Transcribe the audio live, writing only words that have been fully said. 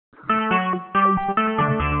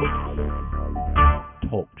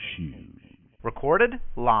Talk Show. Recorded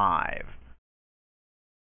live.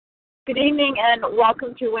 Good evening and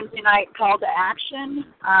welcome to Wednesday Night Call to Action.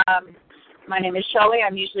 My name is Shelley.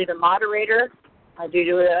 I'm usually the moderator. Due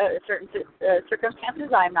to certain circumstances,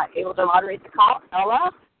 I'm not able to moderate the call.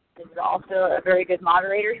 Ella is also a very good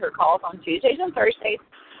moderator. Her calls on Tuesdays and Thursdays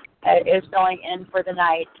is filling in for the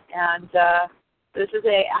night. And this is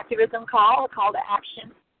an activism call, a call to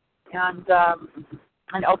action, and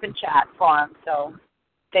an open chat forum. So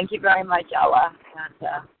thank you very much, Ella.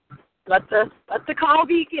 And let the call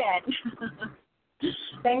begin.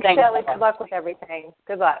 Thanks, Shelley. Good luck with everything.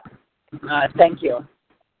 Good luck. Thank you.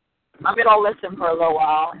 I'm going to listen for a little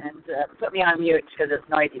while and put me on mute because it's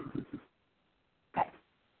noisy. Okay.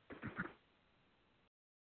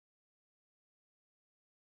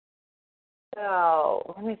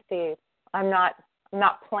 So let me see. I'm not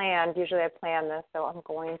planned. Usually I plan this, so I'm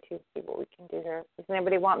going to see what we can do here. Does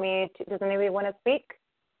anybody want to speak?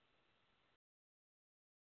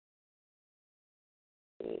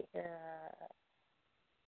 Let's see here.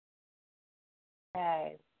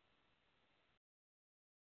 Okay.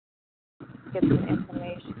 Get some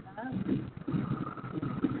information up.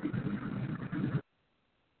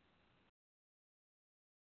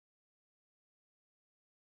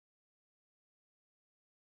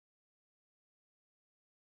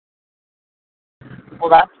 Well,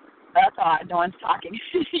 that's odd. No one's talking.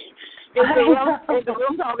 If the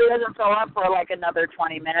room probably doesn't fill up for like another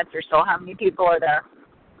 20 minutes or so, how many people are there?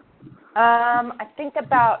 I think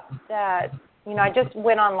about that. I just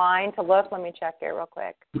went online to look. Let me check here real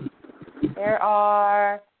quick. There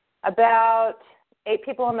are about 8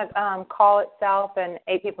 people on the call itself and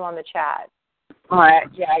 8 people on the chat. All right.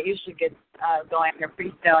 Yeah, I usually get going here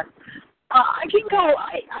pretty soon. I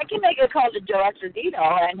can make a call to Joe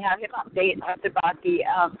Esposito and have him update us about the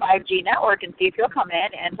 5G network and see if he'll come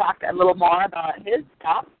in and talk a little more about his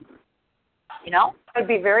stuff. I'd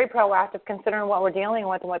be very proactive considering what we're dealing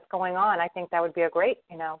with and what's going on. I think that would be a great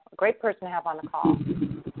person to have on the call.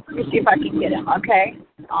 Let me see if I can get him. Okay.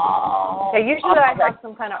 Okay. Usually I have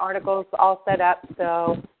some kind of articles all set up,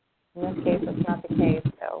 so in this case it's not the case.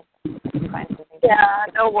 So I can find something. Yeah,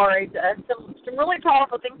 no worries. Some really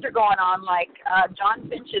powerful things are going on. Like John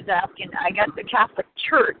Finch is asking. I guess the Catholic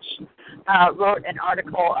Church wrote an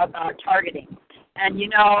article about targeting, and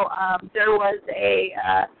there was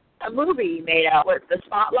a movie made out with the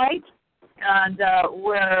Spotlight, and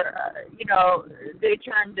where they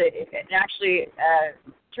turned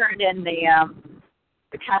in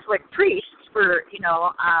the Catholic priests for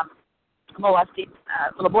molesting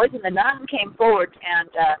little boys, and the nun came forward and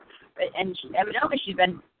evidently she's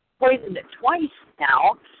been poisoned twice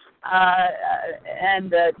now,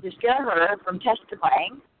 and to scare her from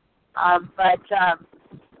testifying. But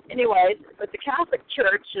the Catholic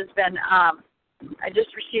Church has been. I just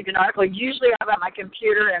received an article. Usually I'm at my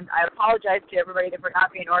computer, and I apologize to everybody for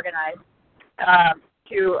not being organized,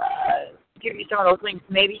 to give you some of those links.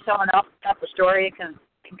 Maybe someone else got the story and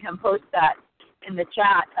can post that in the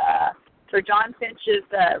chat. So John Finch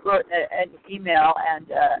wrote an email and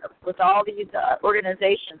with all these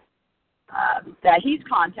organizations that he's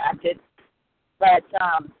contacted. But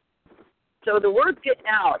so the word's getting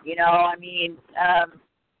out,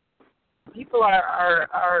 people are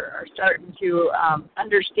starting to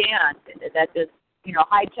understand that this,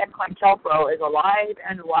 high-tech COINTELPRO is alive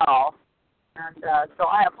and well. And so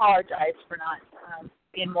I apologize for not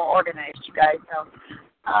being more organized, you guys. So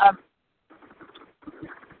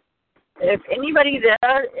if anybody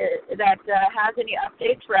there that has any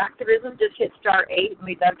updates for activism, just hit star 8, and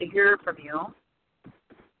we'd love to hear from you.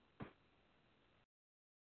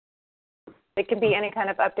 It could be any kind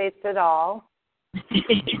of updates at all.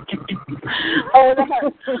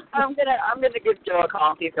 I'm gonna give Joe a call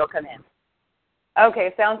and see if he'll come in.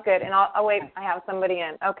 Okay, sounds good. And I'll wait. I have somebody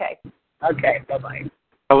in. Okay. Okay. Bye-bye.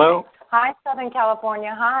 Hello. Hi, Southern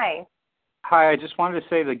California. Hi. Hi. I just wanted to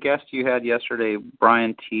say the guest you had yesterday,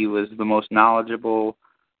 Brian T., was the most knowledgeable,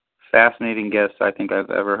 fascinating guest I think I've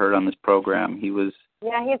ever heard on this program. He was.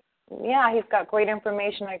 Yeah, he's got great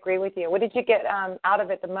information. I agree with you. What did you get out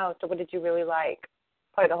of it the most, or what did you really like?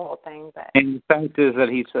 Probably the whole thing. But. And the fact is that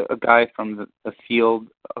he's a guy from the field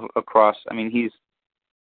across. I mean, he's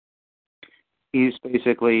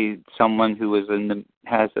basically someone who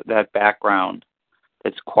has that background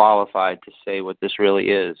that's qualified to say what this really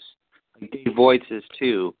is. Dave Voights is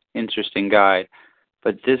too interesting guy,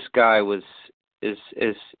 but this guy is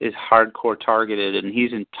hardcore targeted, and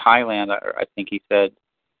he's in Thailand. I think he said,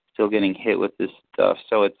 still getting hit with this stuff.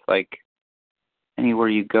 So it's like anywhere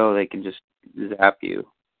you go, they can just zap you.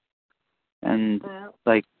 And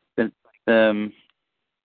like the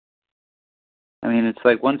I mean, it's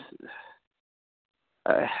like once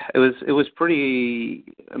it was pretty.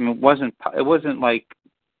 I mean, it wasn't like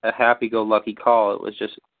a happy-go-lucky call. It was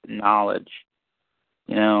just knowledge.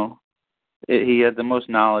 You know, he had the most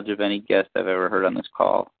knowledge of any guest I've ever heard on this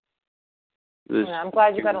call. I'm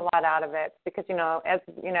glad you got a lot out of it because, as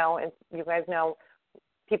you guys know,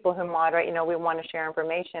 people who moderate, we want to share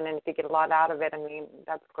information, and if you get a lot out of it, I mean,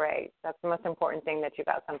 that's great. That's the most important thing, that you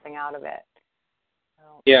got something out of it.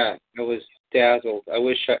 So. Yeah, I was dazzled. I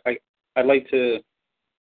wish I'd like to.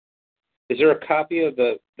 Is there a copy of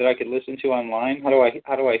that I could listen to online? How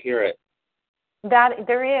do I hear it? That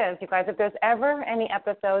there is, you guys. If there's ever any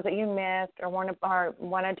episodes that you missed or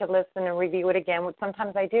wanted to listen and review it again, which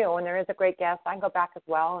sometimes I do, and there is a great guest, I go back as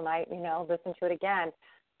well and I, listen to it again.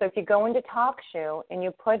 So if you go into TalkShoe and you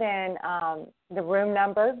put in the room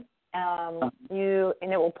number, and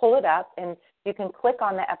it will pull it up, and you can click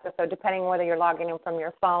on the episode depending whether you're logging in from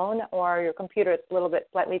your phone or your computer. It's a little bit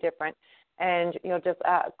slightly different. And you'll just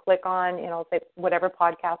click on, say whatever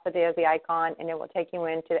podcast it is, the icon, and it will take you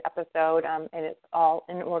into the episode, and it's all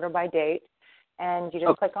in order by date. And you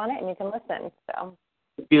just click on it, and you can listen. So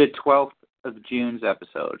it'd be the 12th of June's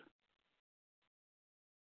episode,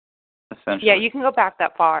 essentially. Yeah, you can go back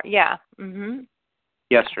that far. Yeah. Mhm.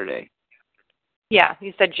 Yesterday. Yeah,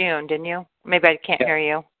 you said June, didn't you? Maybe I can't hear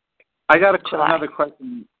you. I got another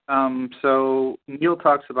question. So Neil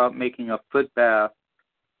talks about making a foot bath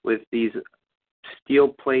with these steel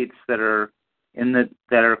plates that are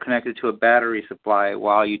connected to a battery supply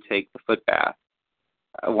while you take the foot bath.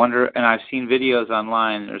 I wonder, and I've seen videos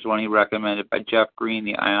online. There's one he recommended by Jeff Green,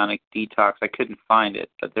 the Ionic Detox. I couldn't find it,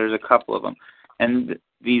 but there's a couple of them. And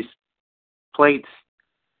these plates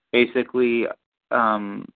basically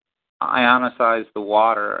ionize the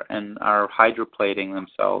water and are hydroplating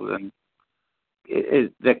themselves, and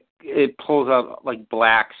it pulls out like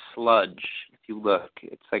black sludge. If you look,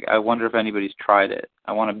 it's like, I wonder if anybody's tried it.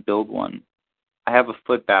 I want to build one. I have a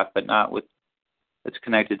foot bath, but not with. It's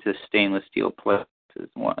connected to stainless steel plates. Has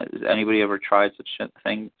anybody ever tried such a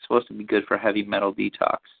thing? It's supposed to be good for heavy metal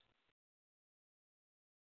detox.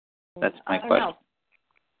 That's my question. Know.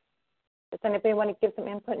 Does anybody want to give some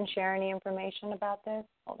input and share any information about this?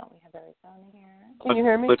 Hold on, we have Arizona here. Can you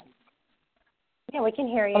hear me? Yeah, we can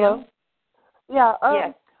hear you. Hello? Yeah.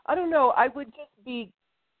 Yes. I don't know. I would just be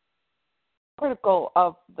critical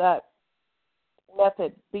of that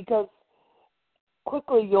method because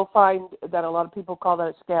quickly you'll find that a lot of people call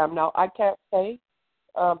that a scam. Now, I can't say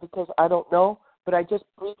because I don't know, but I just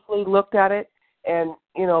briefly looked at it, and,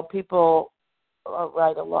 people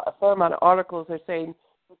write a fair amount of articles. They're saying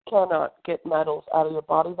you cannot get metals out of your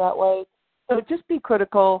body that way. So just be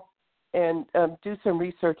critical and do some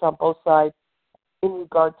research on both sides in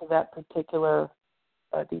regard to that particular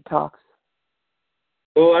detox.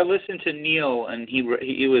 Well, I listened to Neil, and he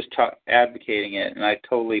was advocating it, and I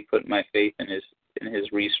totally put my faith in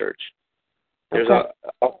his research. There's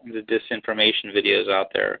all kinds of disinformation videos out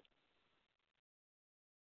there.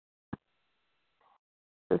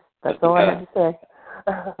 That's all I have to say.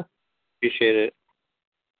 Appreciate it.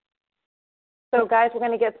 So, guys, we're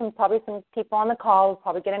going to get probably some people on the call. We'll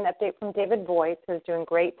probably get an update from David Voigt, who's doing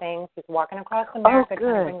great things. He's walking across America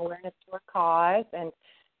trying to bring awareness to our cause. And,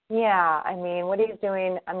 yeah, I mean, what he's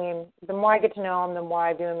doing, I mean, the more I get to know him, the more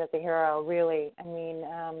I view him as a hero, really. I mean,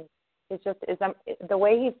 it's just the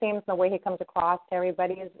way he seems, the way he comes across to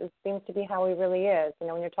everybody seems to be how he really is.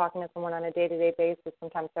 When you're talking to someone on a day-to-day basis,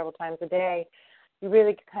 sometimes several times a day, you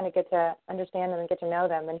really kind of get to understand them and get to know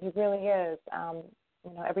them. And he really is,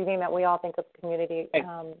 everything that we all think of the community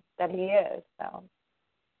that he is. So,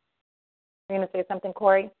 you're going to say something,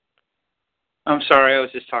 Corey? I'm sorry, I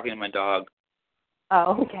was just talking to my dog.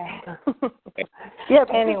 Oh, okay. Yeah,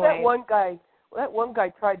 because anyway. that one guy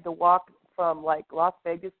tried to walk from like Las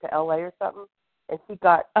Vegas to LA or something, and he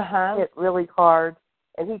got hit really hard,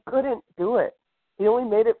 and he couldn't do it. He only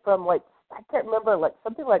made it from I can't remember,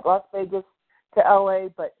 something like Las Vegas to LA,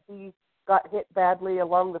 but he got hit badly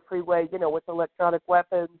along the freeway, with electronic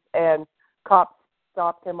weapons, and cops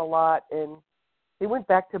stopped him a lot, and he went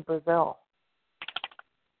back to Brazil.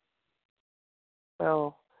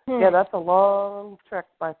 So, yeah, that's a long trek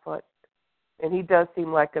by foot, and he does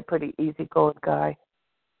seem like a pretty easygoing guy.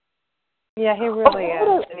 Yeah, he really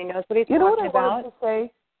is, and he knows what he's talking about. I wanted to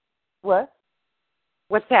say? What?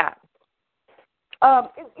 What's that?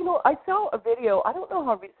 I saw a video, I don't know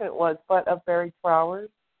how recent it was, but of Barry Flowers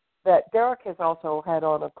that Derek has also had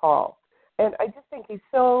on a call. And I just think he's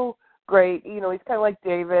so great. He's kind of like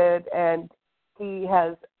David, and he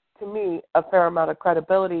has, to me, a fair amount of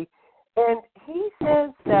credibility. And he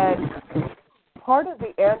says that part of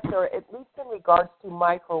the answer, at least in regards to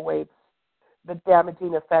microwaves, the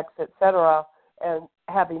damaging effects, etc., and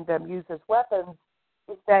having them used as weapons,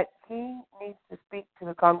 is that he needs to speak to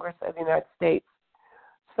the Congress of the United States.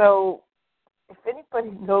 So if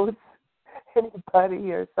anybody knows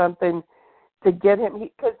anybody or something to get him,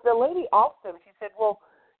 because the lady asked him, she said, well,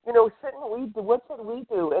 shouldn't we do, what should we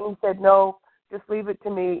do? And he said, no, just leave it to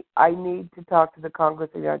me. I need to talk to the Congress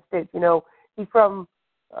of the United States. He's from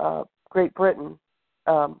Great Britain,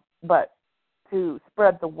 but to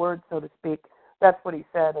spread the word, so to speak, that's what he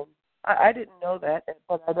said. And I didn't know that,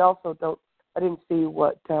 but I didn't see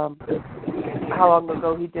how long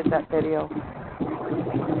ago he did that video.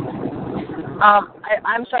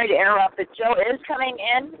 I'm sorry to interrupt, but Joe is coming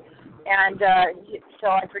in, and so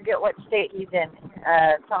I forget what state he's in.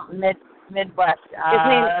 Something Midwest.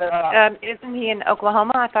 Isn't he in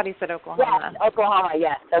Oklahoma? I thought he said Oklahoma. Yes, Oklahoma.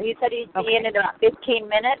 Yes. So he said he'd be in about 15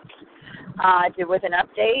 minutes with an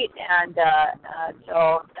update, and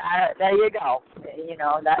so there you go.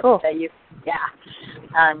 Cool. Yeah.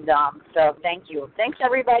 And so thank you. Thanks,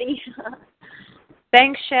 everybody.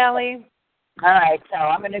 Thanks, Shelley. All right, so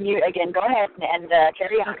I'm going to mute again. Go ahead and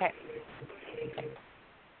carry on. Okay.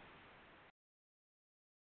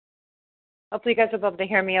 Hopefully you guys will be able to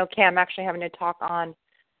hear me okay. I'm actually having to talk on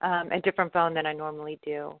a different phone than I normally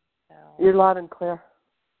do. So. You're loud and clear.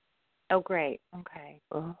 Oh, great. Okay.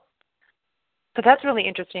 Uh-huh. So that's really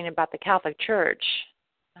interesting about the Catholic Church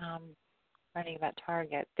writing about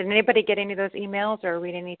Target. Did anybody get any of those emails or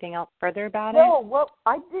read anything else further about it? No, well,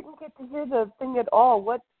 I didn't get to hear the thing at all.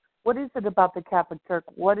 What is it about the Catholic Church?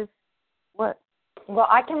 What? Well,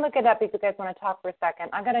 I can look it up if you guys want to talk for a second.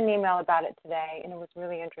 I got an email about it today, and it was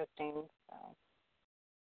really interesting.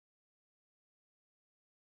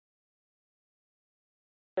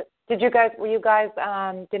 So. Did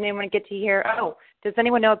anyone get to hear? Oh, does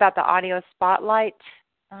anyone know about the audio spotlight?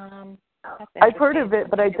 I've heard of it,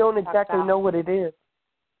 but I don't exactly know what it is.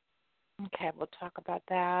 Okay, we'll talk about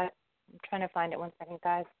that. I'm trying to find it. 1 second,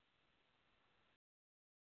 guys.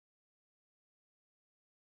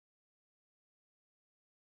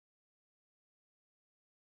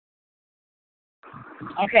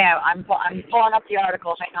 Okay, I'm pulling up the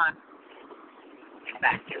article. Hang on. Get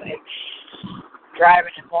back to it.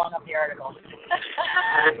 Driving and pulling up the article.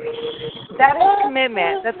 That is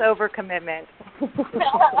commitment. That's overcommitment.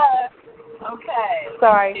 Okay.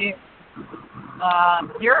 Sorry.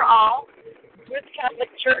 Dear all, the Swiss Catholic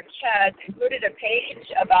Church has included a page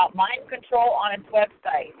about mind control on its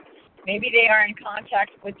website. Maybe they are in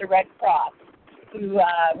contact with the Red Cross, who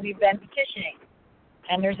we've been petitioning.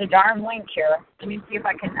 And there's a darn link here. Let me see if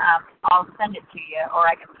I can, I'll send it to you, or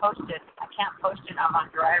I can post it. I can't post it, I'm on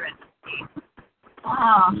driving.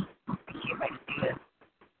 Let me see if I can do this.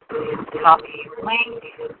 Copy link.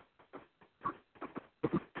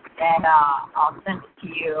 And I'll send it to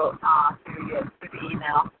you through the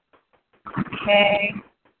email. Okay.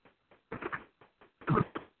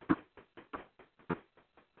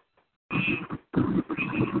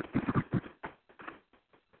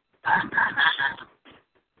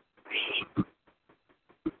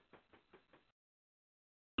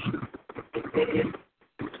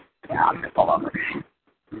 Yeah, I'm going to pull over.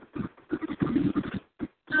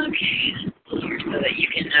 Okay, here so that you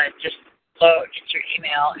can just get your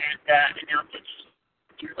email and announce it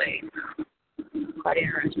too late. Quite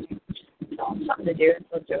interesting. Something to do.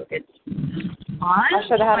 So joke it's on. I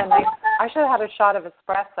should have had a shot of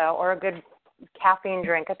espresso or a good caffeine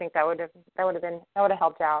drink. I think that would have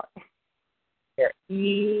helped out. Here.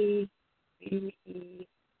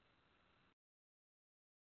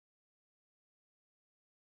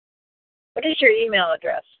 What is your email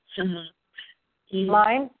address?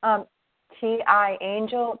 Mine,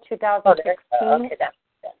 TIAngel 2016. Okay, that's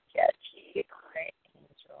yeah, TIAngel.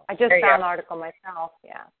 I just found an article myself.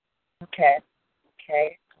 Yeah. Okay.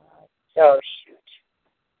 So shoot.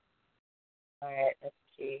 All right, let's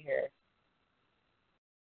see here.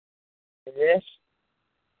 This.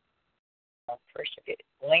 First, I get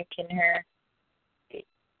a link in here. The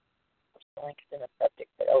link is in the subject,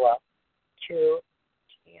 but oh well. To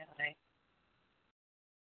TI.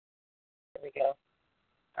 There we go.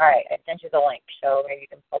 All right, I sent you the link, so maybe you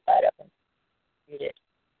can pull that up and read it.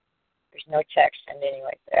 There's no text and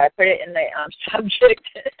anyway. I put it in the subject.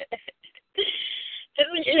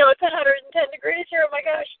 Didn't you know it's 110 degrees here? Oh my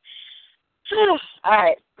gosh. All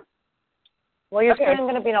right. Well, you're soon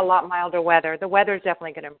going to be in a lot milder weather. The weather is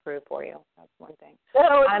definitely going to improve for you. That's one thing.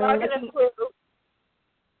 No, it's not going to improve.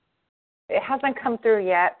 It hasn't come through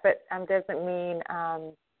yet, but doesn't mean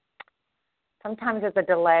sometimes there's a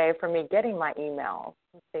delay for me getting my emails.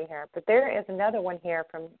 Let's see here. But there is another one here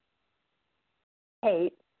from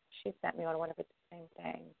Kate. She sent me one of the same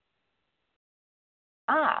thing.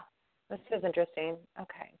 Ah, this is interesting.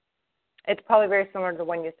 Okay. It's probably very similar to the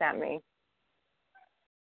one you sent me.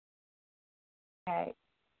 Okay.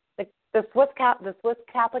 The Swiss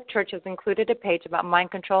Catholic Church has included a page about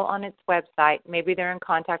mind control on its website. Maybe they're in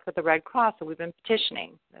contact with the Red Cross, so we've been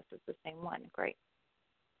petitioning. This is the same one. Great.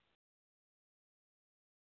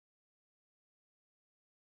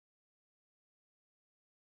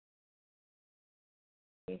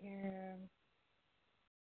 Here.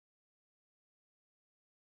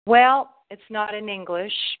 Well, it's not in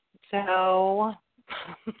English, so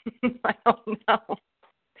I don't know.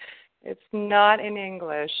 It's not in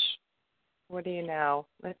English. What do you know?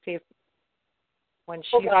 Let's see if when she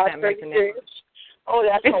sent me it's in English. Oh,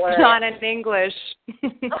 that's hilarious. It's not in English.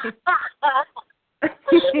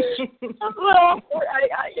 Well,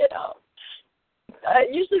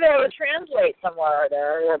 usually they would translate somewhere or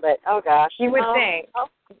there, but oh gosh. You would think.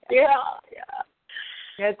 Yeah.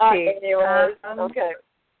 Let's see. Anyway, okay.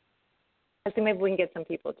 Let's see, maybe we can get some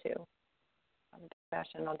people too.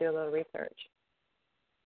 Discussion. I'll do a little research.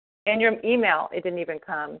 And your email, it didn't even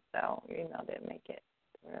come, so your email didn't make it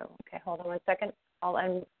through. Okay, hold on 1 second. I'll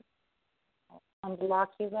unblock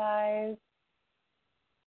you guys.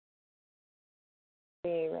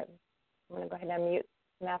 I'm going to go ahead and mute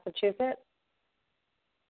Massachusetts.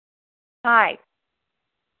 Hi.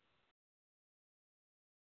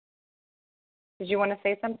 Did you want to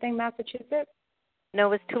say something, Massachusetts?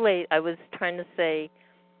 No, it's too late. I was trying to say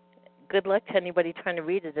good luck to anybody trying to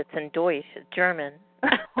read it. It's in Deutsch, German.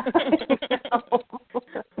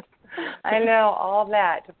 I know all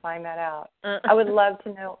that to find that out. I would love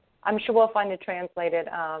to know. I'm sure we'll find a translated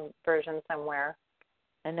version somewhere.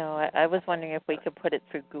 I know. I was wondering if we could put it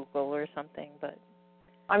through Google or something, but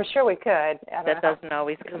I'm sure we could. That doesn't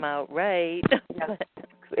always come out right. Yes,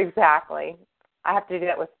 exactly. I have to do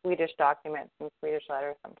that with Swedish documents and Swedish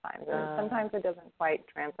letters sometimes. And sometimes it doesn't quite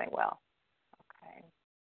translate well.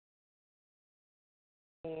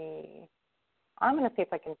 Okay. I'm going to see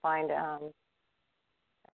if I can find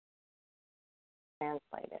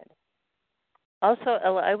translated. Also,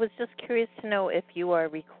 Ella, I was just curious to know if you are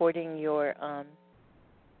recording your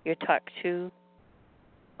talk too.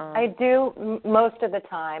 I do most of the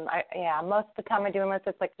time. Most of the time I do, unless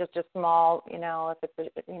it's like just a small, if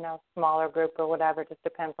it's a smaller group or whatever. It just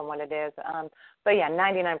depends on what it is. But yeah,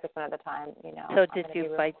 99% of the time, So did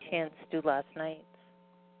you by chance do last night?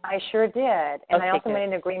 I sure did, and okay, I also good. made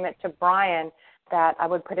an agreement to Brian that I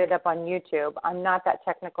would put it up on YouTube. I'm not that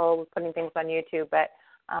technical with putting things on YouTube, but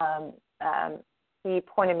he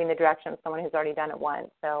pointed me in the direction of someone who's already done it once.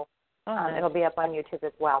 So it'll be up on YouTube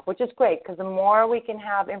as well, which is great because the more we can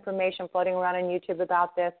have information floating around on YouTube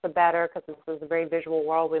about this, the better, because this is a very visual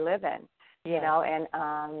world we live in, and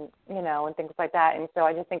and things like that. And so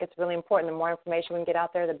I just think it's really important. The more information we can get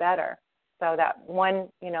out there, the better. So that one,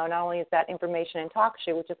 not only is that information in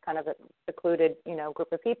TalkShoe, which is kind of a secluded,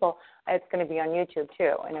 group of people, it's going to be on YouTube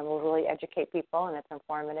too, and it will really educate people, and it's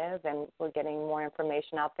informative, and we're getting more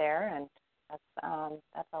information out there, and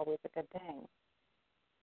that's always a good thing.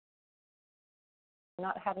 I'm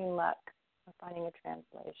not having luck finding a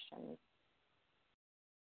translation.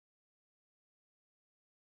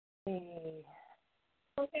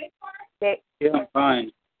 Okay. Yeah, I'm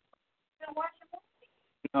fine.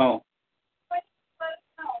 No.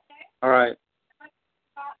 All right.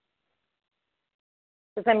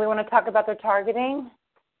 Does anybody want to talk about their targeting?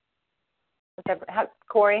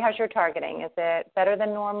 Corey, how's your targeting? Is it better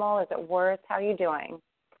than normal? Is it worse? How are you doing?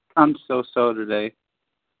 I'm so today.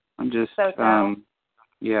 I'm just so-so?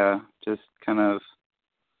 just kind of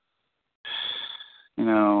I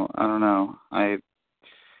don't know.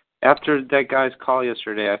 After that guy's call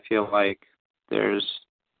yesterday, I feel like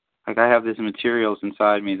I have these materials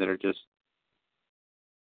inside me that are just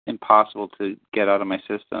impossible to get out of my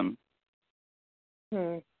system.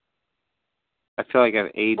 I feel like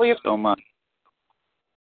I've aged so much.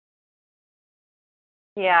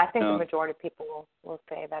 Yeah, I think the majority of people will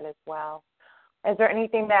say that as well. Is there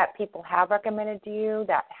anything that people have recommended to you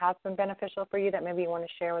that has been beneficial for you that maybe you want to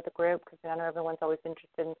share with the group? Because I know everyone's always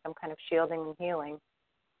interested in some kind of shielding and healing.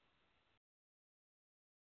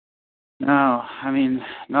 No, I mean,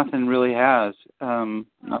 nothing really has.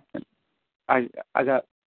 Nothing. I got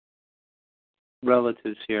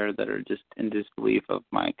relatives here that are just in disbelief of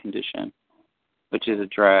my condition, which is a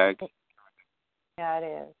drag. Yeah,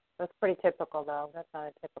 it is. That's pretty typical, though. That's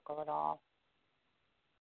not typical at all.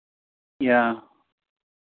 Yeah.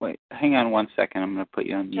 Wait, hang on 1 second. I'm going to put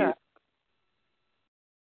you on mute. Sure.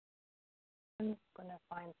 I'm going to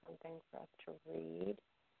find something for us to read.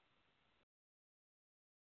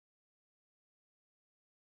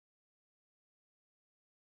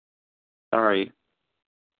 Sorry.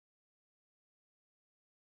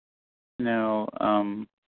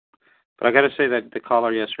 But I got to say that the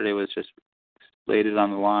caller yesterday was just laid it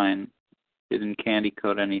on the line. Didn't candy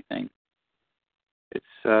coat anything.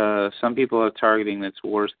 It's some people are targeting that's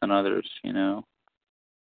worse than others.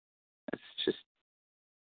 It's just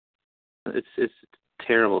it's a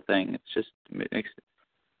terrible thing.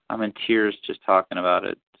 I'm in tears just talking about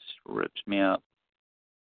it. It just rips me up.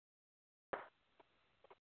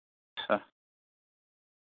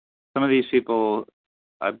 Some of these people,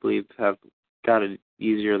 I believe, have got it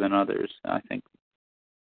easier than others. I think.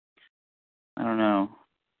 I don't know.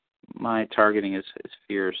 My targeting is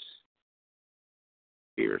fierce.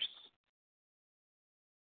 Fierce.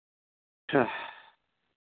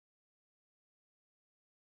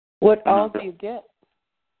 What all do you get?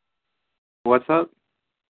 What's up?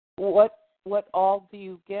 What all do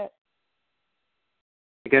you get?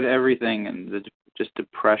 I get everything, and just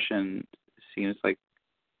depression seems like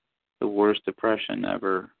the worst depression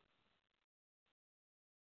ever.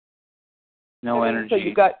 No energy. So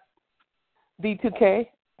you got B2K?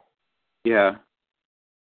 Yeah.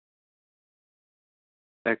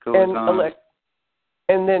 That goes on.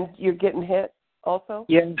 And then you're getting hit also?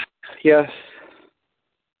 Yeah. Yes.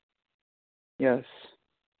 Yes.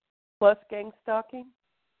 Plus gang stalking?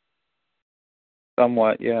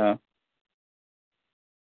 Somewhat, yeah.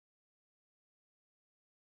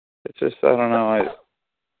 It's just, I don't know.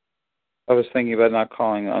 I was thinking about not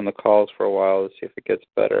calling on the calls for a while to see if it gets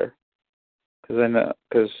better.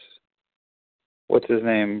 Because what's his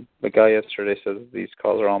name? The guy yesterday said that these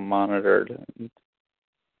calls are all monitored.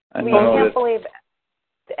 I can't believe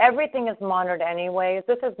everything is monitored anyways.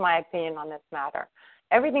 This is my opinion on this matter.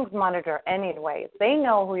 Everything's monitored anyways. They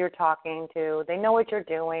know who you're talking to. They know what you're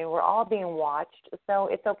doing. We're all being watched. So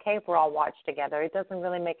it's okay if we're all watched together. It doesn't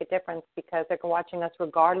really make a difference because they're watching us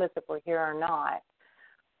regardless if we're here or not.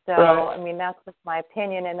 So, right. I mean, that's just my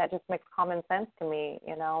opinion, and that just makes common sense to me.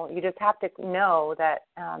 You just have to know that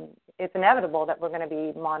it's inevitable that we're going to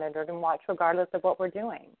be monitored and watched regardless of what we're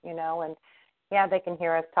doing, and yeah, they can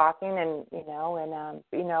hear us talking and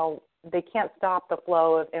they can't stop the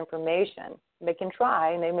flow of information. They can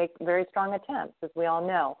try, and they make very strong attempts, as we all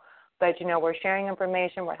know. But, we're sharing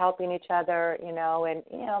information, we're helping each other, and,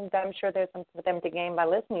 I'm sure there's something for them to gain by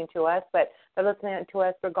listening to us, but they're listening to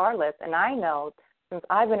us regardless. And I know, since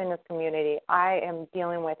I've been in this community, I am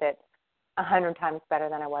dealing with it 100 times better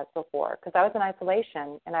than I was before, because I was in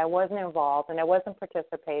isolation, and I wasn't involved, and I wasn't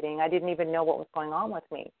participating. I didn't even know what was going on with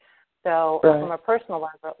me. So from a personal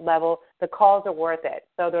level, the calls are worth it.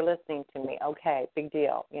 So they're listening to me. Okay, big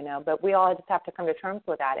deal, But we all just have to come to terms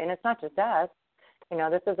with that. And it's not just us.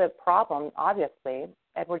 This is a problem, obviously.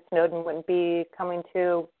 Edward Snowden wouldn't be coming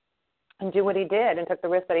to and do what he did and took the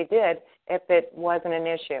risk that he did if it wasn't an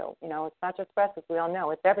issue. It's not just us, as we all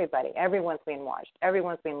know. It's everybody. Everyone's being watched.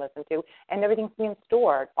 Everyone's being listened to. And everything's being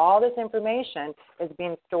stored. All this information is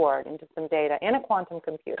being stored into some data in a quantum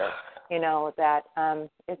computer, that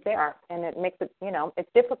is there. And it makes it, it's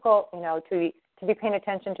difficult, to be paying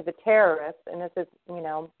attention to the terrorists. And this is,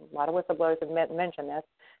 a lot of whistleblowers have mentioned this,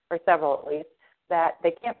 or several at least, that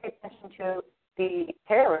they can't pay attention to the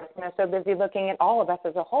terrorists, and they're so busy looking at all of us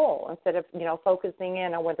as a whole instead of, focusing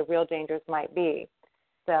in on where the real dangers might be.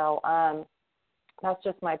 So that's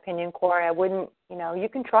just my opinion, Corey. I wouldn't, you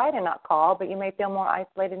can try to not call, but you may feel more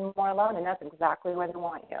isolated and more alone, and that's exactly where they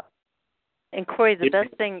want you. And, Corey, the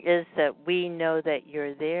best thing is that we know that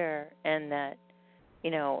you're there and that,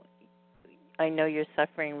 I know you're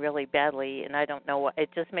suffering really badly, and I don't know what. It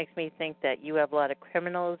just makes me think that you have a lot of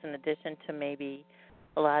criminals in addition to maybe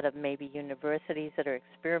a lot of universities that are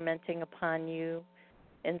experimenting upon you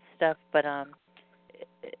and stuff, but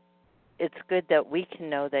it's good that we can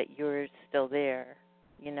know that you're still there,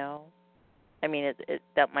 I mean,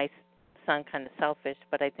 that might sound kind of selfish,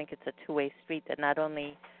 but I think it's a two-way street that not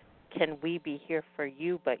only can we be here for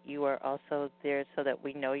you, but you are also there so that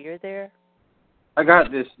we know you're there. I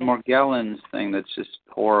got this Morgellons thing that's just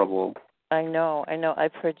horrible. I know.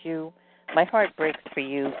 I've heard you. My heart breaks for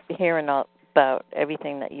you hearing about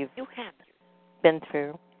everything that you've been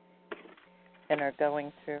through and are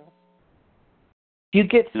going through. Do you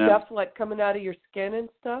get stuff like coming out of your skin and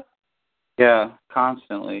stuff? Yeah,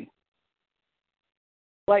 constantly.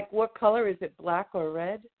 Like what color? Is it black or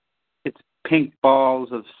red? It's pink balls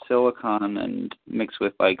of silicon and mixed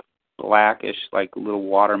with like blackish, like little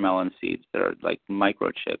watermelon seeds that are like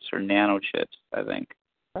microchips or nanochips, I think.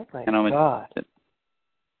 Oh my God.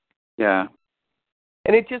 Yeah.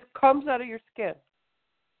 And it just comes out of your skin?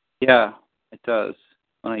 Yeah, it does.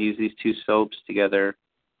 When I use these two soaps together,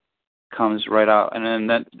 it comes right out. And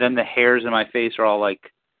then the hairs in my face are all like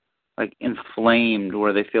like inflamed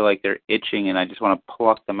where they feel like they're itching, and I just want to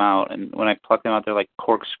pluck them out. And when I pluck them out, they're like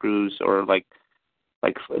corkscrews or like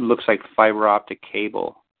it looks like fiber optic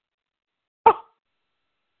cable.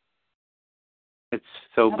 It's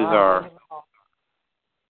so bizarre.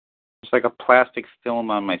 It's like a plastic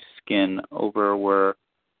film on my skin over where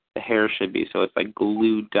the hair should be, so it's like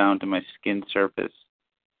glued down to my skin surface.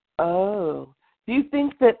 Oh. Do you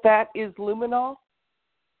think that is luminol?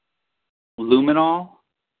 Luminol?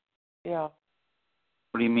 Yeah.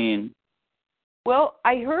 What do you mean? Well,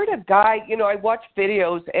 I heard a guy, I watch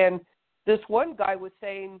videos, and this one guy was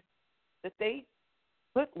saying that they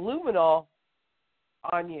put luminol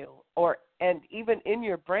on you and even in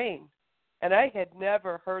your brain. And I had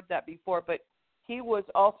never heard that before, but he was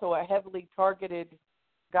also a heavily targeted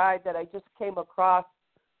guy that I just came across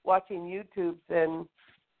watching YouTubes, and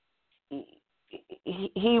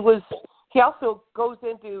he also goes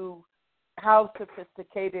into how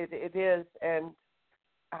sophisticated it is and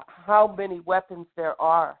how many weapons there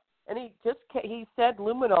are. And he said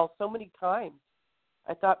luminol so many times.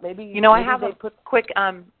 I thought maybe I have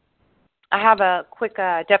a quick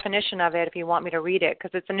definition of it if you want me to read it,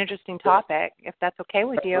 because it's an interesting topic, if that's okay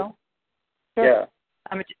with you. Sure.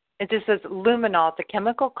 Yeah. It just says luminol. It's a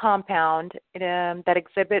chemical compound that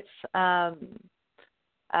exhibits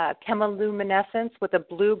chemiluminescence with a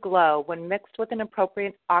blue glow. When mixed with an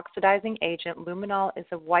appropriate oxidizing agent, luminol is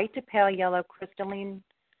a white to pale yellow crystalline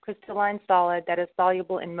solid that is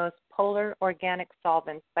soluble in most polar organic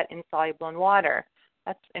solvents but insoluble in water.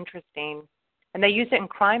 That's interesting. And they use it in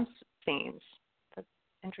crime scenes. That's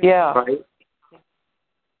interesting. Yeah. Right. It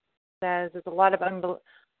says there's a lot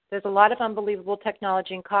of unbelievable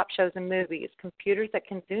technology in cop shows and movies. Computers that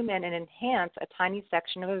can zoom in and enhance a tiny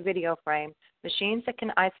section of a video frame. Machines that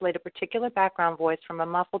can isolate a particular background voice from a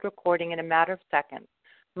muffled recording in a matter of seconds.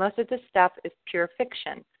 Most of this stuff is pure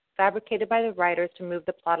fiction, fabricated by the writers to move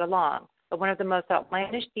the plot along. But one of the most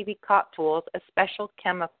outlandish TV cop tools, a special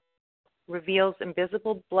chemical, reveals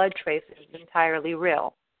invisible blood traces entirely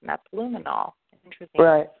real. And that's luminol. Interesting.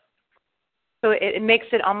 Right. So it makes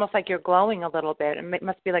it almost like you're glowing a little bit. It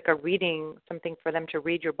must be like a reading, something for them to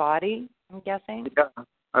read your body, I'm guessing. Yeah.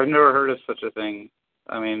 I've never heard of such a thing.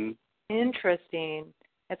 Interesting.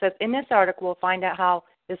 It says, in this article, we'll find out how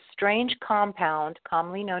this strange compound,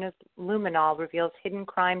 commonly known as luminol, reveals hidden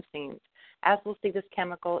crime scenes. As we'll see, this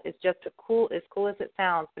chemical is just as cool as it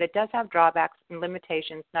sounds, but it does have drawbacks and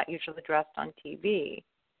limitations not usually addressed on TV.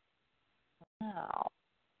 Wow.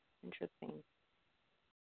 Interesting.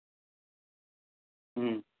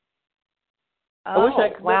 I wish I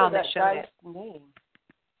could wow, remember that guy's name.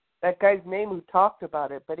 That guy's name who talked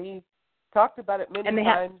about it, but he talked about it many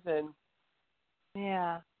times.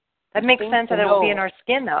 Yeah. That makes sense that it will be in our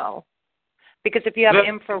skin, though. Because if you have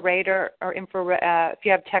infrared or if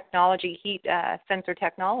you have technology, heat sensor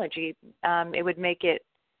technology, it would make it,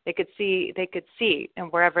 they could see, and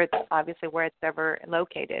wherever it's, obviously where it's ever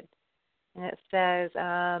located. And it says,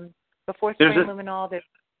 before spraying luminol, there's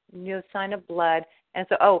no sign of blood. And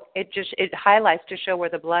so, it highlights to show where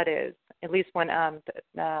the blood is, at least when,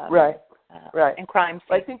 right. in crime scenes.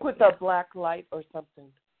 I think with a black light or something.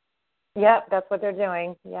 Yep, that's what they're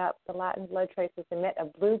doing. Yep, the Latin blood traces emit a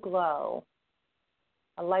blue glow.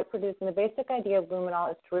 A light-producing, the basic idea of luminol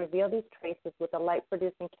is to reveal these traces with a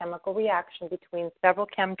light-producing chemical reaction between several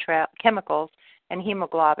chemicals and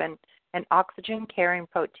hemoglobin, an oxygen-carrying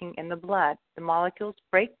protein in the blood. The molecules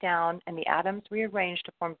break down and the atoms rearrange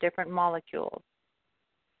to form different molecules.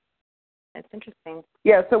 It's interesting.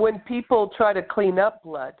 Yeah, so when people try to clean up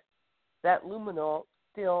blood, that luminol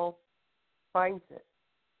still finds it.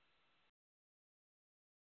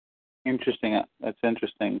 Interesting. That's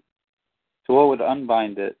interesting. So what would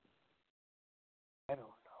unbind it? I don't know.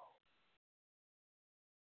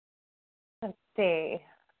 Let's see.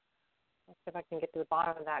 Let's see if I can get to the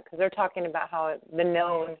bottom of that, because they're talking about how the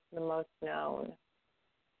most known.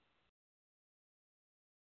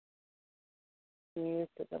 Used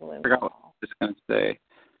as a luminol. I forgot what I was going to say.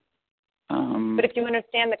 But if you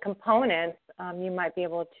understand the components, you might be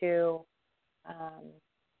able to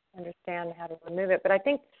understand how to remove it. But I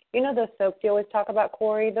think, those soaps you always talk about,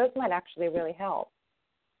 Corey, those might actually really help.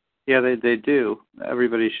 Yeah, they do.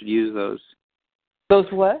 Everybody should use those.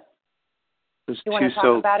 Those what? Those you two want to talk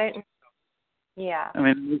soaps. about it? Yeah.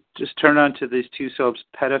 Just turn on to these two soaps,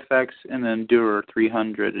 PetFX and Endure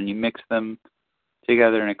 300, and you mix them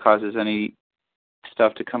together, and it causes any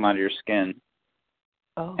stuff to come out of your skin.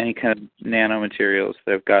 Oh. Any kind of nanomaterials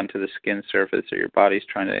that have gotten to the skin surface or your body's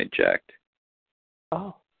trying to eject.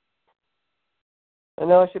 Oh. I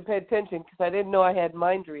know I should pay attention because I didn't know I had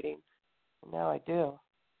mind reading. Now I do.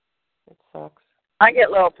 It sucks. I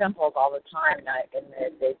get little pimples all the time, and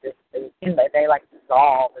they like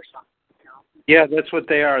dissolve or something. You know? Yeah, that's what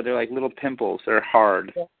they are. They're like little pimples. They're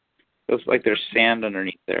hard. Yeah. It's like there's sand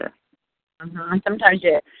underneath there. Mm-hmm. Sometimes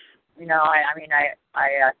I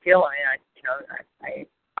feel I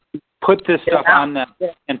put this stuff on them,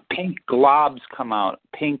 yeah. and pink globs come out.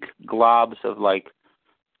 Pink globs of like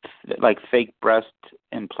fake breast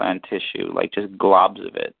implant tissue, like just globs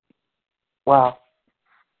of it. Wow.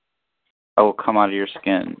 That will come out of your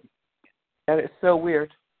skin. And it's so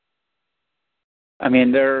weird. I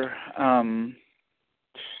mean, they're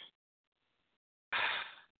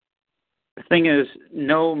the thing is,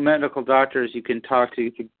 no medical doctors you can talk to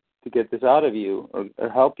get this out of you or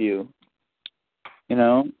help you. You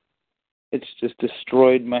know, it's just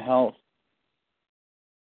destroyed my health.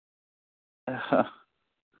 You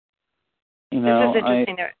know, this is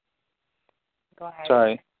interesting. Go ahead.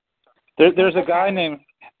 Sorry. There's a guy named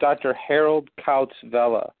Dr. Harold Kautz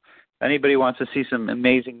Vela. If anybody wants to see some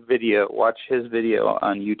amazing video, watch his video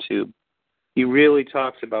on YouTube. He really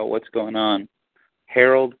talks about what's going on.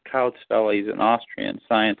 Harold Kautz Vela, he's an Austrian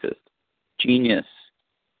scientist. Genius.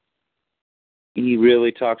 He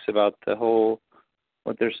really talks about the whole,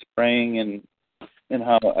 what they're spraying and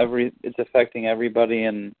how it's affecting everybody,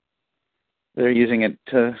 and they're using it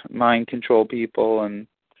to mind control people and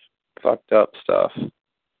fucked up stuff.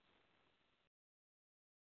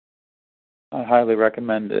 I highly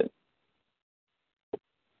recommend it.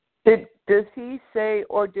 Does he say,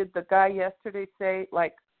 or did the guy yesterday say,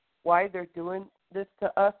 like, why they're doing this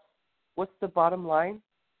to us? What's the bottom line?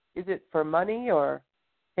 Is it for money or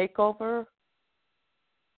takeover?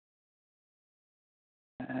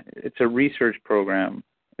 It's a research program.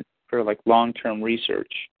 It's for like long-term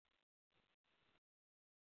research.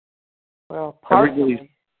 Well,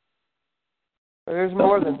 partly. There's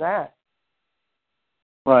more than that.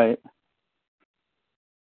 Right.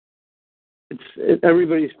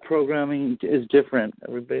 Everybody's programming is different.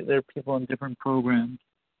 There are people in different programs.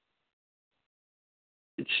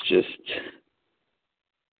 It's just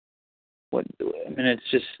it's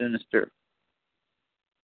just sinister.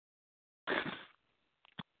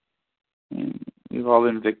 We've all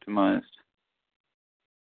been victimized.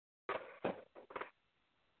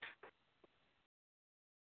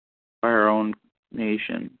 By our own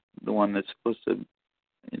nation, the one that's supposed to be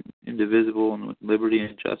indivisible and with liberty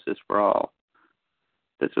and justice for all.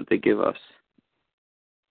 That's what they give us.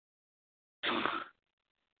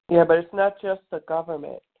 Yeah, but it's not just the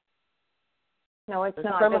government. No, it's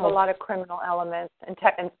not. Criminals. There's a lot of criminal elements and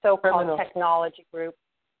so-called technology groups.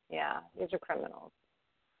 Yeah, these are criminals.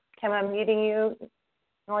 Kim, I'm meeting you,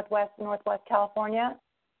 Northwest California.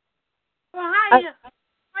 Well, hi,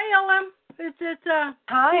 Ellen. It's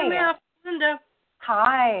Hi. Linda.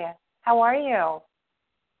 Hi. How are you?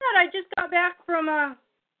 Good. I just got back from a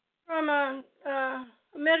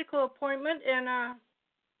medical appointment, and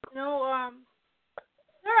there are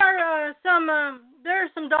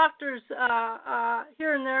some doctors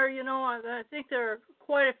here and there. I think there are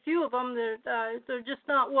quite a few of them that they're just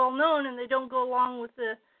not well known, and they don't go along with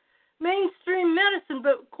the mainstream medicine.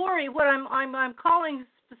 But Corey, what I'm calling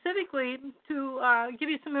specifically to give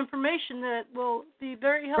you some information that will be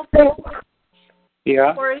very helpful.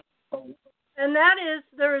 Yeah. Corey, and that is,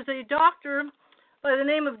 there is a doctor by the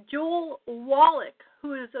name of Joel Wallach,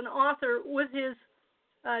 who is an author with his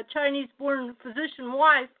Chinese-born physician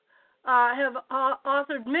wife, have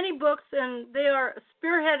authored many books, and they are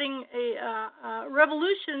spearheading a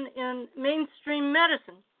revolution in mainstream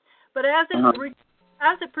medicine. But as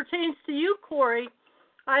it pertains to you, Corey,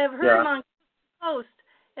 I have heard him on the Coast,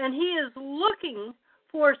 and he is looking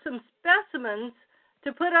for some specimens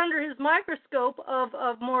to put under his microscope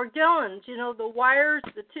of Morgellons, the wires,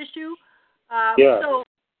 the tissue. So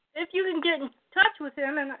if you can get in touch with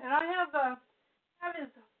him, and I have a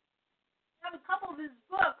couple of his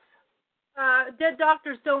books, Dead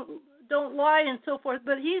Doctors Don't Lie and so forth,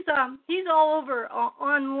 but he's all over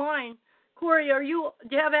online. Corey, do you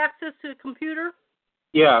have access to a computer?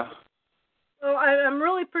 Yeah. So I'm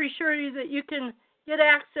really pretty sure that you can get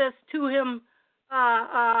access to him.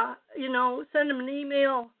 Send him an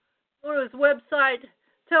email, go to his website,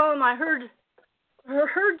 tell him I heard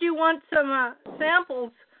you want some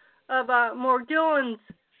samples of Morgellons,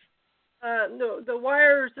 the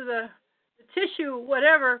wires, the tissue,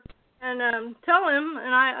 whatever, and tell him,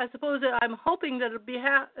 and I suppose that I'm hoping that it'll be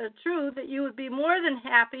true, that you would be more than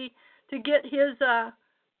happy to get his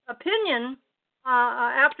opinion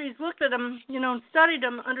after he's looked at them, and studied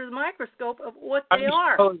them under the microscope of what they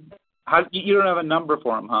are. You don't have a number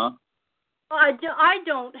for him, huh? I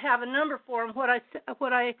don't have a number for him. What I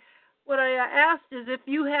what I asked is if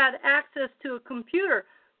you had access to a computer.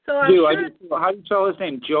 So I'm I sure. do. How do you spell his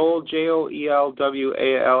name? Joel, Joelwallach?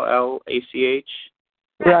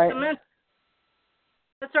 Right.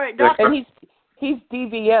 That's right, Doctor. And he's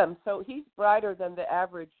DVM, so he's brighter than the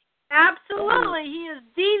average. Absolutely, he is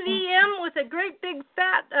DVM with a great big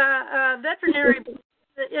fat veterinary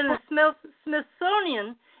in the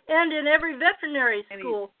Smithsonian and in every veterinary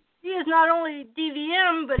school. He is not only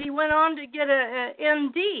DVM, but he went on to get a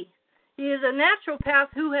MD. He is a naturopath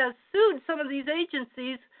who has sued some of these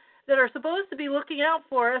agencies that are supposed to be looking out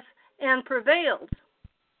for us and prevailed.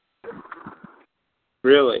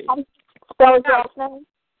 Really? Spell his last name?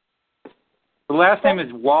 The last name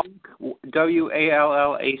is Wallach, Wallach.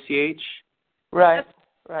 Right.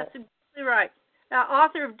 That's exactly right.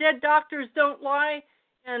 Author of Dead Doctors Don't Lie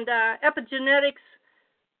and Epigenetics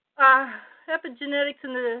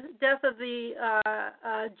and the Death of the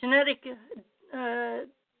Genetic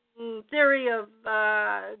Theory of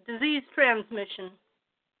Disease Transmission.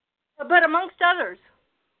 But amongst others,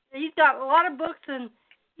 he's got a lot of books, and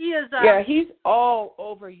he is. He's all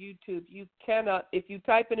over YouTube. You cannot, if you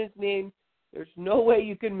type in his name, there's no way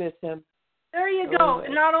you can miss him. There you go.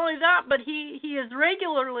 And not only that, but he is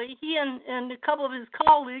regularly, he and a couple of his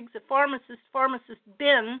colleagues, the pharmacist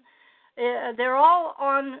Ben, they're all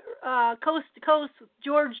on Coast to Coast with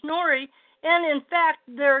George Norrie, and in fact,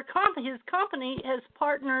 his company has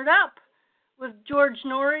partnered up with George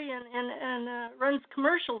Norrie and runs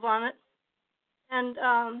commercials on it. And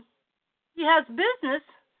he has business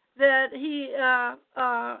that he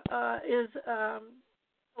is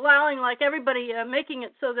allowing, like everybody, making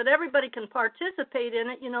it so that everybody can participate in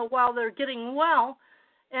it, while they're getting well,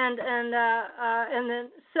 and then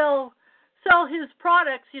sell his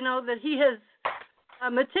products, that he has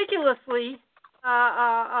meticulously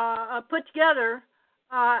put together,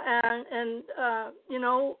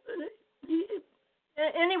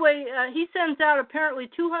 anyway, he sends out apparently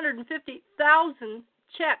 250,000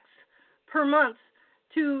 checks per month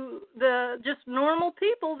to the just normal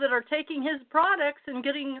people that are taking his products and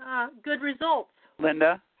getting good results.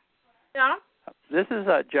 Linda? Yeah? This is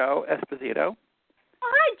Joe Esposito. Oh,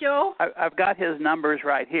 hi, Joe. I've got his numbers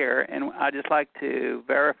right here, and I'd just like to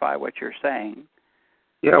verify what you're saying.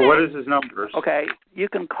 Yeah, what is his numbers? Okay, you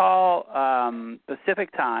can call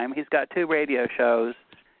Pacific time. He's got 2 radio shows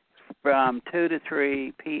from 2 to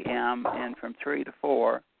 3 p.m. and from 3 to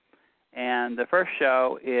 4. And the first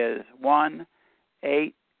show is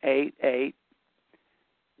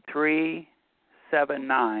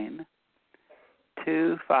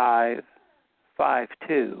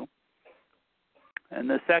 1-888-379-2552. And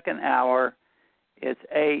the second hour is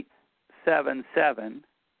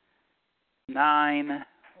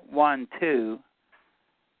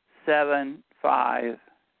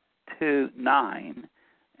 877-912-7529.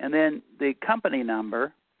 And then the company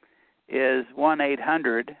number is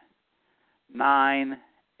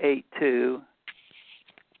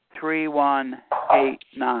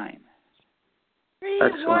 1-800-982-3189.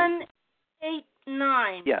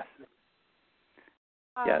 3189. Yes.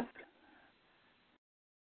 Yes.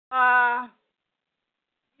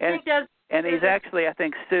 And he's actually, I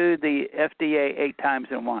think, sued the FDA 8 times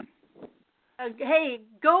in one. Hey,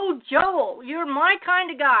 go Joel. You're my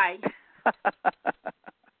kind of guy.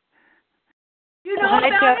 You know Hi,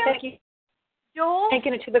 about Joe. him? Thank you. Joel?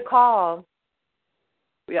 Taking it to the call.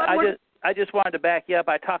 Yeah, I just wanted to back you up.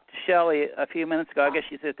 I talked to Shelley a few minutes ago. I guess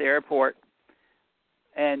she's at the airport,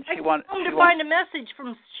 and she wanted to find a message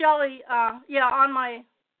from Shelley. On my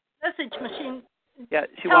message machine. Yeah,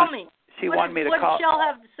 Tell me. She wanted me to call. What did Shell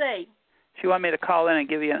have to say? She wanted me to call in and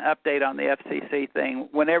give you an update on the FCC thing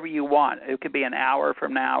whenever you want. It could be an hour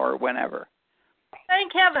from now or whenever.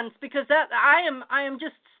 Thank heavens, because I am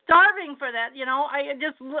just starving for that.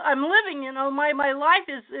 I'm living. My life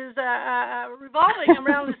is revolving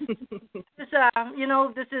around this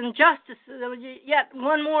injustice. Yet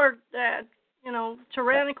one more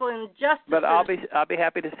tyrannical injustice. But I'll be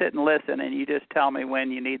happy to sit and listen, and you just tell me when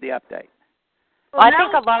you need the update. Well, I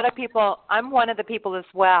think a lot of people, I'm one of the people as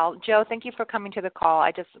well. Joe, thank you for coming to the call.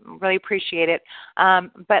 I just really appreciate it.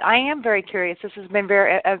 But I am very curious. This has been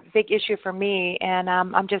a big issue for me, and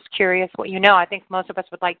I'm just curious what you know. I think most of us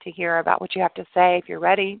would like to hear about what you have to say if you're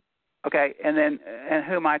ready. Okay, and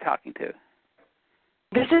who am I talking to?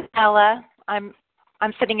 This is Ella. I'm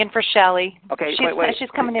sitting in for Shelley. Okay, wait.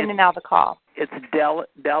 She's coming in and out of the call. It's Della?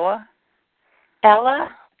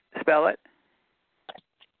 Ella? Spell it.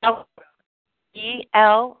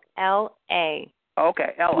 E-L-L-A.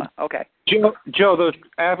 Okay, Ella. Okay. Joe,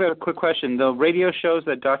 I have a quick question. The radio shows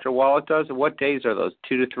that Dr. Wallach does, what days are those?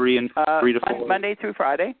 2 to 3 and 3 to 4? Monday through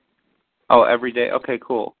Friday. Oh, every day? Okay,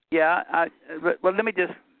 cool. Yeah. Well, let me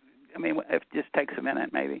just, if it just takes a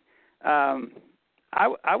minute maybe. I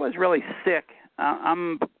was really sick.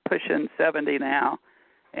 I'm pushing 70 now,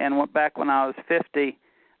 and back when I was 50,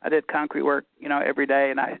 I did concrete work, every day,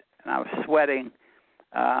 and I was sweating.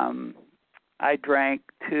 I drank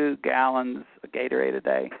 2 gallons of Gatorade a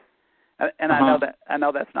day, and I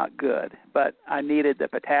know that's not good, but I needed the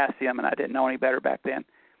potassium, and I didn't know any better back then.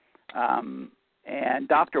 And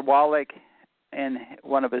Dr. Wallach, in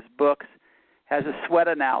one of his books, has a sweat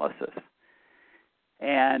analysis,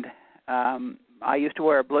 and I used to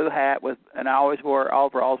wear a blue hat and I always wore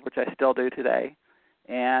overalls, which I still do today,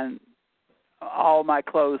 and all my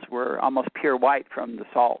clothes were almost pure white from the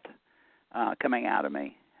salt coming out of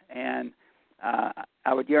me, and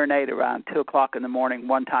I would urinate around 2 o'clock in the morning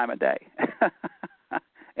 1 time a day,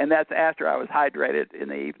 and that's after I was hydrated in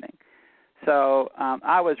the evening. So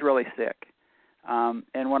I was really sick,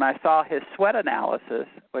 and when I saw his sweat analysis,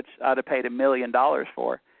 which I'd have paid $1 million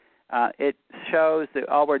for, it shows that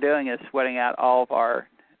all we're doing is sweating out all of our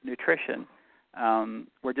nutrition.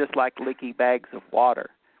 We're just like leaky bags of water.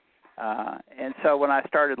 And so when I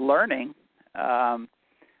started learning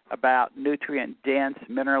about nutrient-dense,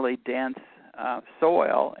 minerally dense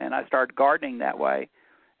soil, and I started gardening that way,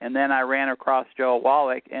 and then I ran across Joel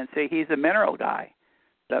Wallach, and see, he's a mineral guy.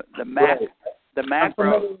 The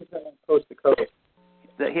macro, coast to coast.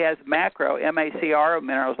 he has macro, MACRO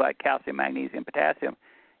minerals like calcium, magnesium, potassium.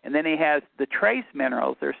 And then he has the trace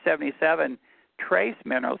minerals. There's 77 trace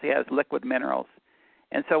minerals. He has liquid minerals.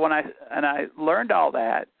 And so when I learned all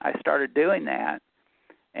that, I started doing that,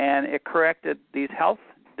 and it corrected these health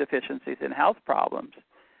deficiencies and health problems.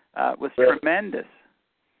 It was tremendous.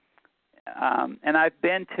 And I've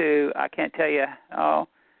been to, I can't tell you,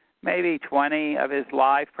 maybe 20 of his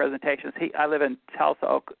live presentations. I live in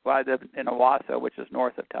Tulsa. I live in Owasso, which is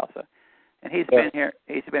north of Tulsa. And he's been here.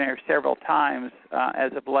 He's been here several times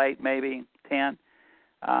as of late, maybe 10.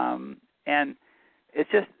 And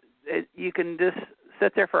it's just you can just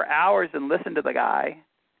sit there for hours and listen to the guy,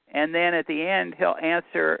 and then at the end he'll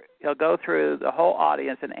answer. He'll go through the whole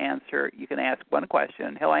audience and answer. You can ask one question,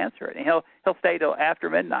 and he'll answer it, and he'll stay till after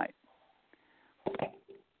midnight.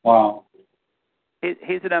 Wow.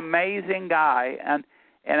 He's an amazing guy, and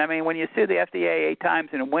I mean, when you sue the FDA 8 times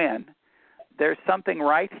and win, there's something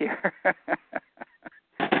right here.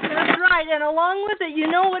 That's right, and along with it, you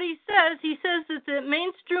know what he says? He says that the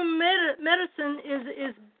mainstream medicine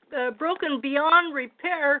is broken beyond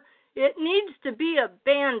repair. It needs to be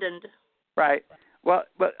abandoned. Right. Well,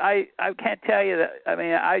 but I can't tell you that. I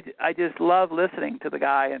mean, I just love listening to the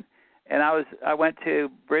guy, and I went to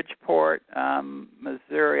Bridgeport,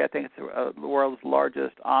 Missouri. I think it's the world's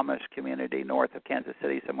largest Amish community north of Kansas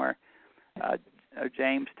City somewhere, or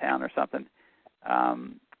Jamestown or something.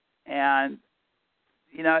 And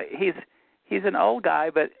he's an old guy,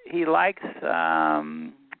 but he likes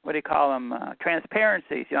what do you call them?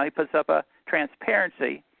 Transparencies. He puts up a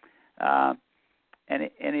transparency, and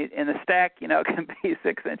the stack can be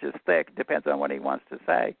 6 inches thick. Depends on what he wants to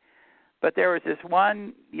say. But there was this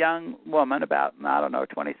one young woman, about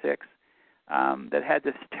 26, that had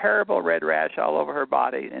this terrible red rash all over her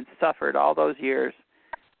body and suffered all those years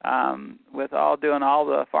with doing all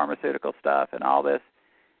the pharmaceutical stuff and all this.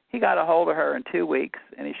 He got a hold of her in 2 weeks,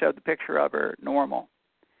 and he showed the picture of her normal.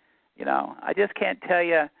 I just can't tell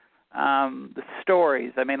you the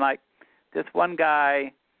stories. I mean, like this one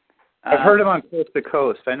guy. I've heard him on Coast to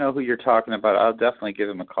Coast. I know who you're talking about. I'll definitely give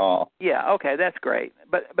him a call. Yeah, okay, that's great.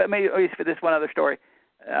 But maybe at least for this one other story.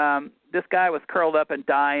 This guy was curled up and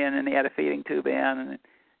dying, and he had a feeding tube in, and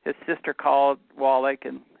his sister called Wallach,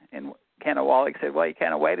 and Kenneth Wallach said, well, you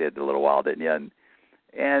kind of waited a little while, didn't you?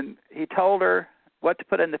 And he told her what to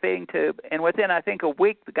put in the feeding tube, and within, I think, a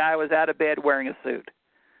week, the guy was out of bed wearing a suit.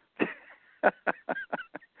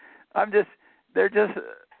 They're just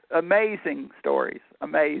amazing stories,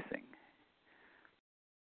 amazing.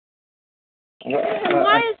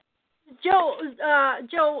 Why is Joe,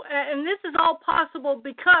 and this is all possible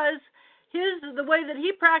because the way that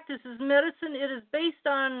he practices medicine, it is based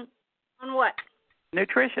on what?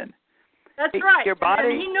 Nutrition. That's right. Your body.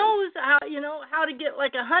 And he knows how to get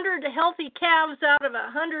like 100 healthy calves out of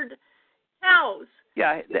 100 cows.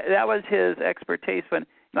 Yeah, that was his expertise when,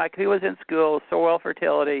 like, he was in school, soil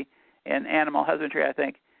fertility and animal husbandry, I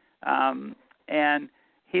think, and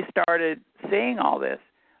he started seeing all this.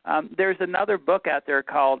 There's another book out there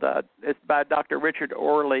called, it's by Dr. Richard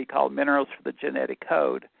Orley, called Minerals for the Genetic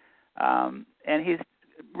Code. And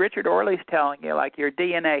Richard Orley's telling you, like, your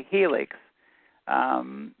DNA helix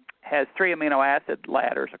has 3 amino acid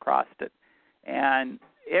ladders across it. And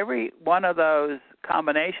every one of those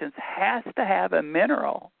combinations has to have a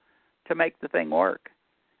mineral to make the thing work.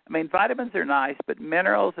 I mean, vitamins are nice, but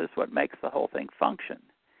minerals is what makes the whole thing function.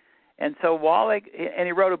 And so Wallach, and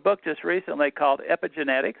he wrote a book just recently called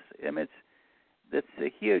Epigenetics. I mean, it's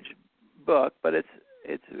a huge book, but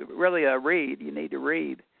it's really a read. You need to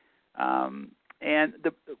read. And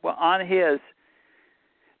on his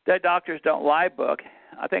Dead Doctors Don't Lie book,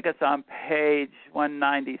 I think it's on page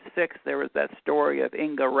 196. There was that story of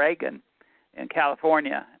Inga Reagan in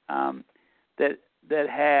California that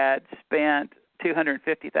had spent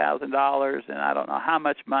 $250,000 and I don't know how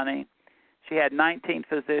much money. She had 19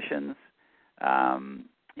 physicians.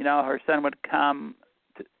 Her son would come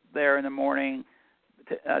there in the morning,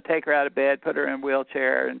 take her out of bed, put her in a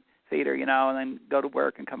wheelchair, and feed her, and then go to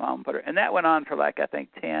work and come home and put her. And that went on for I think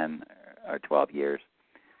 10 or 12 years.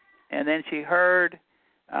 And then she heard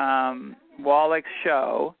Wallach's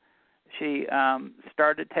show. She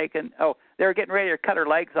started taking. They were getting ready to cut her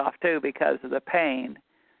legs off too because of the pain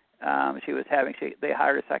she was having. They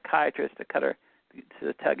hired a psychiatrist to cut her,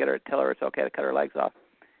 to tell her it's okay to cut her legs off.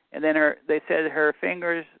 And then they said her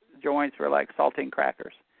fingers joints were like saltine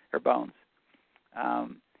crackers, her bones.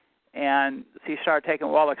 And she started taking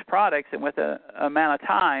Wallach's products, and with a amount of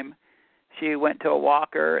time, she went to a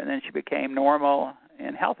walker, and then she became normal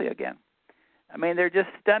and healthy again. I mean, they're just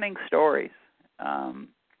stunning stories.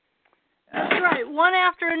 That's right, one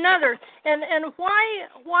after another. And why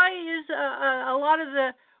is a lot of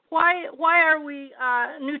the why are we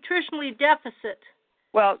nutritionally deficit?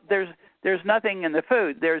 Well, there's nothing in the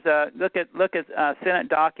food. There's look at Senate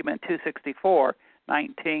Document 264,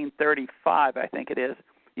 1935, I think it is.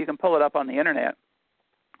 You can pull it up on the internet,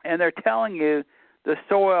 and they're telling you the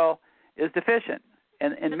soil is deficient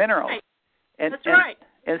in minerals. Right. That's right.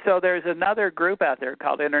 And so there's another group out there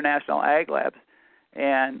called International Ag Labs,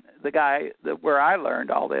 and the guy where I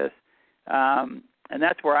learned all this, and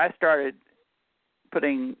that's where I started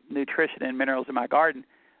putting nutrition and minerals in my garden.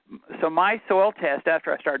 So my soil test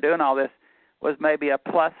after I started doing all this was maybe a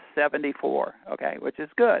plus 74, okay, which is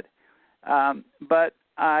good. But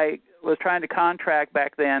I was trying to contract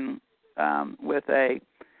back then with a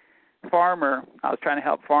farmer. I was trying to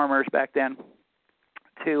help farmers back then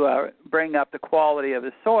to bring up the quality of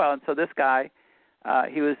his soil. And so this guy,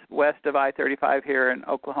 he was west of I-35 here in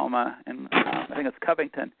Oklahoma, and I think it's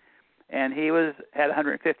Covington. And he had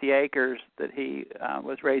 150 acres that he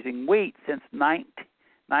was raising wheat since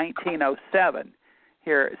 1907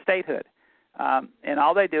 here at statehood. And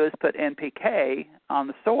all they do is put NPK on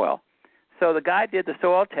the soil. So the guy did the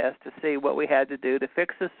soil test to see what we had to do to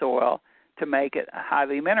fix the soil to make it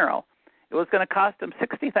highly mineral. It was going to cost him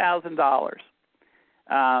 $60,000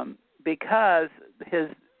 because his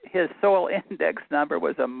soil index number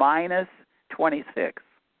was a minus 26.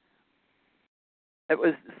 It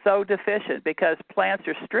was so deficient because plants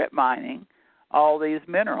are strip mining all these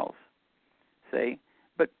minerals, see,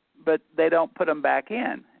 but they don't put them back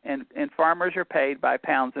in. And farmers are paid by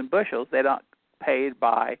pounds and bushels. They're not paid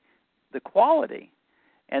by the quality.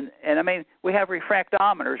 And I mean, we have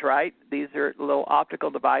refractometers, right? These are little optical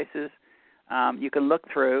devices you can look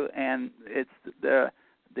through, and it's the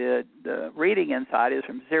reading inside is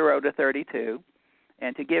from 0 to 32.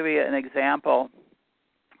 And to give you an example,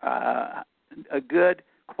 a good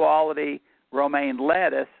quality romaine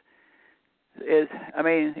lettuce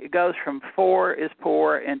it goes from 4 is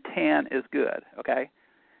poor and 10 is good, okay?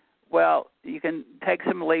 Well, you can take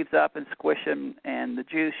some leaves up and squish them, and the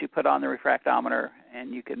juice you put on the refractometer,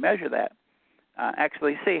 and you can measure that.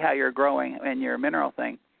 Actually see how you're growing in your mineral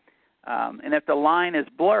thing. And if the line is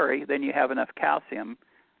blurry, then you have enough calcium.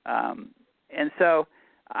 And so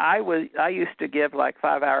I used to give like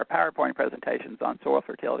 5-hour PowerPoint presentations on soil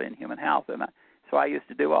fertility and human health, and so I used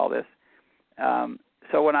to do all this.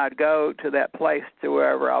 So when I'd go to that place to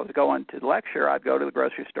wherever I was going to lecture, I'd go to the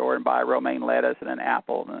grocery store and buy romaine lettuce and an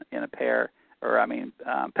apple and a pear,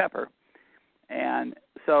 pepper. And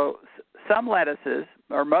so some lettuces,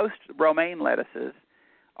 or most romaine lettuces,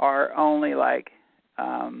 are only like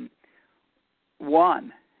 1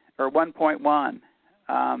 or 1.1.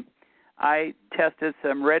 I tested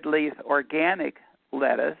some red leaf organic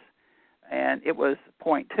lettuce, and it was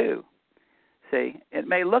 0.2. See, it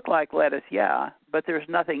may look like lettuce, yeah, but there's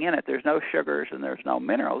nothing in it. There's no sugars and there's no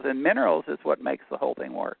minerals. And minerals is what makes the whole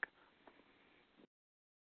thing work.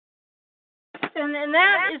 And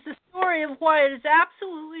that is the story of why it is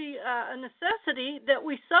absolutely a necessity that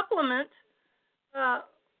we supplement,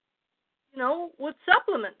 with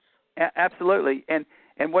supplements. Absolutely. And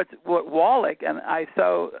what Wallach, and I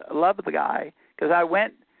so love the guy, because I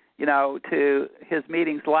went, to his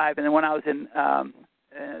meetings live, and then when I was in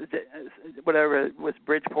whatever it was,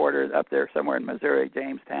 Bridgeport or up there somewhere in Missouri,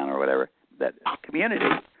 Jamestown or whatever, that community.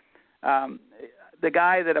 The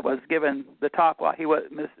guy that was given the talk, while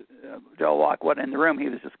Joel Wallach wasn't in the room, he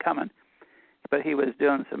was just coming, but he was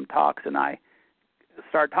doing some talks, and I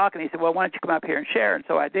started talking. He said, well, why don't you come up here and share? And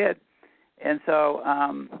so I did. And so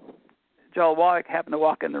Joel Wallach happened to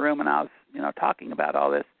walk in the room, and I was, talking about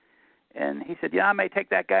all this. And he said, I may take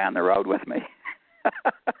that guy on the road with me.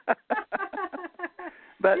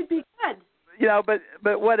 But it'd be good.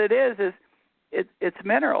 But what it is it's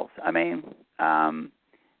minerals. I mean,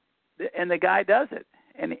 and the guy does it,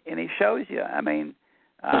 and he shows you. I mean,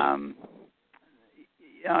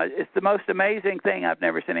 it's the most amazing thing. I've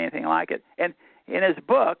never seen anything like it. And in his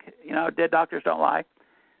book, Dead Doctors Don't Lie,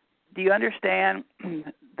 do you understand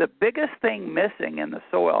the biggest thing missing in the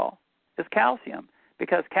soil is calcium,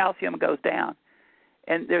 because calcium goes down.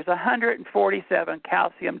 And there's 147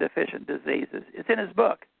 calcium deficient diseases. It's in his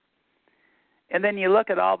book. And then you look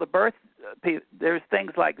at all the there's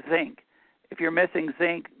things like zinc. If you're missing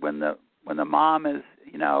zinc when the mom is,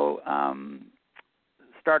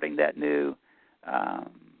 starting that new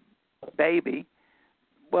baby,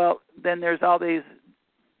 well, then there's all these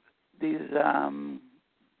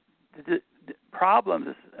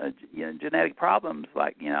problems, genetic problems,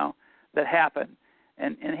 like, that happen.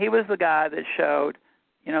 And he was the guy that showed,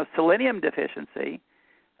 selenium deficiency.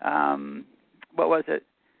 What was it?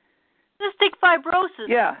 Cystic fibrosis.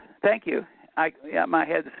 Yeah, thank you. My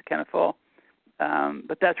head is kind of full.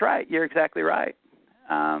 But that's right. You're exactly right.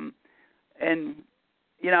 I'm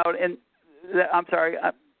sorry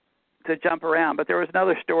to jump around, but there was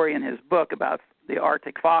another story in his book about the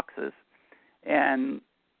Arctic foxes. And,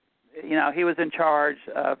 he was in charge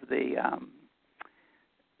of the,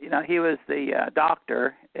 he was the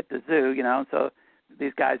doctor at the zoo, so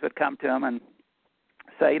these guys would come to him and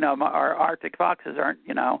say, our Arctic foxes aren't,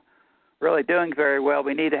 really doing very well.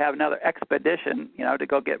 We need to have another expedition, to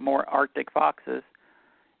go get more Arctic foxes.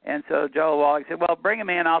 And so Joel Wallach said, well, bring him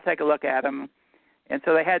in. I'll take a look at him. And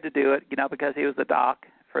so they had to do it, because he was the doc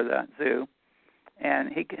for the zoo. And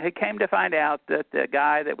he came to find out that the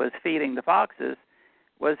guy that was feeding the foxes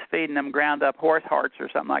was feeding them ground up horse hearts or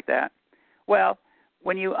something like that. Well,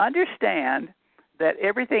 when you understand that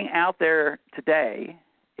everything out there today,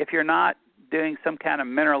 if you're not doing some kind of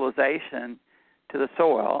mineralization to the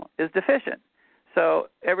soil, is deficient. So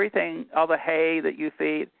everything, all the hay that you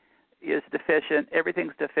feed is deficient.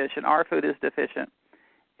 Everything's deficient. Our food is deficient.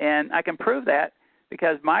 And I can prove that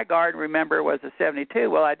because my garden, remember, was a 72.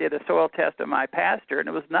 Well, I did a soil test of my pasture, and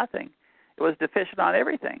it was nothing. It was deficient on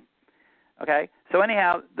everything. Okay? So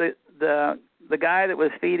anyhow, the guy that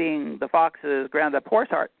was feeding the foxes ground up horse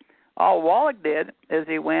heart, all Wallach did is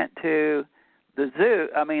he went to the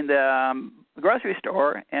grocery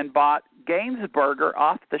store and bought Gainsburger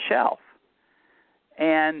off the shelf.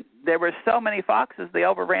 And there were so many foxes, they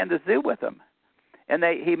overran the zoo with them. And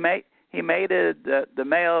he mated the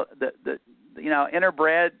male,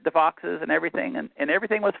 interbred the foxes and everything, and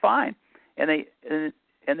everything was fine. And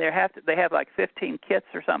they have like 15 kits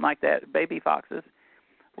or something like that, baby foxes,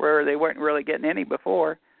 where they weren't really getting any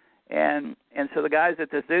before. And so the guys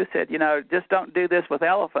at the zoo said, just don't do this with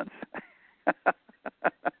elephants.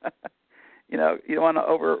 You don't want to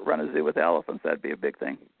overrun a zoo with elephants. That'd be a big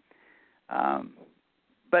thing.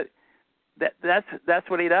 But that's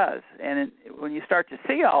what he does. And when you start to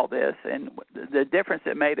see all this and the difference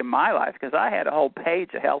it made in my life, because I had a whole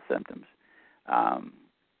page of health symptoms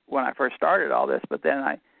when I first started all this, but then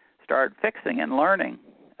I started fixing and learning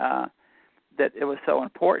that it was so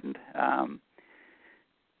important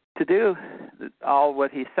to do all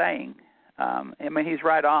what he's saying. He's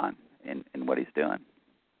right on in what he's doing.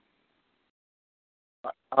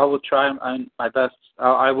 I will try my best.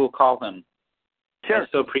 I will call him. Sure. I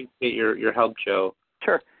so appreciate your help, Joe.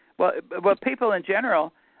 Sure. Well, people in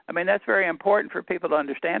general, that's very important for people to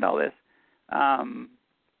understand all this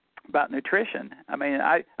about nutrition.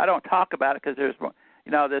 I don't talk about it because there's,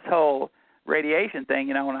 this whole radiation thing.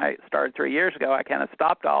 When I started 3 years ago, I kind of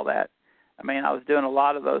stopped all that. I was doing a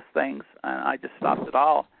lot of those things, and I just stopped it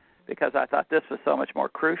all because I thought this was so much more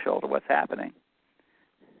crucial to what's happening.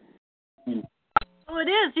 Well, it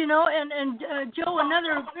is, and Joe,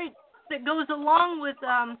 another great that goes along with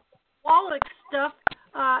Wallach's stuff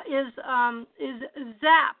is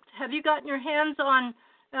Zapped. Have you gotten your hands on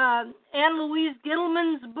Anne Louise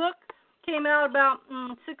Gittleman's book? Came out about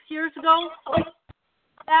 6 years ago.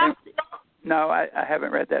 Zapped. No, I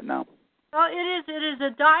haven't read that. No. Well, it is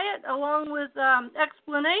a diet along with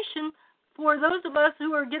explanation for those of us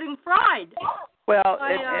who are getting fried. Well,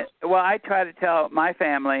 I try to tell my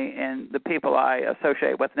family and the people I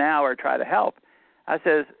associate with now or try to help. I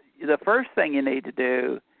says, the first thing you need to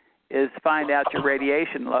do is find out your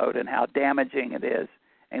radiation load and how damaging it is,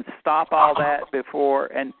 and stop all that before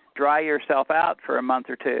and dry yourself out for a month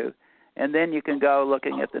or two, and then you can go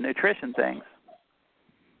looking at the nutrition things.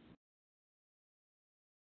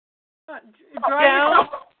 Joe,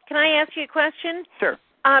 can I ask you a question? Sure.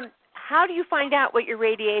 How do you find out what your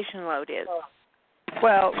radiation load is?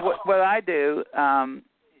 Well, what I do,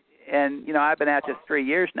 and, you know, I've been at this 3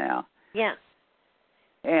 years now. Yeah.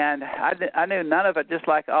 And I knew none of it, just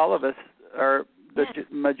like all of us, or the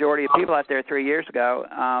majority of people out there 3 years ago.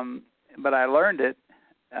 But I learned it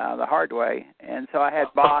the hard way. And so I had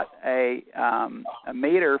bought a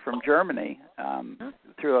meter from Germany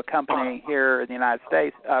through a company here in the United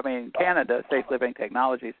States, Canada, Safe Living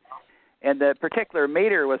Technologies. And the particular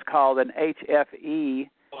meter was called an HFE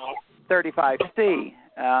 35C,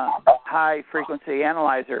 high frequency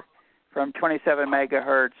analyzer, from 27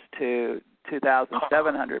 megahertz to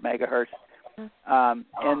 2,700 megahertz.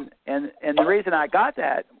 And the reason I got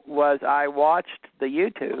that was I watched the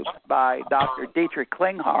YouTube by Dr. Dietrich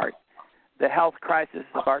Klinghardt, The Health Crisis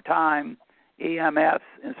of Our Time, EMFs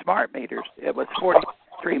and Smart Meters. It was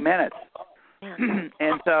 43 minutes.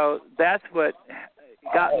 And so that's what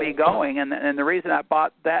got me going. And the reason I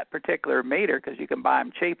bought that particular meter, because you can buy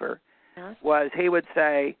them cheaper, was he would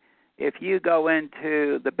say, if you go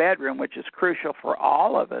into the bedroom, which is crucial for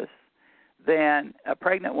all of us, then a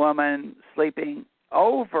pregnant woman sleeping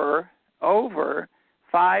over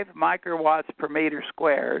 5 microwatts per meter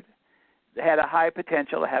squared had a high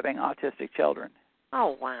potential of having autistic children.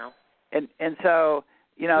 Oh, wow. And so,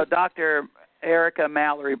 you know, Dr. Erica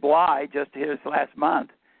Mallory Bly, just his last month,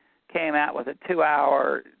 came out with a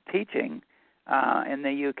 2-hour teaching in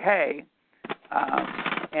the UK,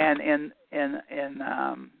 and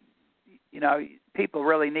you know, people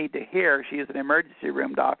really need to hear. She is an emergency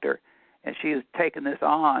room doctor, and she has taken this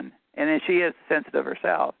on, and then she is sensitive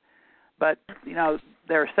herself. But, you know,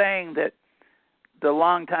 they're saying that the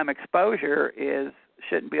long-time exposure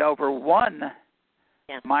shouldn't be over 1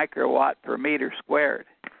 microwatt per meter squared.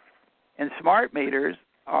 And smart meters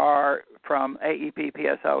are from AEP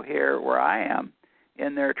PSO here where I am,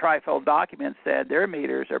 in their trifold document said their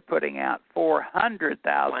meters are putting out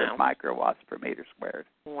 400,000 microwatts per meter squared.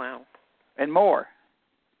 Wow. And more.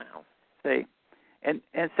 Wow. See? And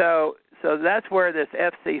so that's where this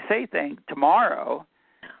FCC thing tomorrow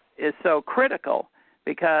is so critical,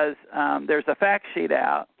 because there's a fact sheet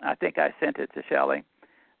out. I think I sent it to Shelley,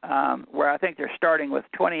 where I think they're starting with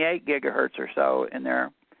 28 gigahertz or so in there,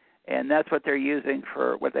 and that's what they're using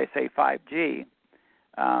for what they say 5G.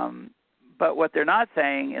 But what they're not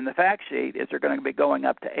saying in the fact sheet is they're going to be going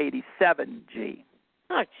up to 87G.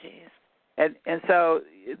 Oh, jeez. And so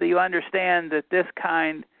you understand that this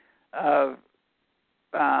kind of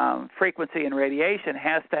frequency and radiation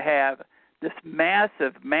has to have this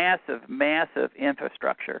massive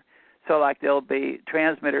infrastructure. So like there'll be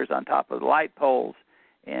transmitters on top of light poles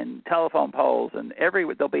and telephone poles, and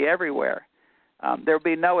they'll be everywhere. There'll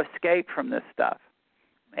be no escape from this stuff.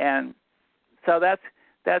 And so that's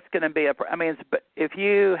going to be if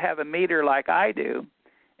you have a meter like I do,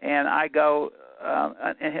 and I go,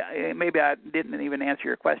 maybe I didn't even answer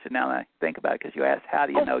your question now that I think about it, because you asked, how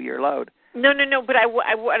do you know your load? No, but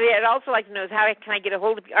I'd also like to know is how can I get a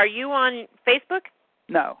hold of you? Are you on Facebook?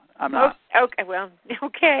 No, I'm not. Okay, well,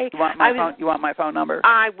 okay. You want my phone number?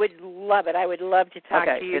 I would love it. I would love to talk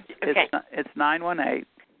to you. It's 918.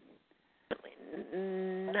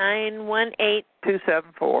 918.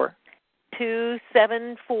 274.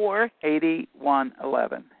 274.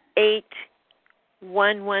 8111.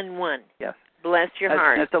 8111. Yes. Bless your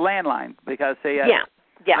heart. It's a landline, because see, I have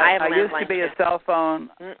a landline. I used to be a cell phone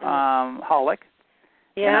holic.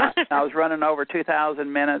 Yeah. I was running over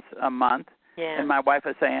 2,000 minutes a month. Yeah. And my wife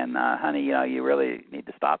was saying, honey, you know, you really need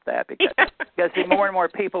to stop that, because see, more and more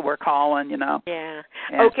people were calling, you know. Yeah.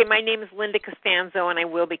 And, okay, my name is Linda Costanzo, and I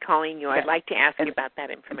will be calling you. I'd like to ask you about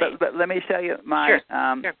that information. But let me show you my. Sure.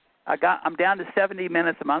 I'm down to 70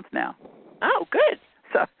 minutes a month now. Oh, good.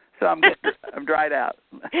 So I'm dried out.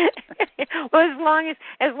 Well, as long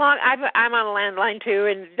I'm on a landline too,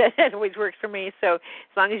 and that always works for me. So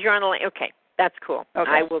as long as you're on a line, okay, that's cool.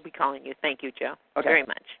 Okay. I will be calling you. Thank you, Joe. Okay. Very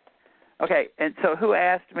much. Okay, and so who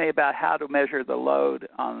asked me about how to measure the load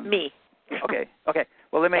on? Me. Okay.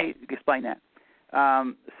 Well, let me explain that.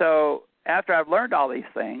 So after I've learned all these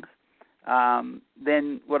things,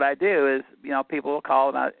 then what I do is, you know, people will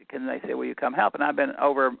call and they say, will you come help? And I've been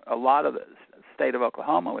over a lot of the state of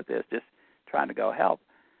Oklahoma with this, just trying to go help.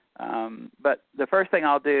 But the first thing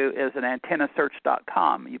I'll do is an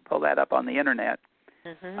antennasearch.com. You pull that up on the internet,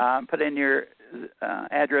 put in your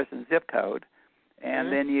address and zip code,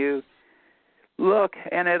 and then you look,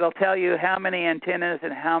 and it'll tell you how many antennas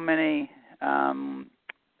and how many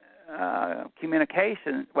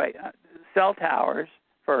cell towers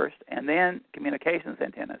first, and then communications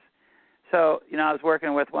antennas. So, I was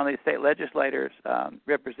working with one of these state legislators,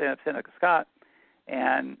 Representative Seneca Scott,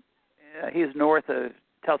 and he's north of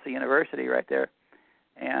Tulsa University right there,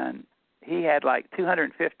 and he had like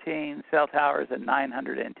 215 cell towers and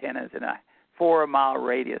 900 antennas in a 4-mile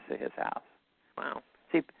radius of his house. Wow.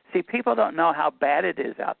 See, people don't know how bad it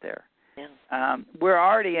is out there. Yeah. We're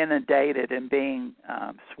already inundated and being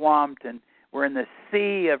swamped, and we're in the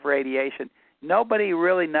sea of radiation. Nobody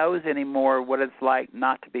really knows anymore what it's like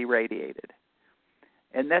not to be radiated.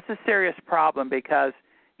 And that's a serious problem because,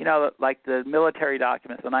 like the military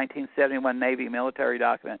documents, the 1971 Navy military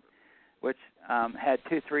document, which had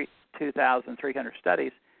 2,300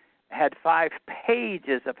 studies, had 5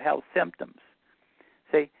 pages of health symptoms.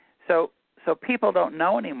 See, so people don't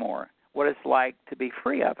know anymore what it's like to be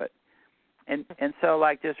free of it. And so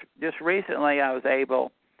like just recently I was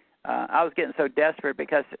able, I was getting so desperate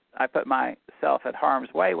because I put myself at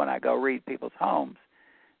harm's way when I go read people's homes,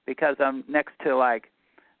 because I'm next to like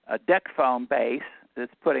a deck phone base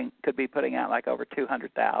that's could be putting out like over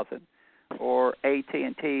 200,000, or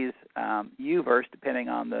AT&T's U-verse, depending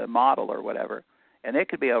on the model or whatever, and it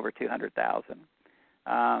could be over 200,000.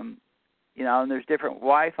 And there's different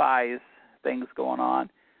Wi-Fi things going on,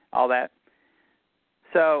 all that.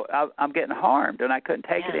 So I'm getting harmed, and I couldn't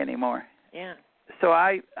take it anymore. Yeah. So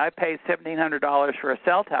I paid $1,700 for a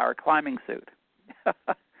cell tower climbing suit.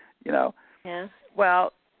 Yeah.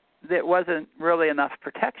 Well, there wasn't really enough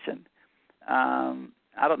protection.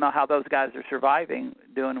 I don't know how those guys are surviving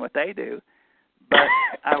doing what they do, but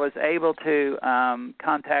I was able to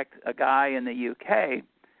contact a guy in the UK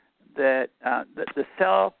that the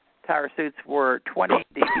cell tower suits were 20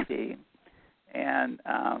 dBd, and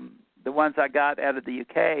the ones I got out of the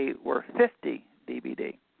UK were 50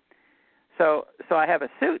 dBd. So I have a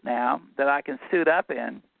suit now that I can suit up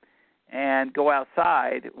in and go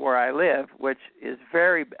outside where I live, which is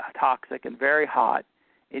very toxic and very hot.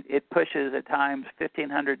 It pushes at times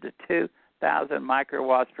 1,500 to 2,000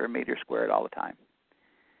 microwatts per meter squared all the time.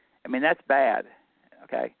 I mean, that's bad,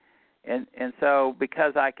 okay? And so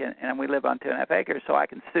because I can, and we live on 2.5 acres, so I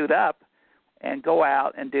can suit up and go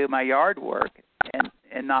out and do my yard work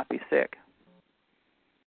and not be sick.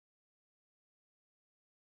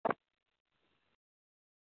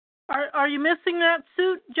 Are you missing that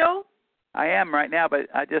suit, Joe? I am right now, but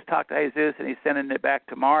I just talked to Jesus, and he's sending it back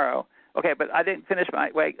tomorrow. Okay, but I didn't finish my.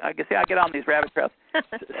 Wait, I can see I get on these rabbit trails.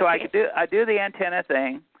 So I do the antenna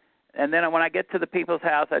thing, and then when I get to the people's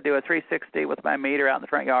house, I do a 360 with my meter out in the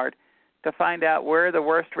front yard to find out where the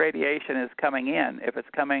worst radiation is coming in. If it's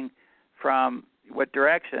coming from what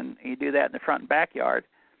direction, you do that in the front and backyard,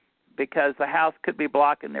 because the house could be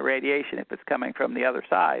blocking the radiation if it's coming from the other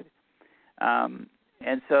side.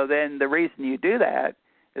 And so then the reason you do that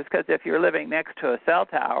is because if you're living next to a cell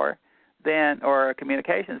tower, then or a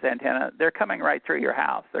communications antenna, they're coming right through your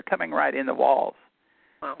house. They're coming right in the walls,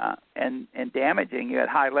 and damaging you at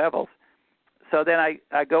high levels. So then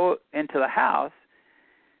I go into the house,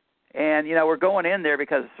 and we're going in there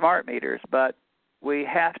because of smart meters, but we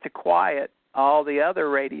have to quiet all the other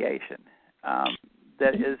radiation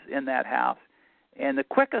that is in that house. And the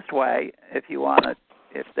quickest way, if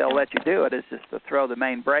they'll let you do it, is just to throw the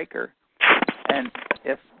main breaker, and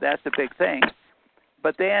if that's a big thing.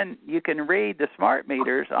 But then you can read the smart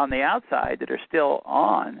meters on the outside that are still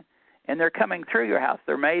on, and they're coming through your house.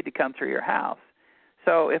 They're made to come through your house.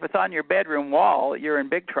 So if it's on your bedroom wall, you're in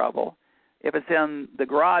big trouble. If it's in the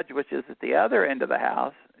garage, which is at the other end of the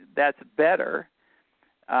house, that's better,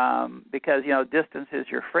 because distance is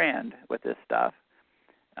your friend with this stuff.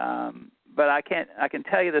 But I can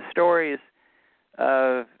tell you the stories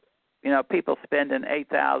of people spending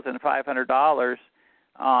 $8,500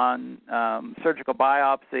 on surgical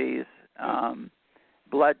biopsies,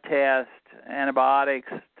 blood tests,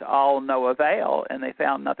 antibiotics, to all no avail, and they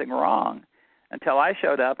found nothing wrong until I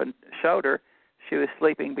showed up and showed her. She was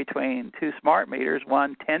sleeping between 2 smart meters,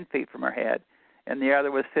 one 10 feet from her head, and the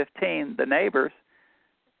other was 15, the neighbors,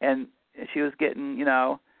 and she was getting,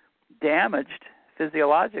 damaged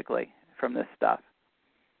physiologically from this stuff.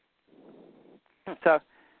 So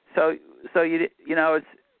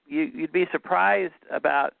you'd be surprised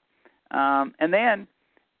about, and then,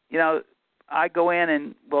 I go in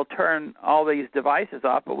and we'll turn all these devices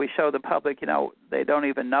off, but we show the public, they don't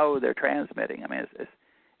even know they're transmitting. I mean,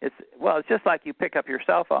 it's just like you pick up your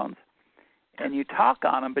cell phones and you talk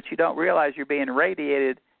on them, but you don't realize you're being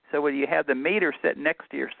radiated. So when you have the meter sitting next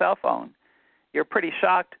to your cell phone, you're pretty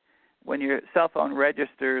shocked when your cell phone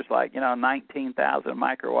registers 19,000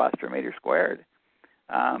 microwatts per meter squared.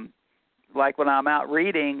 Like when I'm out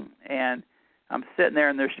reading and I'm sitting there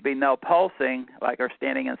and there should be no pulsing, or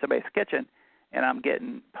standing in somebody's kitchen, and I'm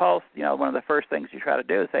getting pulsed, one of the first things you try to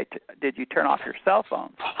do is say, did you turn off your cell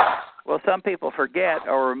phone? Well, some people forget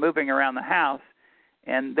or are moving around the house,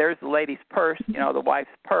 and there's the lady's purse, the wife's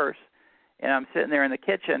purse, and I'm sitting there in the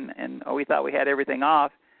kitchen, and we thought we had everything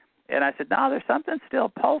off. And I said, no, there's something still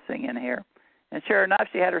pulsing in here. And sure enough,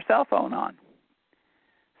 she had her cell phone on.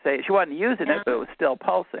 She wasn't using it, but it was still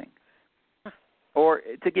pulsing. Or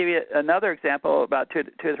to give you another example, about 2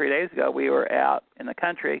 or 3 days ago, we were out in the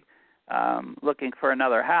country looking for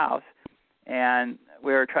another house, and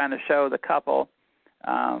we were trying to show the couple.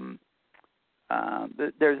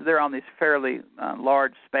 They're on these fairly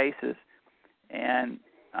large spaces, and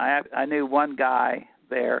I knew one guy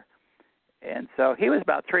there, and so he was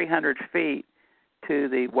about 300 feet to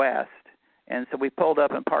the west, and so we pulled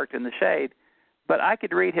up and parked in the shade. But I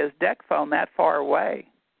could read his deck phone that far away,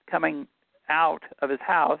 coming out of his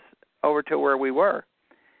house over to where we were.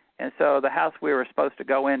 And so the house we were supposed to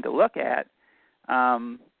go in to look at,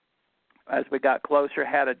 as we got closer,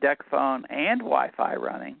 had a deck phone and Wi-Fi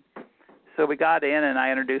running. So we got in, and I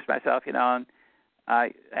introduced myself, and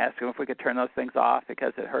I asked them if we could turn those things off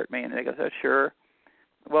because it hurt me, and they go, oh, sure.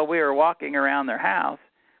 Well, we were walking around their house,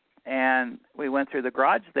 and we went through the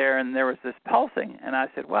garage there, and there was this pulsing. And I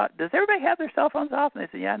said, well, does everybody have their cell phones off? And they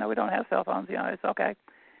said, yeah, no, we don't have cell phones. It's okay.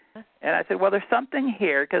 And I said, well, there's something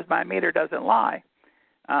here because my meter doesn't lie.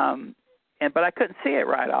 But I couldn't see it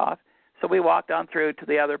right off. So we walked on through to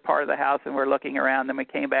the other part of the house, and we're looking around. Then we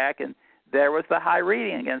came back, and there was the high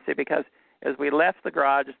reading again. See, because as we left the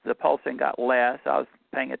garage, the pulsing got less. I was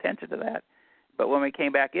paying attention to that. But when we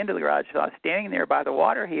came back into the garage, so I was standing there by the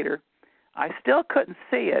water heater. I still couldn't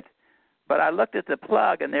see it, but I looked at the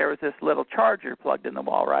plug, and there was this little charger plugged in the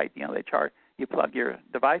wall, right? You plug your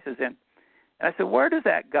devices in. And I said, where does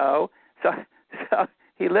that go? So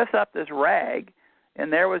he lifts up this rag,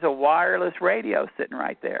 and there was a wireless radio sitting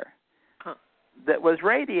right there that was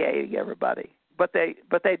radiating everybody, but they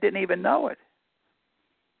didn't even know it.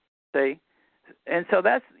 See? And so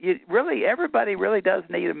everybody really does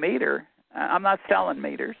need a meter. I'm not selling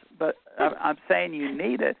meters, but I'm saying you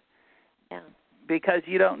need it because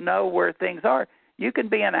you don't know where things are. You can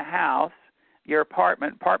be in a house, your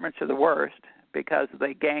apartments are the worst because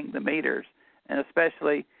they gang the meters, and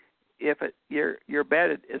especially if your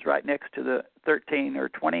bed is right next to the 13 or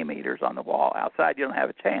 20 meters on the wall. Outside, you don't have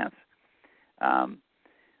a chance.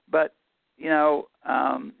 But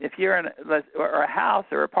if you're in a house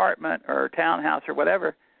or apartment or a townhouse or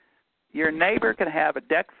whatever, your neighbor can have a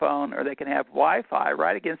deck phone or they can have Wi-Fi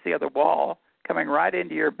right against the other wall coming right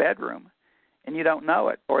into your bedroom, and you don't know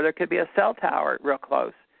it. Or there could be a cell tower real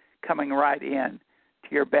close coming right in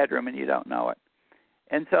to your bedroom, and you don't know it.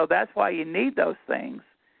 And so that's why you need those things,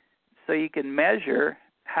 so you can measure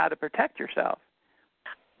how to protect yourself.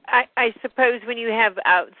 I suppose when you have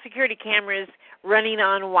security cameras running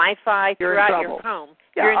on Wi-Fi throughout your home,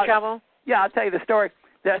 you're in trouble? Yeah, I'll tell you the story.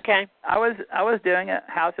 Okay. I was doing a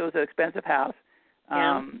house. It was an expensive house,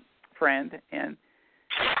 friend, and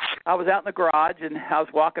I was out in the garage, and I was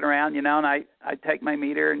walking around, and I take my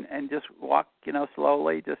meter and just walk,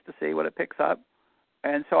 slowly just to see what it picks up.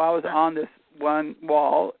 And so I was on this one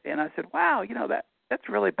wall, and I said, wow, that's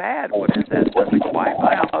really bad. What is that? It's like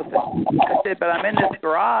Wi-Fi almost. I said, but I'm in this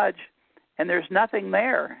garage, and there's nothing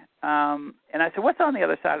there. And I said, what's on the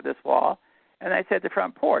other side of this wall? And they said, the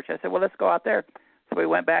front porch. I said, well, let's go out there. So we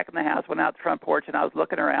went back in the house, went out the front porch, and I was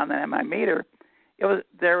looking around, and at my meter,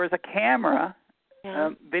 there was a camera,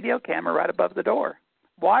 video camera right above the door,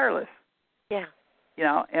 wireless. Yeah.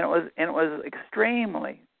 And it was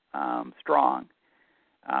extremely strong.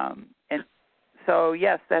 And so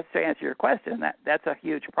yes, that's to answer your question. That's a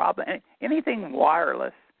huge problem. Anything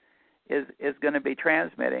wireless is going to be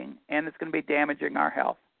transmitting, and it's going to be damaging our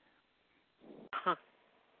health. Huh.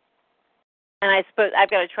 And I suppose I've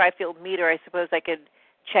got a tri-field meter. I suppose I could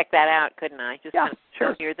check that out, couldn't I? Just kind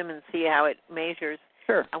of hear them and see how it measures.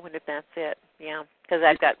 Sure. I wonder if that's it. Yeah, because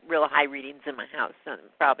I've got real high readings in my house, so it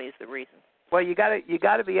probably is the reason. Well, you got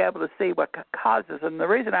to be able to see what causes them. The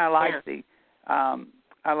reason I like the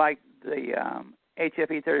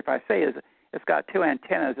HFE35C is it's got two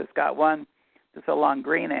antennas. It's got one that's a long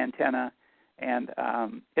green antenna, and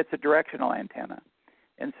it's a directional antenna.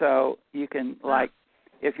 And so you can,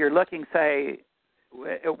 if you're looking, say,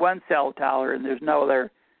 at one cell tower and there's no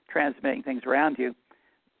other transmitting things around you,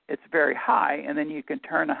 it's very high, and then you can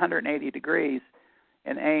turn 180 degrees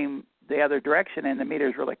and aim the other direction, and the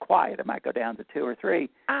meter's really quiet. It might go down to 2 or 3.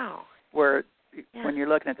 Oh. Where when you're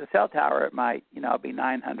looking at the cell tower, it might, be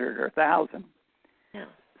 900 or 1,000. Yeah.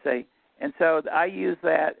 See, and so I use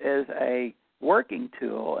that as a working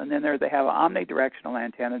tool, and then they have an omnidirectional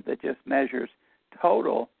antenna that just measures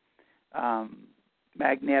total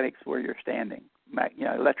magnetics where you're standing,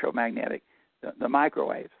 electromagnetic, the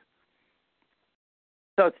microwaves.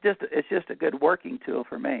 So it's just a good working tool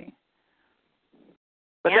for me.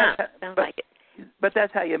 But sounds like it. But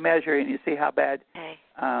that's how you measure and you see how bad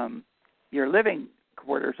your living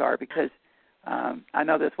quarters are, because I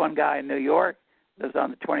know this one guy in New York lives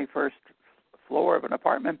on the 21st floor of an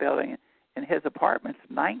apartment building, and his apartment's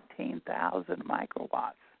 19,000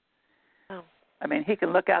 microwatts. Oh. I mean, he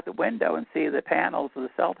can look out the window and see the panels of the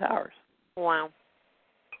cell towers. Wow.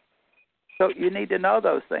 So you need to know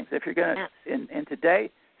those things. If you're going to, in today,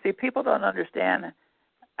 see, people don't understand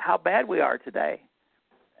how bad we are today.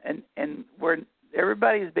 And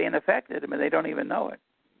everybody's being affected. I mean, they don't even know it.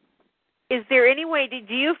 Is there any way,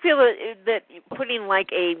 do you feel that putting like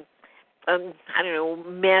a,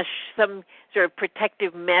 mesh, some sort of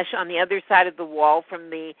protective mesh on the other side of the wall from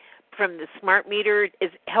the smart meter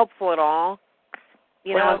is helpful at all?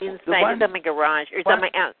 Inside my garage or something.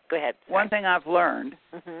 Go ahead. Sorry. One thing I've learned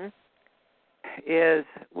is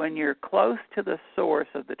when you're close to the source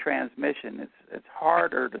of the transmission, it's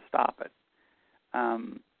harder to stop it.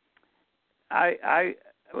 I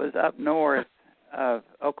was up north of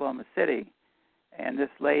Oklahoma City, and this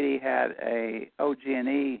lady had a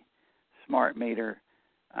OG&E smart meter,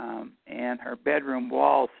 and her bedroom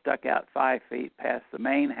wall stuck out 5 feet past the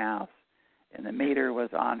main house, and the meter was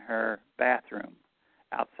on her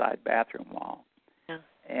outside bathroom wall. Yeah.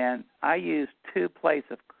 And I used 2 plates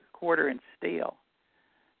of 1/4-inch steel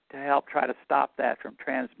to help try to stop that from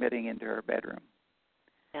transmitting into her bedroom.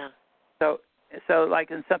 Yeah. So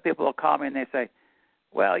like, and some people will call me and they say,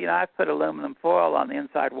 well, I've put aluminum foil on the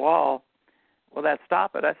inside wall. Will that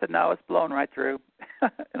stop it? I said, no, it's blown right through.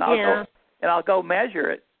 and I'll go measure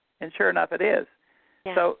it, and sure enough, it is.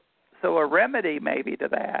 Yeah. So a remedy maybe to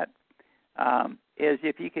that is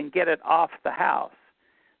if you can get it off the house.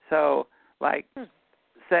 So, like,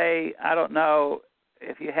 say, I don't know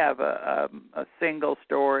if you have a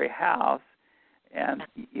single-story house, and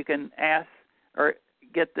you can ask or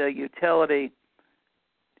get the utility,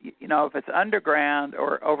 if it's underground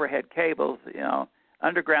or overhead cables,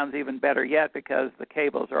 underground's even better yet because the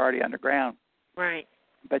cables are already underground. Right.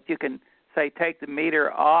 But you can, say, take the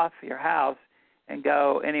meter off your house and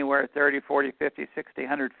go anywhere 30, 40, 50, 60,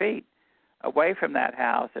 100 feet away from that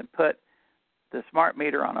house and put the smart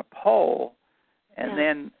meter on a pole and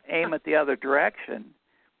then aim it the other direction,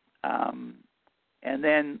 and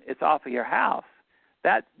then it's off of your house.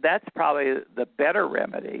 That's probably the better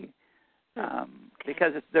remedy,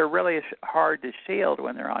 because they're really hard to shield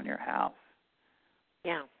when they're on your house.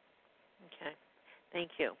 Yeah. Okay.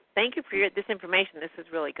 Thank you. Thank you for this information. This is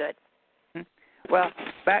really good. Well,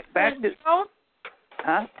 back to...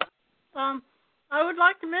 Huh? I would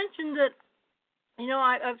like to mention that,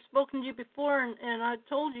 I've spoken to you before, and I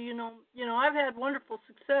told you, I've had wonderful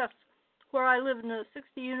success where I live in a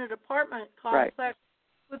 60-unit apartment complex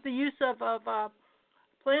with the use of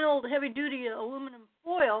plain old heavy-duty aluminum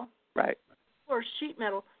foil, or sheet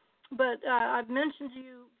metal. But I've mentioned to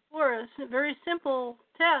you before a very simple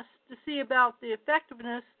test to see about the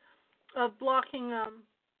effectiveness of blocking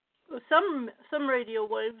some radio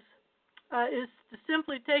waves is to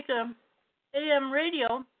simply take a AM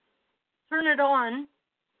radio, turn it on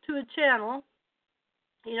to a channel,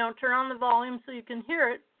 turn on the volume so you can hear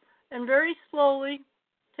it, and very slowly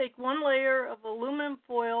take one layer of aluminum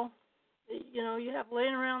foil that, you have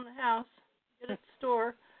laying around the house, get at the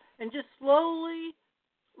store, and just slowly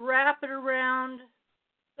wrap it around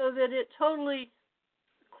so that it totally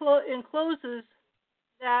encloses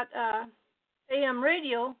that AM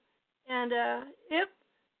radio. And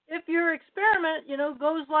if your experiment,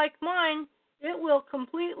 goes like mine, it will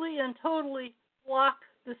completely and totally block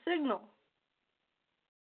the signal.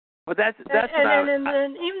 Well, that's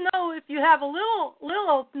and even though if you have a little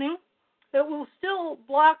opening, it will still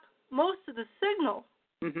block most of the signal.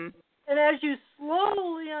 Mm-hmm. And as you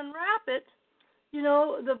slowly unwrap it,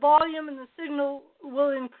 the volume and the signal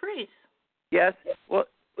will increase. Yes. Well,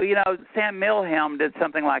 Sam Milhelm did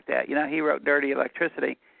something like that. He wrote Dirty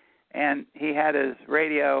Electricity, and he had his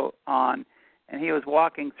radio on, and he was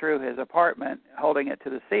walking through his apartment holding it to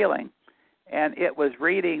the ceiling, and it was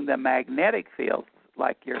reading the magnetic fields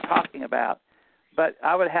like you're talking about. But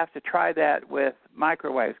I would have to try that with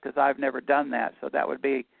microwaves because I've never done that, so that would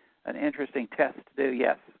be an interesting test to do,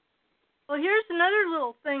 yes. Well, here's another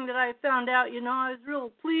little thing that I found out. I was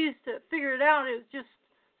real pleased to figure it out. It was just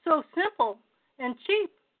so simple and cheap.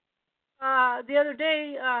 the other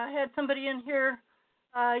day I had somebody in here.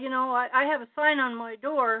 I have a sign on my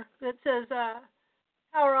door that says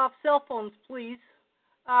 "Power off cell phones, please."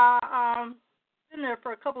 Been there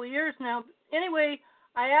for a couple of years now. Anyway,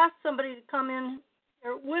 I asked somebody to come in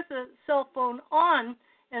here with a cell phone on,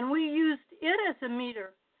 and we used it as a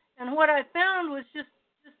meter. And what I found was just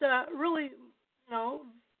really,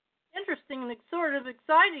 interesting and sort of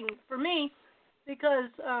exciting for me, because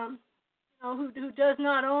who does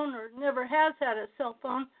not own or never has had a cell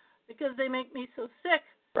phone because they make me so sick.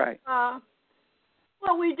 Right.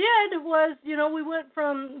 What we did was, we went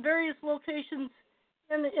from various locations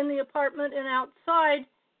in the apartment and outside,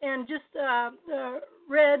 and just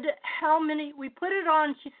read how many. We put it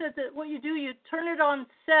on. She said that what you do, you turn it on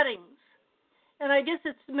settings, and I guess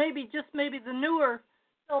it's maybe the newer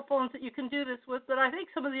cell phones that you can do this with, but I think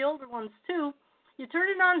some of the older ones too. You turn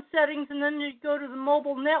it on settings, and then you go to the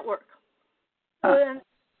mobile network, and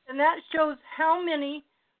that shows how many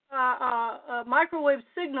microwave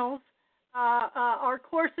signals are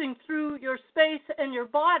coursing through your space and your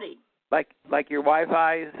body. Like your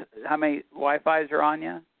Wi-Fi's, how many Wi-Fi's are on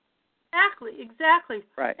you? Exactly.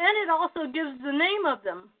 Right. And it also gives the name of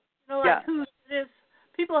them. Who it is.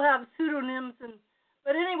 People have pseudonyms,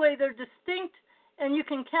 but anyway, they're distinct, and you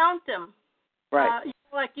can count them. Right.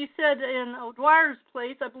 Like you said in O'Dwyer's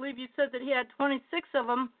place, I believe you said that he had 26 of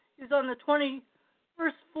them. He was on the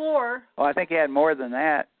 21st floor. Well, I think he had more than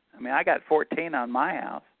that. I mean, I got 14 on my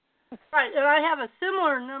house. Right, and I have a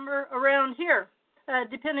similar number around here,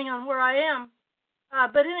 depending on where I am.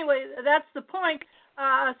 But anyway, that's the point.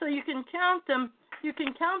 So you can count them.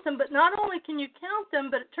 But not only can you count them,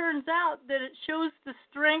 but it turns out that it shows the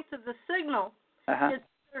strength of the signal. It's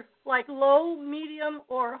either like low, medium,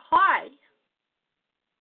 or high.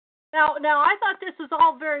 Now I thought this was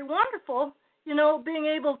all very wonderful, being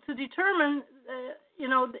able to determine,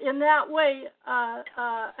 in that way,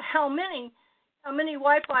 how many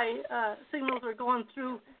Wi-Fi signals are going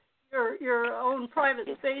through your own private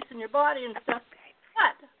space and your body and stuff.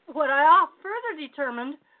 But what I further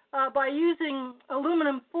determined by using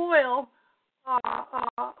aluminum foil,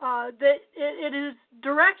 that it is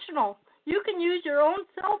directional. You can use your own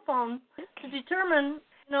cell phone to determine,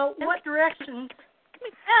 what directions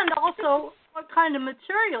and also what kind of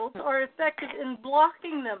materials are effective in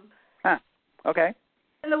blocking them. Okay.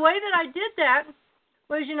 And the way that I did that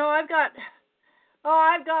was,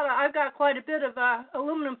 I've got quite a bit of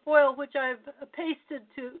aluminum foil, which I've pasted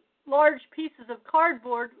to large pieces of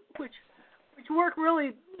cardboard, which work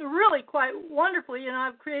really, really quite wonderfully.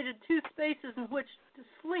 I've created two spaces in which to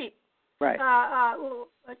sleep. Right.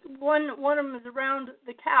 One of them is around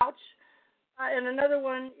the couch, and another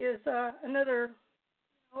one is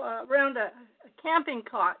around a camping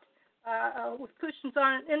cot with cushions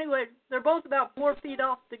on it. Anyway, they're both about 4 feet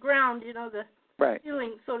off the ground. The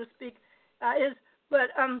ceiling, so to speak, is. But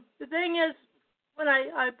the thing is, when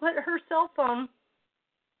I put her cell phone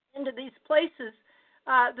into these places,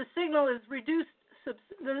 the signal is reduced.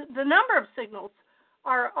 The number of signals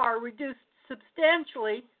are reduced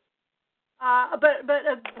substantially. But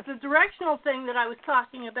the directional thing that I was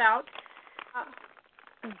talking about,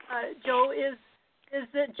 Joe, is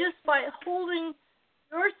that just by holding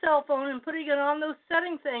your cell phone and putting it on those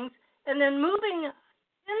setting things, and then moving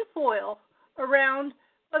tinfoil around,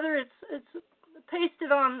 whether it's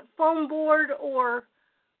pasted on foam board or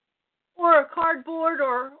a cardboard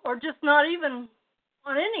or just not even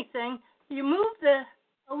on anything, you move the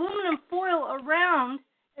aluminum foil around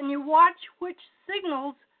and you watch which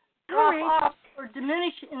signals drop off or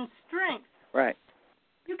diminish in strength. Right.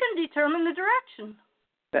 You can determine the direction.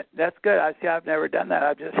 That's good. I've never done that.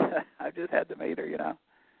 I've just had the meter.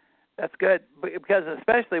 That's good, because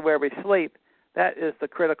especially where we sleep, that is the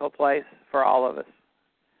critical place for all of us.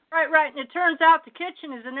 Right. And it turns out the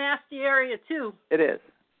kitchen is a nasty area too. It is.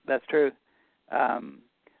 That's true.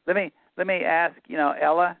 Let me ask.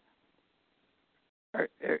 Ella.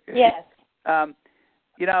 Yes.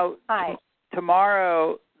 Hi.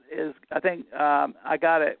 Tomorrow is. I think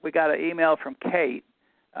we got an email from Kate.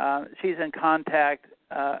 She's in contact.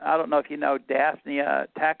 I don't know if you know Daphnia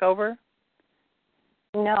Tachover.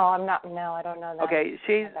 No, I'm not. No, I don't know that. Okay,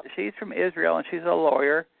 she's from Israel and she's a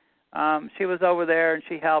lawyer. She was over there and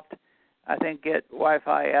she helped, I think, get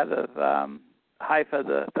Wi-Fi out of Haifa,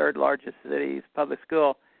 the third largest city's public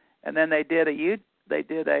school, and then they did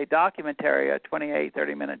a documentary, a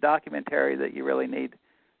 30-minute documentary that you really need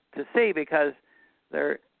to see, because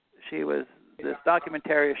this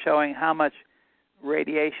documentary is showing how much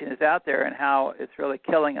radiation is out there and how it's really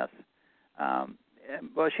killing us.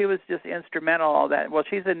 She was just instrumental in all that. Well,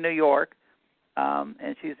 she's in New York,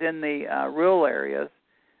 and she's in the rural areas,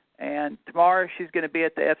 and tomorrow she's going to be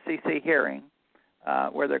at the FCC hearing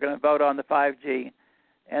where they're going to vote on the 5G.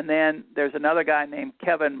 And then there's another guy named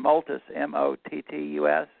Kevin Moultus,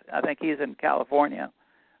 Mottus. I think he's in California.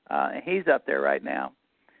 And he's up there right now.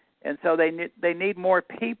 And so they need more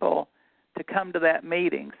people to come to that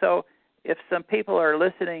meeting. So if some people are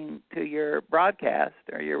listening to your broadcast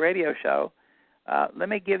or your radio show, let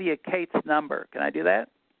me give you Kate's number. Can I do that?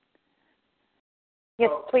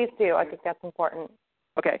 Yes, please do. I think that's important.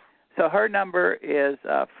 Okay. So her number is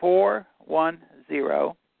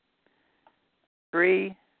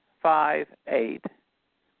 410-358-9676.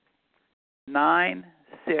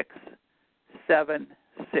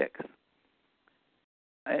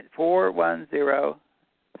 At 410-358-9676.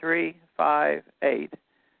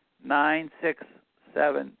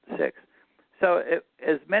 So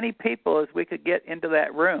as many people as we could get into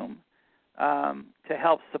that room to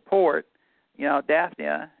help support,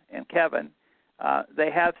 Daphne and Kevin,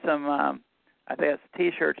 they have some, I think it's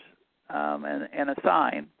T-shirts and a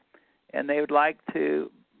sign, and they would like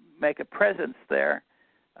to make a presence there.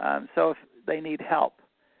 So if they need help.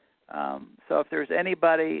 So if there's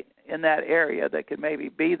anybody in that area that could maybe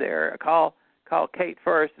be there, call Kate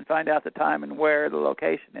first and find out the time and where the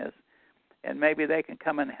location is, and maybe they can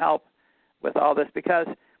come and help with all this, because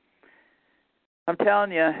I'm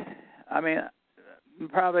telling you, I mean,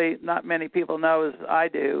 probably not many people know as I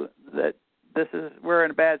do that we're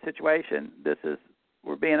in a bad situation.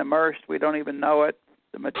 We're being immersed. We don't even know it.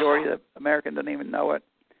 The majority of the Americans don't even know it,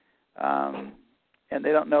 and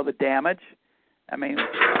they don't know the damage. I mean,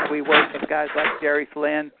 we work with guys like Jerry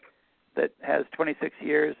Flynn that has 26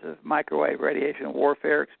 years of microwave radiation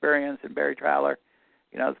warfare experience, and Barry Trowler,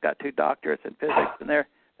 has got 2 doctorates in physics, and they're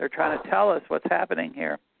trying to tell us what's happening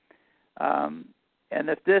here. And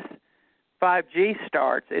if this 5G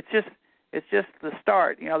starts, it's just the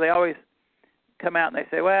start. They always come out and they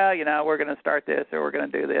say, well, we're going to start this or we're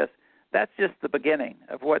going to do this. That's just the beginning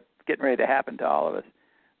of what's getting ready to happen to all of us.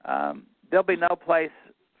 There'll be no place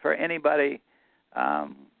for anybody to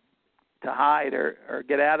hide or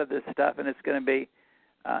get out of this stuff, and it's going to be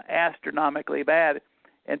astronomically bad.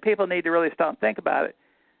 And people need to really stop and think about it,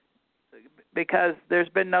 because there's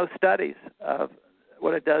been no studies of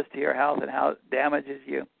what it does to your health and how it damages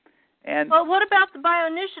you. And well, what about the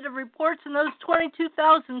BioInitiative reports and those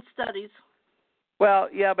 22,000 studies? Well,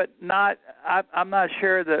 yeah, but I'm not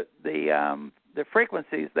sure that the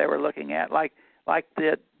frequencies they were looking at, like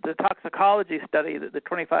the toxicology study, the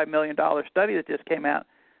 $25 million study that just came out,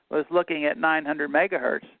 was looking at 900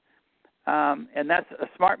 megahertz, and that's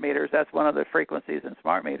smart meters. That's one of the frequencies in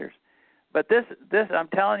smart meters. But this, I'm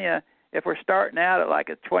telling you, if we're starting out at like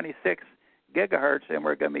at 26 gigahertz and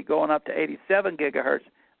we're going to be going up to 87 gigahertz,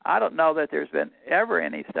 I don't know that there's been ever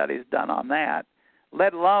any studies done on that,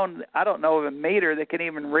 let alone I don't know of a meter that can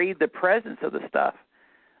even read the presence of the stuff.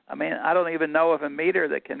 I mean, I don't even know of a meter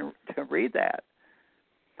that can read that.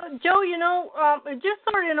 Joe, it just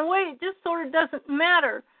sort of, in a way, it just sort of doesn't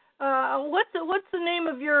matter. What's the name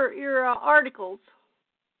of your articles?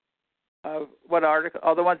 What article?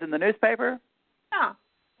 Oh, the ones in the newspaper? Yeah.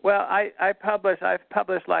 Well, I've published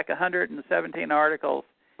like 117 articles.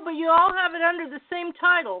 But you all have it under the same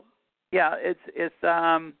title. Yeah, it's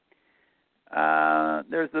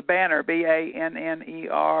there's the banner,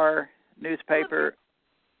 BANNER newspaper,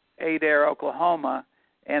 Adair, Oklahoma,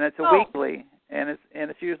 and it's a weekly, and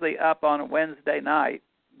it's usually up on a Wednesday night.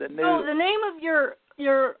 The name of your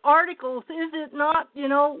articles, is it not,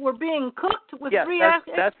 we're being cooked with yes, 3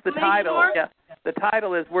 that's the title. Marks? Yes, the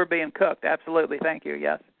title is We're Being Cooked. Absolutely, thank you.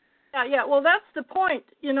 Yes. Yeah. Well, that's the point.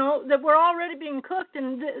 That we're already being cooked,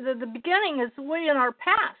 and the beginning is way in our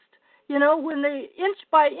past. When they inch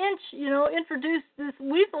by inch, introduced this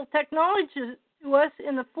lethal technology to us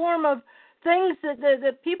in the form of things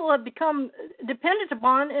that people have become dependent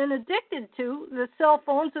upon and addicted to, the cell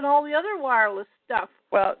phones and all the other wireless stuff.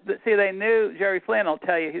 Well, see, they knew. Jerry Flynn will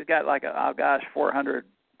tell you he's got like 400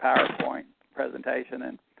 PowerPoint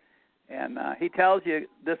presentation, and he tells you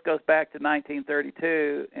this goes back to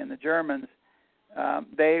 1932, and the Germans,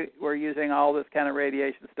 they were using all this kind of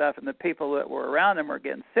radiation stuff, and the people that were around them were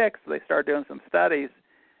getting sick, so they started doing some studies,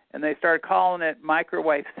 and they started calling it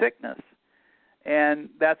microwave sickness. And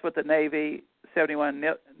that's what the Navy 71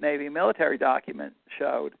 Navy military document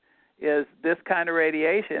showed, is this kind of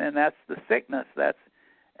radiation, and that's the sickness.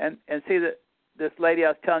 And see that this lady I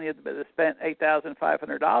was telling you that spent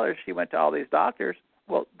 $8,500. She went to all these doctors.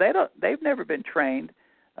 Well, they've never been trained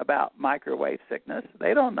about microwave sickness.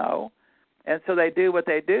 They don't know, and so they do what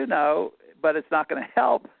they do know, but it's not going to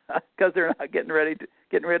help because they're not getting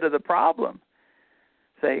rid of the problem.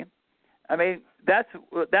 See, I mean, that's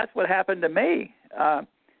what happened to me.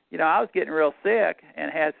 I was getting real sick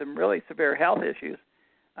and had some really severe health issues.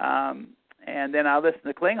 And then I listened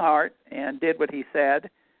to Klinghart and did what he said.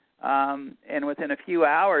 And within a few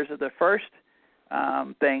hours of the first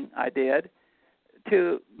thing I did,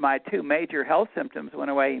 my two major health symptoms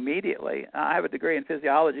went away immediately. I have a degree in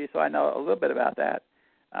physiology, so I know a little bit about that.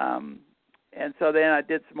 And so then I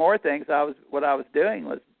did some more things. What I was doing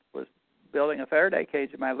was building a Faraday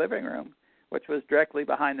cage in my living room, which was directly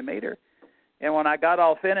behind the meter. And when I got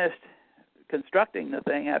all finished constructing the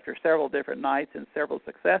thing after several different nights and several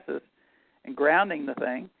successes and grounding the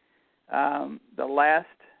thing, the last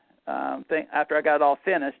thing, after I got it all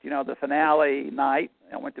finished, the finale night,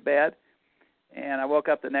 I went to bed, and I woke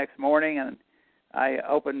up the next morning, and I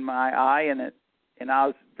opened my eye, and I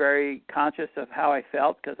was very conscious of how I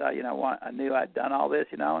felt because I knew I'd done all this,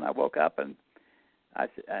 and I woke up and I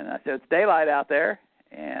said, it's daylight out there,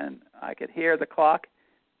 and I could hear the clock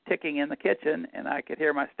ticking in the kitchen, and I could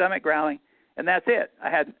hear my stomach growling, and that's it. I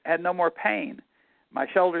had no more pain. My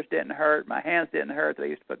shoulders didn't hurt. My hands didn't hurt. I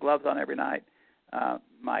used to put gloves on every night.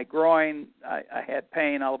 My groin, I had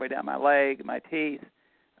pain all the way down my leg. My teeth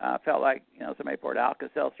felt like somebody poured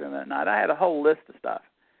Alka-Seltzer in at night. I had a whole list of stuff.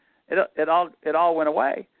 It all went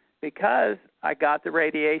away because I got the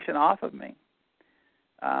radiation off of me.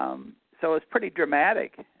 So it's pretty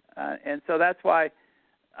dramatic, and so that's why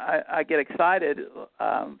I get excited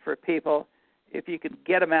for people if you can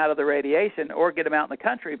get them out of the radiation or get them out in the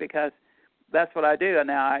country, because that's what I do. And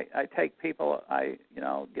now I take people,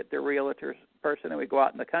 get their realtor person, and we go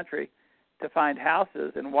out in the country to find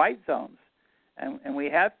houses in white zones, and we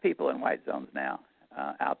have people in white zones now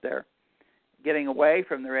out there getting away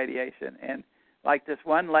from the radiation. And like this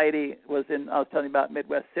one lady I was telling you about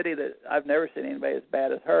Midwest City, that I've never seen anybody as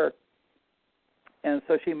bad as her. And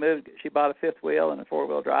so she moved. She bought a fifth wheel and a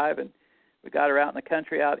four-wheel drive, and we got her out in the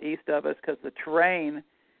country out east of us because the terrain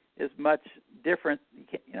is much different.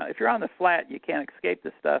 If you're on the flat, you can't escape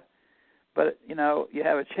this stuff. But, you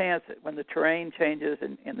have a chance that when the terrain changes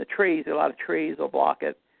and the trees, a lot of trees will block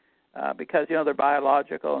it because, they're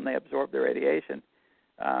biological and they absorb the radiation.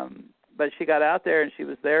 But she got out there, and she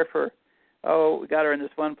was there we got her in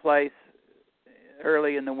this one place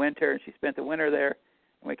early in the winter, and she spent the winter there.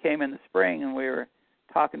 And we came in the spring, and we were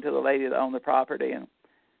talking to the lady that owned the property, and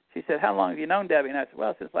she said, how long have you known Debbie? And I said,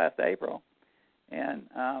 well, since last April. And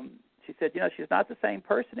she said, she's not the same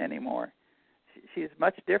person anymore. She's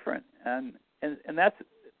much different, and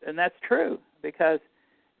that's true, because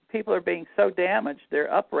people are being so damaged, they're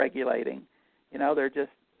upregulating. They're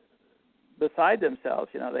just beside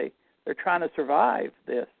themselves. They're trying to survive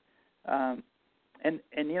this. And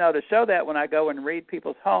to show that, when I go and read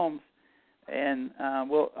people's homes, and I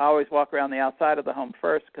always walk around the outside of the home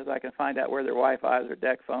first because I can find out where their Wi-Fi, their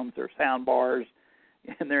deck phones, their sound bars,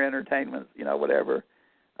 and their entertainment, whatever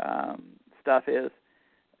stuff is.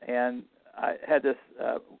 And I had this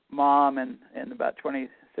mom and about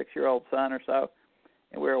 26-year-old son or so,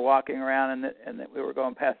 and we were walking around, and we were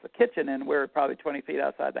going past the kitchen, and we were probably 20 feet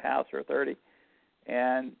outside the house or 30,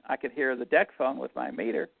 and I could hear the deck phone with my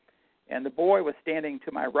meter, and the boy was standing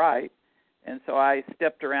to my right. And so I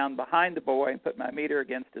stepped around behind the boy and put my meter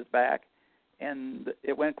against his back, and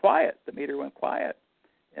it went quiet. The meter went quiet.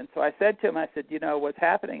 And so I said to him, what's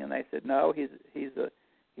happening? And they said, no, he's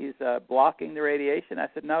blocking the radiation. I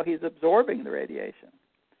said, no, he's absorbing the radiation.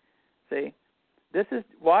 See,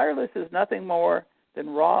 wireless is nothing more than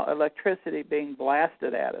raw electricity being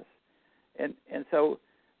blasted at us. And so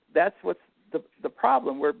that's what's the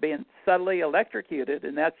problem. We're being subtly electrocuted,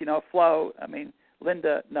 and that's, flow. I mean,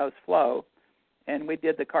 Linda knows flow. And we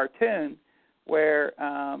did the cartoon where,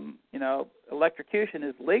 electrocution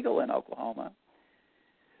is legal in Oklahoma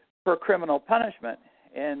for criminal punishment.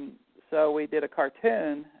 And so we did a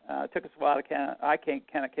cartoon. It took us a while I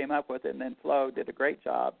kind of came up with it, and then Flo did a great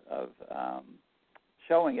job of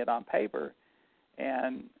showing it on paper.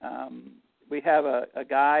 And we have a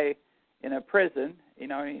guy in a prison,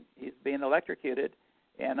 he's being electrocuted,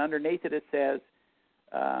 and underneath it says,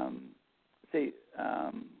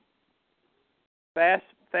 fast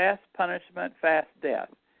punishment, fast death.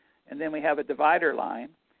 And then we have a divider line,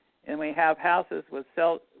 and we have houses with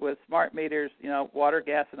smart meters, water,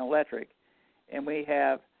 gas, and electric. And we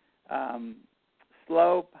have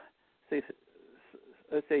slow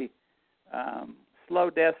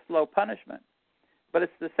death, slow punishment. But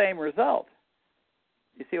it's the same result.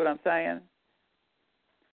 You see what I'm saying?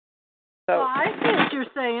 So, I see what you're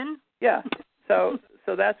saying. Yeah. So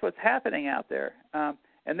that's what's happening out there.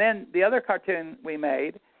 And then the other cartoon we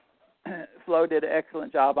made, Flo did an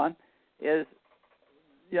excellent job on, is,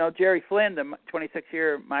 Jerry Flynn, the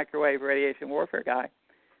 26-year microwave radiation warfare guy,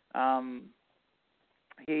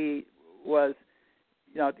 he was,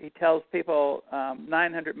 he tells people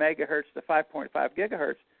 900 megahertz to 5.5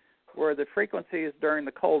 gigahertz were the frequencies during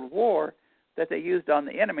the Cold War that they used on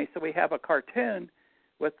the enemy. So we have a cartoon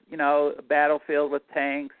with, a battlefield with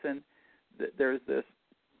tanks, and there's this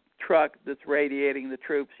truck that's radiating the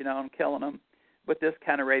troops, and killing them with this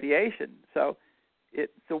kind of radiation. So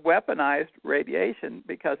it's a weaponized radiation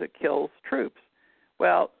because it kills troops.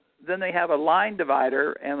 Well, then they have a line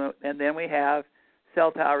divider, and then we have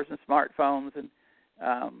cell towers and smartphones and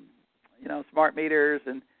smart meters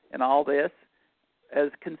and all this as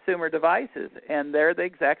consumer devices, and they're the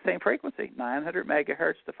exact same frequency, 900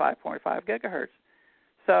 megahertz to 5.5 gigahertz.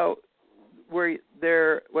 So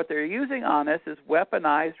what they're using on us is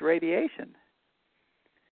weaponized radiation.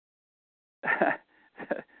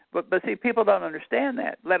 but see, people don't understand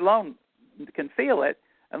that, let alone can feel it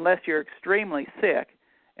unless you're extremely sick,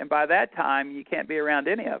 and by that time you can't be around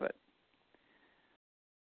any of it.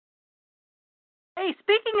 Hey,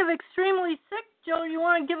 speaking of extremely sick, Joe, you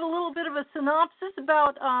want to give a little bit of a synopsis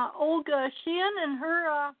about Olga Sheehan and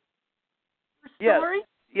her story?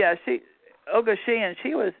 Yeah. Olga Sheehan.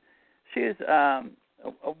 She's a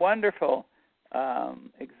wonderful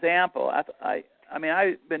example. I mean,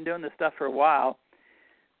 I've been doing this stuff for a while,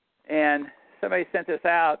 and somebody sent this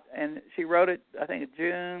out, and she wrote it, I think,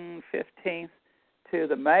 June 15th to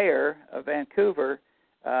the mayor of Vancouver,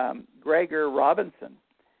 Gregor Robinson,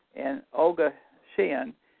 and Olga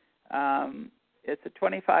Sheehan. It's a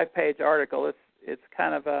 25-page article. It's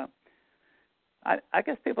kind of a, I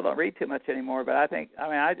guess people don't read too much anymore, but I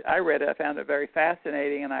read it. I found it very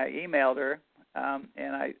fascinating, and I emailed her,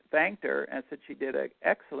 and I thanked her and said she did an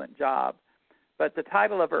excellent job. But the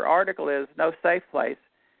title of her article is No Safe Place,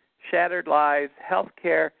 Shattered Lives,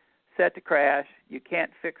 Healthcare Set to Crash, You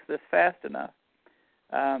Can't Fix This Fast Enough.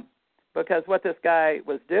 Because what this guy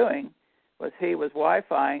was doing was he was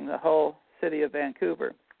Wi-Fiing the whole city of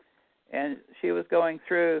Vancouver. And she was going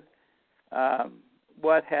through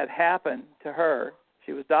what had happened to her.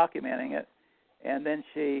 She was documenting it. And then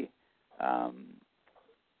she,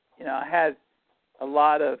 had a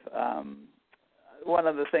lot of, one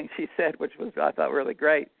of the things she said, which was, I thought, really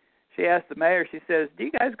great. She asked the mayor, she says, do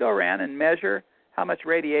you guys go around and measure how much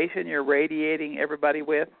radiation you're radiating everybody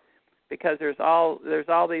with? Because there's all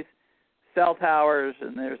these cell towers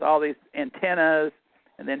and there's all these antennas,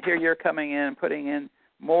 and then here you're coming in and putting in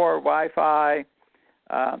more Wi-Fi,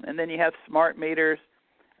 and then you have smart meters.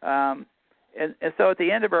 And so at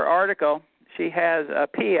the end of her article, she has a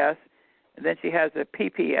PS, and then she has a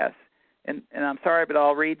PPS. And I'm sorry, but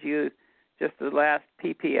I'll read you just the last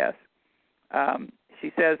PPS.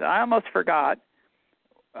 She says, I almost forgot.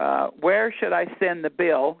 Where should I send the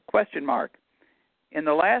bill? ? In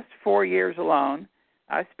the last 4 years alone,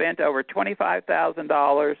 I spent over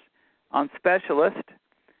 $25,000 on specialist,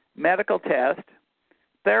 medical tests,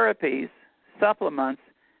 therapies, supplements,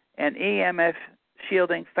 and EMF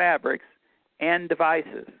shielding fabrics and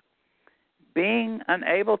devices. Being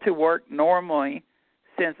unable to work normally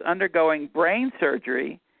since undergoing brain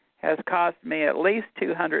surgery has cost me at least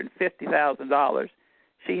 $250,000.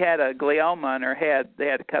 She had a glioma in her head they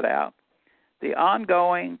had to cut out. The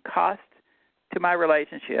ongoing cost to my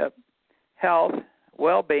relationship, health,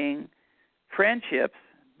 well-being, friendships,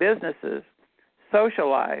 businesses, social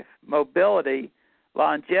life, mobility,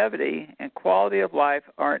 longevity, and quality of life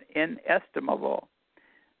are inestimable.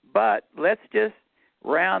 But let's just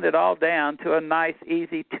round it all down to a nice,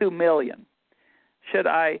 easy $2 million. Should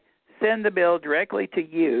I send the bill directly to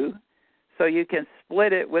you so you can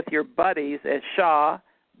split it with your buddies at Shaw,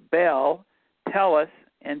 Bell, TELUS,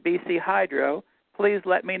 and BC Hydro? Please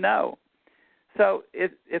let me know. So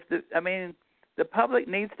the public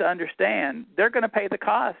needs to understand they're going to pay the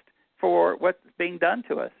cost for what's being done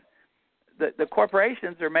to us. The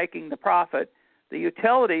corporations are making the profit. The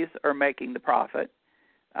utilities are making the profit.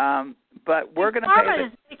 But we're going to pay. Pharma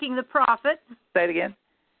is making the profit. Say it again.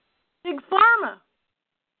 Big Pharma.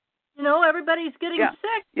 Everybody's getting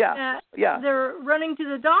sick. Yeah. They're running to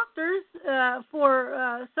the doctors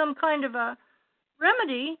for some kind of a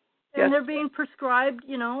remedy, and they're being prescribed,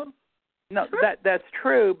 No, that's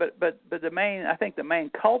true, but the main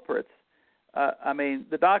culprits,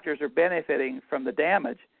 the doctors are benefiting from the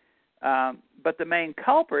damage, but the main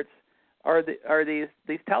culprits are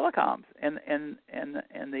these telecoms and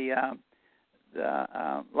the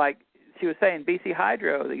like she was saying, BC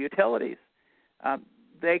Hydro, the utilities.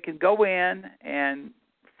 They can go in and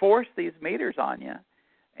force these meters on you,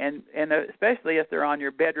 and especially if they're on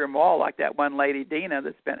your bedroom wall, like that one lady, Dina,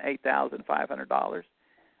 that spent $8,500.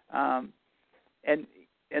 And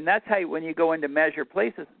that's how when you go in to measure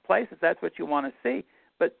places, that's what you want to see.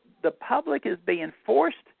 but the public is being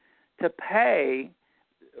forced to pay,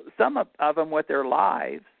 some of them with their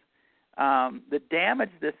lives, the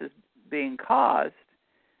damage this is being caused,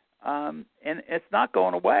 and it's not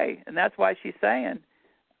going away. And that's why she's saying,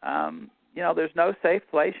 there's no safe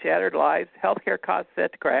place, shattered lives, healthcare costs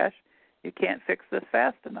set to crash. You can't fix this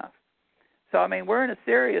fast enough. So, I mean, we're in a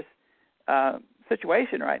serious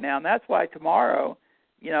situation right now, and that's why tomorrow,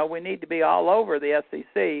 we need to be all over the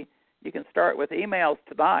FCC. You can start with emails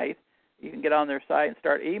tonight. You can get on their site and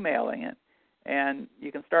start emailing it, and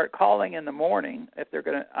you can start calling in the morning if they're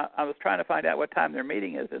going to. I was trying to find out what time their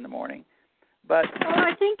meeting is in the morning, but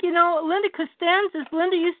I think Linda Costanza. Is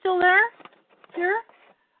Linda, you still there? Here,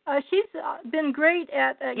 she's been great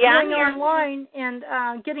at going online and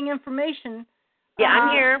getting information. Yeah,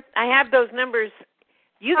 I'm here. I have those numbers.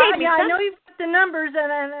 You gave me some. I know you've got the numbers,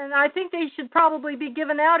 and I think they should probably be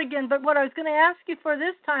given out again. But what I was going to ask you for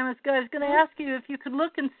this time is I was going to ask you if you could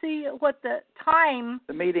look and see what the time.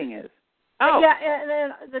 The meeting is. Oh. Yeah,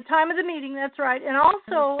 and the time of the meeting, that's right. And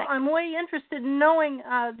also, I'm way interested in knowing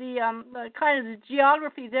the kind of the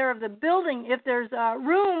geography there of the building, if there's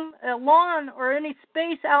room, a lawn, or any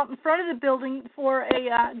space out in front of the building for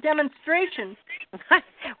a demonstration.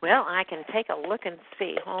 Well, I can take a look and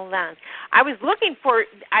see. Hold on. I was looking for,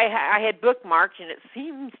 I had bookmarked, and it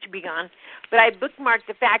seems to be gone, but I bookmarked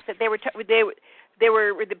the fact that they were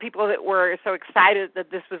the people that were so excited that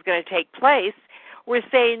this was going to take place. We're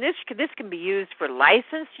saying this can be used for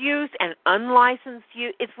licensed use and unlicensed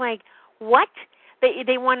use. It's like, what?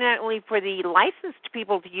 They want not only for the licensed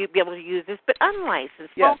people to be able to use this, but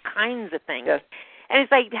unlicensed, all kinds of things. Yes. And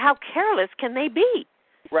it's like, how careless can they be?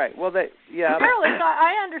 Right. Well, careless.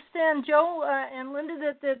 I understand, Joe and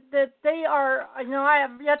Linda, that they are. I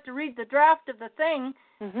have yet to read the draft of the thing,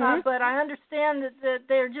 but I understand that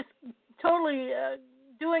they're just totally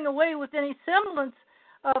doing away with any semblance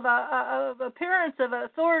of appearance of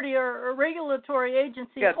authority or regulatory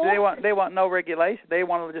agency. Yes, they want no regulation. They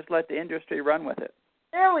want to just let the industry run with it.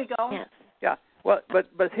 There we go. Yes. Yeah. Well, but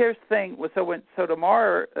here's the thing. So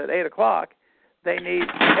tomorrow at 8:00,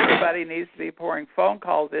 everybody needs to be pouring phone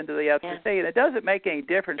calls into the FCC, and it doesn't make any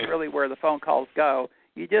difference really where the phone calls go.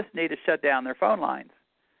 You just need to shut down their phone lines.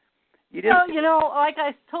 Like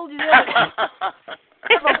I told you the other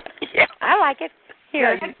day. I like it.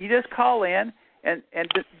 Here. Yeah, you just call in. And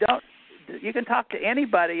don't. You can talk to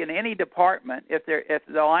anybody in any department if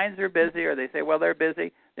the lines are busy or they say, well, they're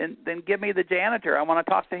busy. Then give me the janitor. I want to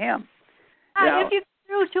talk to him. If you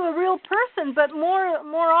through to a real person, but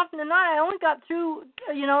more often than not, I only got through.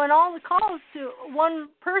 In all the calls to one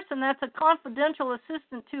person. That's a confidential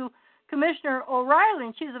assistant to Commissioner O'Reilly,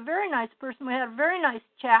 and she's a very nice person. We had a very nice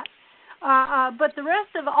chat. But the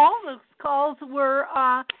rest of all the calls were,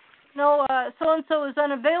 so and so is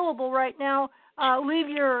unavailable right now. Leave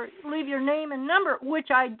your name and number, which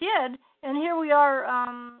I did, and here we are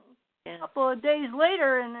a couple of days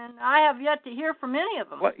later, and I have yet to hear from any of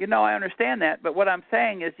them. Well, I understand that, but what I'm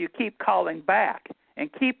saying is you keep calling back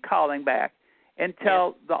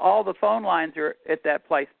until all the phone lines are at that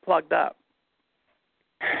place plugged up.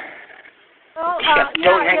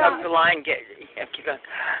 Don't hang up the line. Keep going.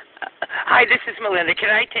 Hi, this is Melinda. Can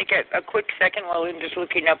I take a quick second while I'm just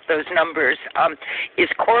looking up those numbers? Is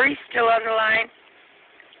Corey still on the line?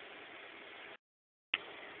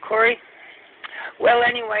 Corey? Well,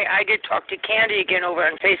 anyway, I did talk to Candy again over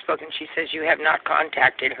on Facebook, and she says you have not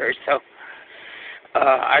contacted her, so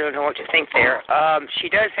I don't know what to think there. She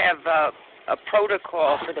does have a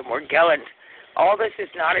protocol for the Morgellons. All this is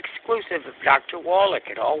not exclusive of Dr. Wallach.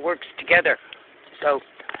 It all works together. So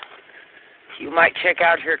you might check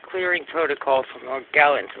out her clearing protocol for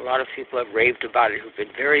Morgellons. A lot of people have raved about it who've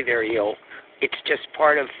been very, very ill. It's just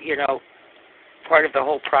part of the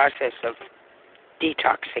whole process of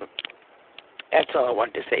detoxing. That's all I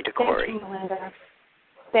wanted to say to Corey.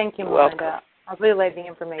 Thank you, Melinda. Welcome. I'll relay the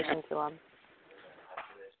information to him.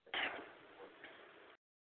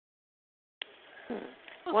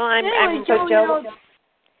 Well, I'm Joe,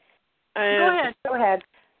 Go ahead.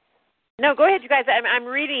 No, go ahead, you guys. I'm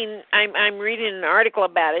reading an article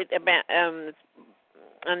about it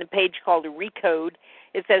on the page called Recode.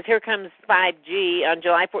 It says here comes 5G on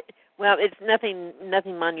July 4th. Well, it's nothing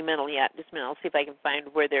monumental yet. Just a minute, I'll see if I can find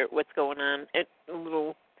what's going on. A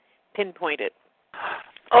little pinpointed.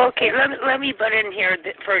 Okay, let me butt in here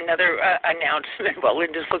for another announcement while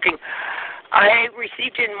Linda's looking. I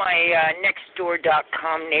received in my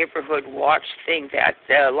nextdoor.com neighborhood watch thing that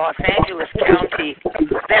the Los Angeles County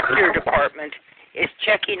Vector Department is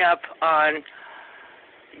checking up on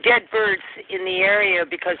dead birds in the area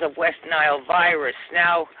because of West Nile virus.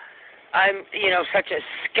 Now, I'm, such a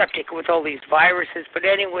skeptic with all these viruses. But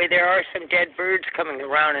anyway, there are some dead birds coming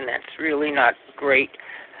around, and that's really not great.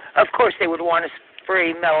 Of course, they would want to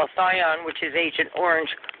spray malathion, which is Agent Orange,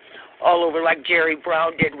 all over like Jerry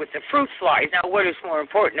Brown did with the fruit flies. Now, what is more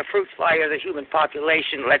important, the fruit fly or the human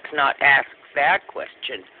population? Let's not ask that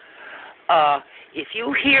question. If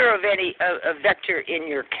you hear of any a vector in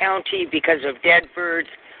your county because of dead birds,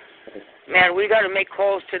 man, we got to make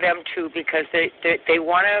calls to them too, because they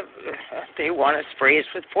want to spray us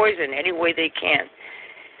with poison any way they can.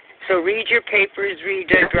 So read your papers, read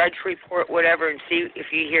the Drudge Report, whatever, and see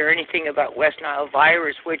if you hear anything about West Nile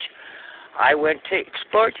virus, which I went to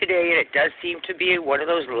explore today, and it does seem to be one of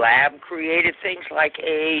those lab-created things like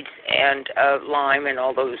AIDS and Lyme and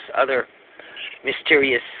all those other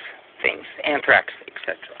mysterious things, anthrax,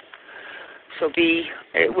 etc. So we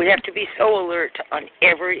have to be so alert on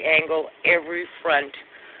every angle, every front,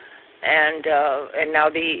 and now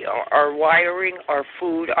our wiring, our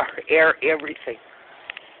food, our air, everything.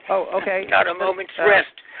 Oh, okay. Not a moment's rest.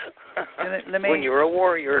 When you're a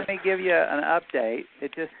warrior. Let me give you an update.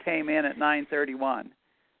 It just came in at 9:31.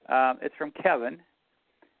 It's from Kevin,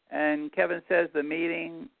 and Kevin says the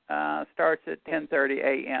meeting starts at 10:30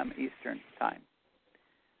 a.m. Eastern time.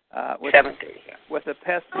 7:30. With a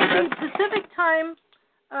pest. Pacific time,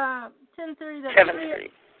 10:30.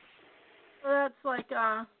 7:30. So that's like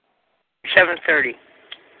 7:30.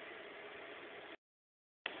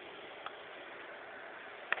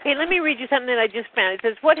 Hey, let me read you something that I just found. It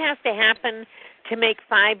says, what has to happen to make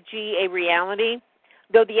 5G a reality?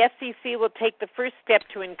 Though the FCC will take the first step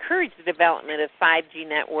to encourage the development of 5G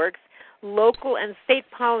networks, local and state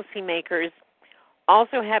policymakers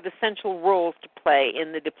also have essential roles to play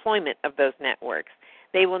in the deployment of those networks.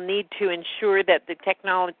 They will need to ensure that the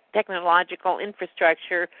technological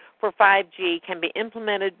infrastructure for 5G can be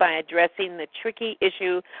implemented by addressing the tricky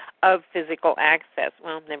issue of physical access.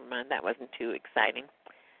 Well, never mind. That wasn't too exciting.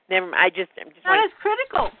 Never mind. I'm just that is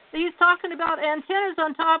critical. He's talking about antennas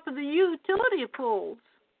on top of the utility poles.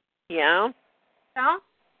 Yeah. Yeah.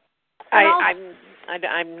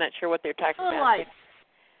 I'm not sure what they're talking about. Light.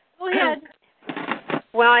 Go ahead.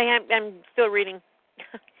 Well, I'm still reading.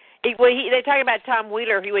 They're talking about Tom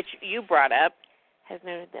Wheeler, which you brought up, has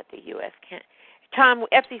noted that the U.S. can't.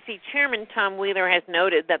 FCC Chairman Tom Wheeler has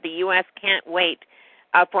noted that the U.S. can't wait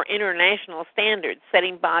for international standards,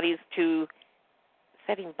 setting bodies to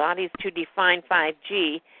define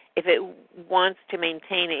 5G if it wants to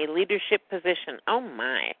maintain a leadership position. Oh,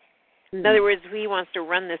 my. In other words, he wants to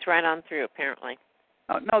run this right on through, apparently.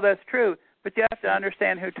 Oh, no, that's true. But you have to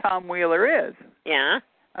understand who Tom Wheeler is. Yeah.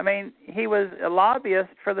 I mean, he was a lobbyist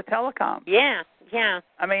for the telecom. Yeah, yeah.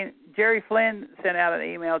 I mean, Jerry Flynn sent out an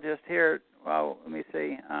email just here. Well, let me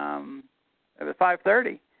see. It was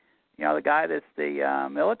 5:30. The guy that's the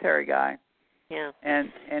military guy. Yeah.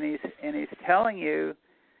 And he's telling you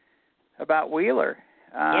about Wheeler.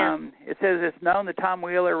 It says it's known that Tom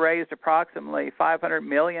Wheeler raised approximately $500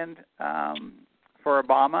 million for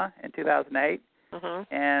Obama in 2008,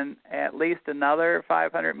 and at least another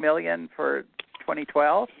 $500 million for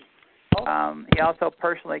 2012. He also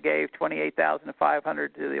personally gave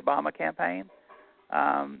 $28,500 to the Obama campaign.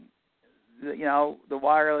 The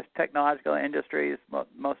wireless technological industry's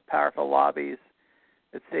most powerful lobbies.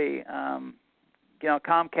 Let's see.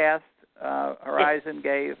 Comcast, Horizon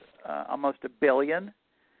gave almost $1 billion.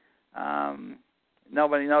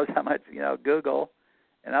 Nobody knows how much Google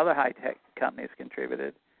and other high tech companies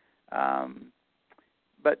contributed.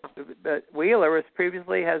 But Wheeler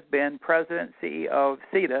previously has been president CEO of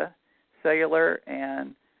CETA, Cellular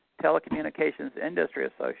and Telecommunications Industry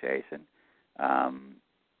Association.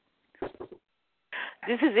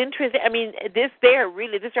 This is interesting. I mean, this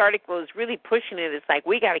article is really pushing it. It's like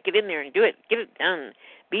we got to get in there and do it, get it done,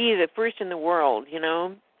 be the first in the world.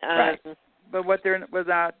 Right. But what they're not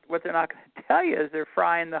going to tell you is they're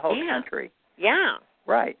frying the whole country. Yeah.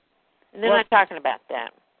 Right. And they're not talking about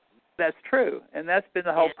that. That's true, and that's been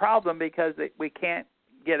the whole problem because we can't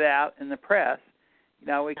get out in the press.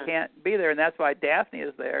 We can't be there, and that's why Daphne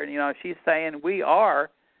is there. And she's saying we are,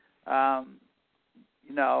 how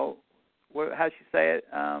she say it?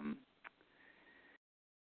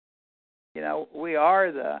 We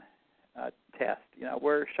are the test.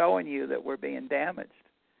 We're showing you that we're being damaged.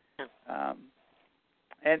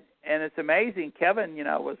 And it's amazing. Kevin,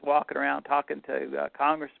 was walking around talking to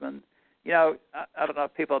congressmen. I don't know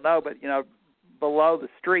if people know, but below the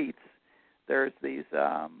streets, there's these,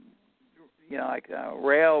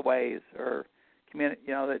 railways or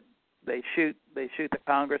that they shoot the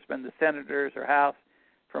congressmen, the senators, or House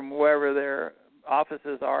from wherever their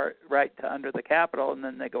offices are right to under the Capitol, and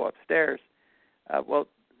then they go upstairs.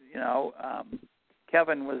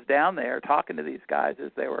 Kevin was down there talking to these guys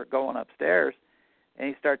as they were going upstairs, and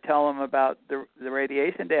he started telling them about the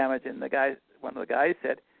radiation damage, and one of the guys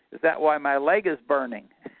said, "Is that why my leg is burning?"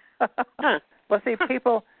 Huh. Well, see,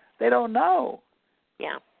 people, they don't know.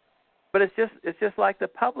 Yeah. But it's just like the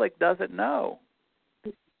public doesn't know.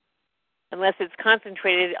 Unless it's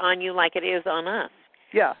concentrated on you like it is on us.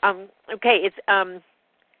 Yeah. Okay. It's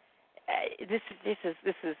this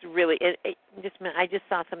is really. I just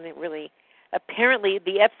saw something really. Apparently,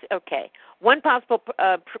 one possible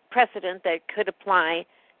precedent that could apply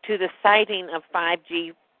to the citing of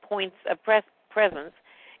 5G points of presence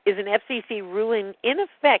is an FCC ruling in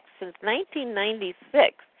effect since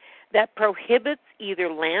 1996 that prohibits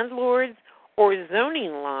either landlords or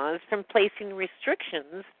zoning laws from placing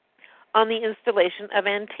restrictions on the installation of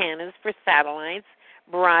antennas for satellites,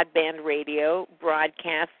 broadband radio,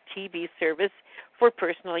 broadcast TV service for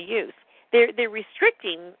personal use. They're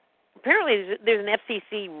restricting. Apparently, there's an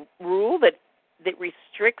FCC rule that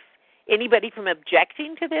restricts anybody from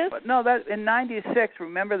objecting to this. But no, that in '96.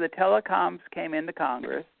 Remember, the telecoms came into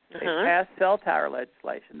Congress. They passed cell tower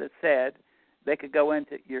legislation that said they could go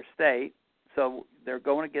into your state. So they're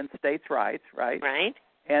going against states' rights, right? Right.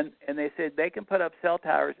 And they said they can put up cell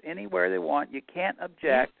towers anywhere they want. You can't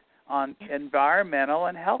object on environmental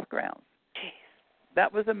and health grounds. Jeez.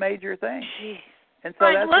 That was a major thing. Jeez. And so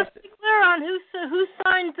Let's be clear on who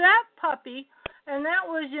signed that puppy, and that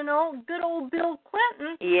was, good old Bill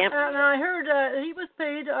Clinton. Yep. And I heard he was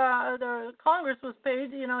paid. The Congress was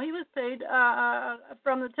paid. He was paid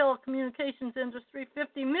from the telecommunications industry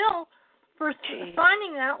 $50 million for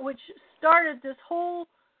signing that, which started this whole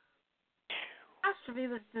catastrophe,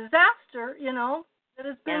 this disaster, that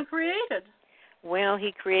has been created. Well,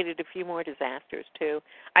 he created a few more disasters too.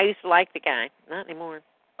 I used to like the guy, not anymore.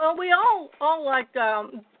 Well, we all liked Bill,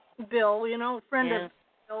 friend of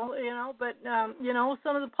Bill, but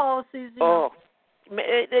some of the policies.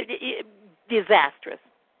 Disastrous.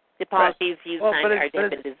 The policies he's signed have been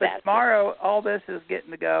disastrous. But tomorrow, all this is getting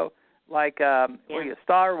to go like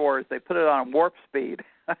Star Wars. They put it on warp speed.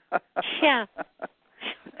 Yeah.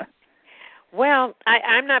 Well,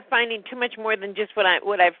 I'm not finding too much more than just what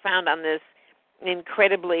I've found on this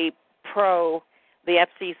incredibly pro the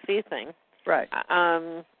FCC thing. Right.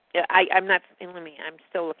 I'm not. I'm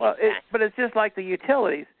still looking. Well, but it's just like the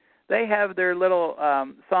utilities. They have their little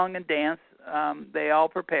song and dance. They all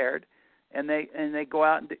prepared, and they go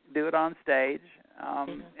out and do it on stage,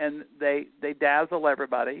 and they dazzle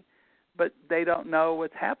everybody, but they don't know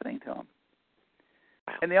what's happening to them.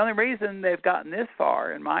 Wow. And the only reason they've gotten this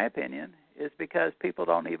far, in my opinion, is because people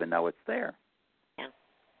don't even know it's there. Yeah.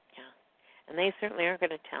 And they certainly aren't going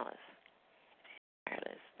to tell us. There it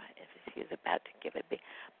is. He's about to give it.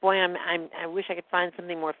 Boy, I wish I could find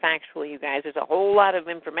something more factual, you guys. There's a whole lot of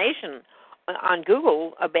information on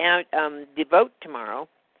Google about the vote tomorrow.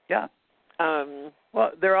 Yeah.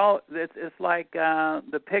 Well, they're all. It's like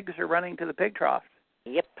the pigs are running to the pig trough.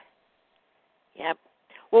 Yep.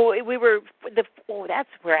 Well, that's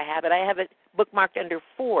where I have it. I have it bookmarked under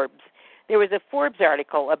Forbes. There was a Forbes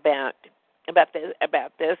article about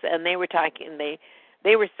this, and they were talking.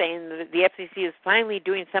 They were saying that the FCC is finally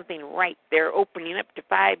doing something right. They're opening up to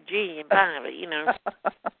 5G and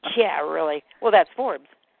Yeah, really. Well, that's Forbes,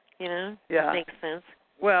 Yeah. Makes sense.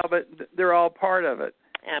 Well, but they're all part of it.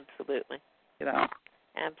 Absolutely.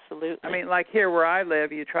 Absolutely. I mean, like here where I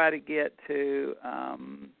live, you try to get to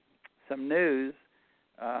some news,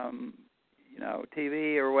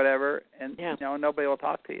 TV or whatever, and nobody will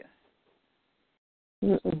talk to you.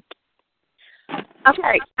 Mm-mm.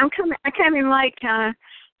 Okay, I came in late,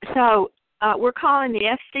 so we're calling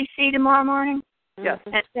the FCC tomorrow morning. Yes.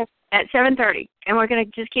 At 7:30, and we're going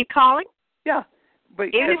to just keep calling. Yeah,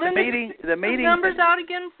 but the meeting. Numbers out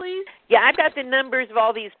again, please. Yeah, I've got the numbers of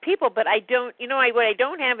all these people, but I don't. What I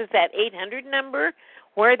don't have is that 800 number.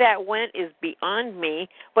 Where that went is beyond me.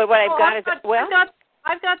 But what I've got is I've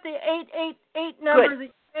got the 888 number that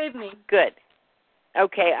you gave me. Good.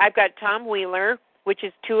 Okay, I've got Tom Wheeler, which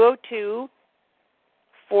is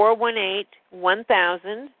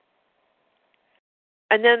 202-418-1000.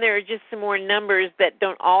 And then there are just some more numbers that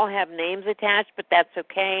don't all have names attached, but that's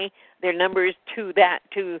okay. They're numbers to the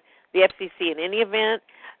FCC in any event.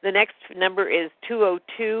 The next number is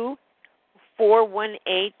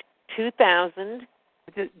 202-418-2000.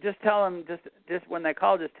 Just tell them, just when they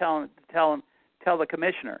call, just tell the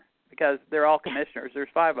commissioner, because they're all commissioners. There's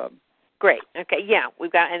 5 of them. Great. Okay. Yeah,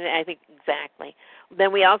 we've got, and I think exactly.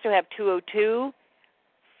 Then we also have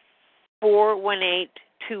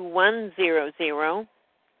 202-418-2100.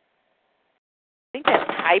 I think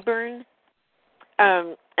that's Tyburn.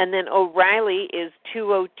 And then O'Reilly is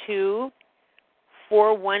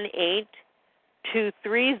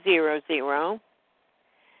 202-418-2300.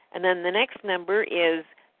 And then the next number is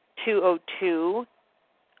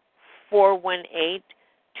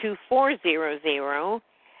 202-418-2400.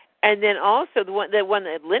 And then also the one that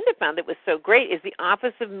Linda found that was so great is the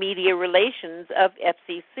Office of Media Relations of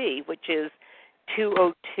FCC, which is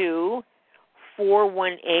 202-418-0500.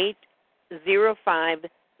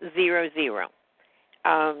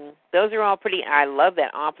 Those are all pretty. I love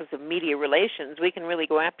that Office of Media Relations. We can really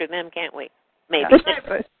go after them, can't we? Maybe.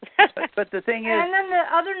 But the thing is, and then the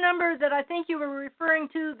other number that I think you were referring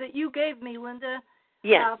to that you gave me, Linda.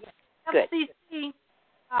 Yeah. Good. FCC.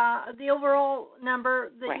 The overall number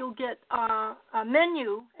that right. you'll get a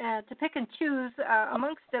menu to pick and choose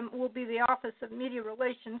amongst them will be the Office of Media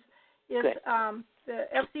Relations. Is the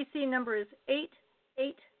FCC number is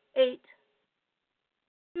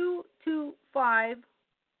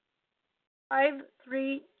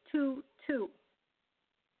 888-225-5322.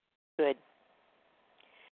 Good.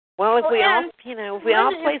 Well, if we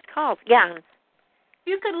all place calls, yeah.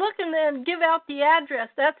 You could look and then give out the address.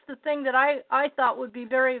 That's the thing that I thought would be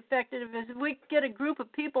very effective is if we get a group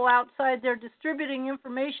of people outside there distributing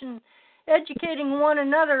information, educating one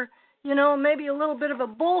another, maybe a little bit of a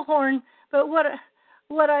bullhorn. But what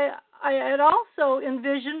I had also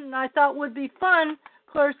envisioned and I thought would be fun, of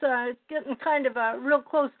course, it's getting kind of real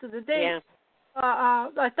close to the date. Yeah.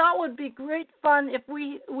 I thought would be great fun if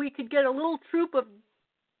we could get a little troupe of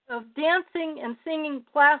dancing and singing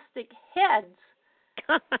plastic heads.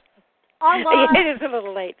 It is a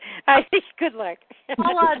little late. I think good luck. A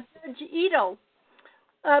la Judge Ito.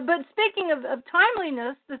 But speaking of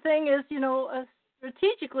timeliness, the thing is,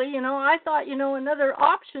 strategically, I thought, another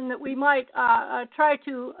option that we might try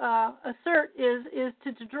to assert is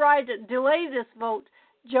to try to delay this vote.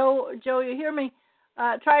 Joe, you hear me?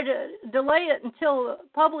 Try to delay it until the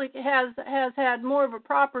public has had more of a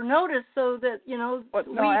proper notice so that, we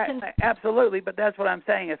can... Absolutely, but that's what I'm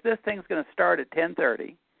saying. If this thing's going to start at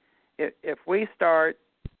 10:30, if we start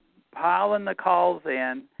piling the calls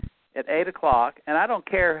in at 8 o'clock, and I don't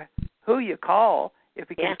care who you call, if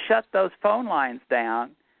you can shut those phone lines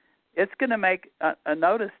down, it's going to make a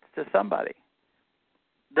notice to somebody.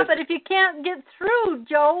 But if you can't get through,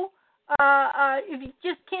 Joe... if you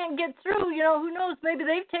just can't get through, who knows? Maybe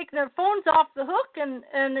they've taken their phones off the hook, and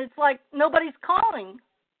it's like nobody's calling.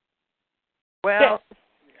 Well,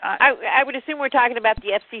 I would assume we're talking about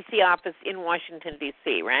the FCC office in Washington,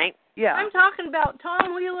 D.C., right? Yeah. I'm talking about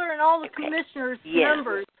Tom Wheeler and all the commissioners'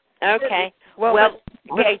 numbers. Okay. Well,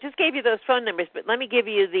 I just gave you those phone numbers, but let me give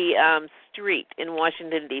you the street in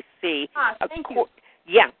Washington, D.C. Thank you.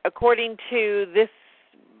 Yeah, according to this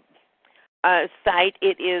site,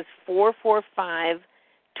 it is 445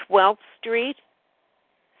 12th Street,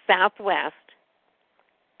 Southwest,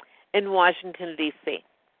 in Washington, D.C.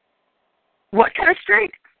 What kind of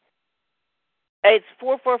street? It's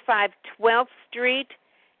 445 12th Street,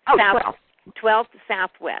 12th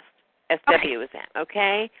Southwest. SW is that,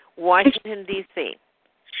 okay? Washington, D.C.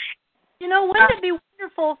 Wouldn't it be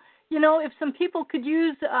wonderful, if some people could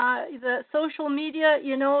use the social media,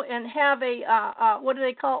 and have a, what do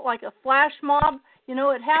they call it, like a flash mob?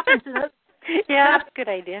 It happens in other... Yeah, that's a good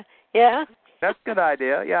idea. Yeah. That's a good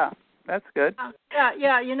idea, yeah. That's good.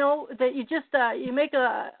 Yeah, that you just, you make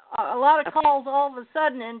a lot of calls all of a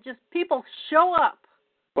sudden and just people show up.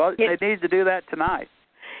 Well, they need to do that tonight.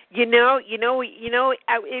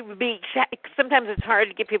 It would be, sometimes it's hard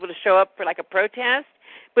to get people to show up for like a protest,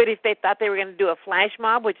 but if they thought they were going to do a flash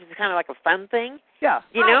mob, which is kind of like a fun thing,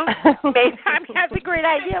 maybe, that's a great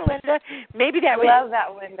idea, Linda. Maybe that would... Love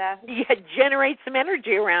that, Linda. Yeah, generate some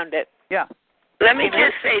energy around it. Yeah. Let me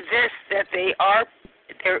just say this, that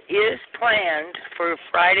there is planned for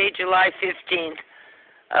Friday, July 15th,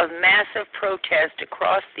 a massive protest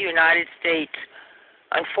across the United States,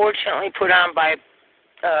 unfortunately put on by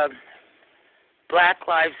Black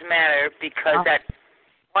Lives Matter, because that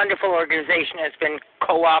wonderful organization has been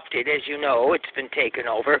co-opted, as you know. It's been taken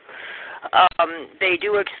over. They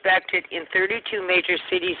do expect it in 32 major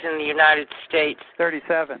cities in the United States.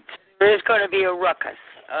 37. There is going to be a ruckus.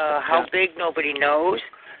 How big, nobody knows.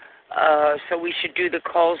 So we should do the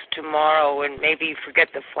calls tomorrow and maybe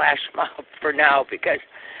forget the flash mob for now, because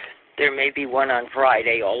there may be one on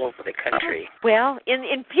Friday all over the country. Well,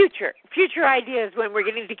 in future ideas when we're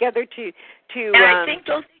getting together to and I think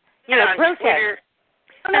those on protest. Twitter.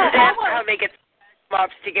 That's how they get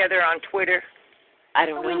mobs together on Twitter. I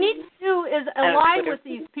don't know. What we need to do is align with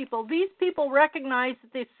these people. These people recognize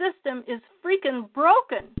that the system is freaking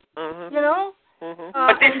broken. Mm-hmm. Mm-hmm.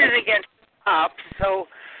 But this is against cops, so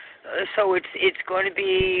so it's going to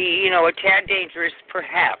be, a tad dangerous,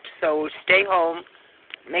 perhaps. So stay home,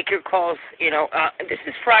 make your calls. This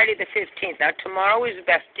is Friday the 15th. Now tomorrow is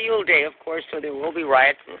Bastille Day, of course, so there will be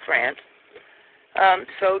riots in France.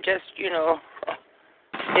 So just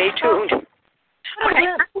stay tuned. Okay.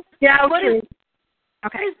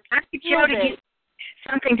 Okay. Dr. Joe, did you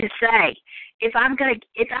something to say? If I'm gonna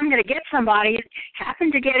get somebody,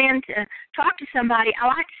 happen to get in to talk to somebody, I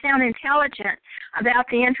like to sound intelligent about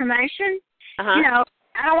the information. Uh-huh.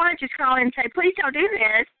 I don't want to just call in and say, please don't do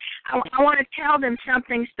this. I want to tell them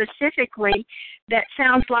something specifically that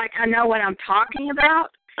sounds like I know what I'm talking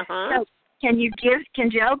about. Uh-huh. So can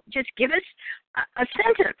Joe just give us a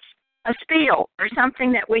sentence, a spiel, or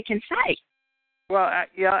something that we can say? Well,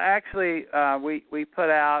 actually, we put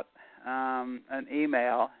out an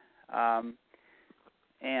email,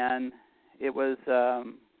 and it was.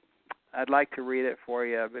 I'd like to read it for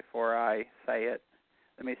you before I say it.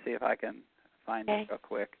 Let me see if I can find it real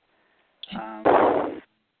quick.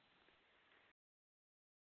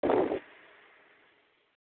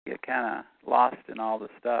 Get kind of lost in all the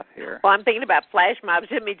stuff here. Well, I'm thinking about flash mobs.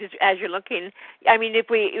 I mean, just as you're looking, I mean, if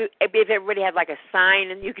everybody had like a sign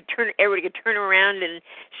and everybody could turn around and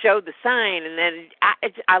show the sign, and then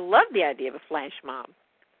I love the idea of a flash mob.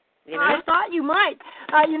 I thought you might.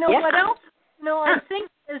 What else? I think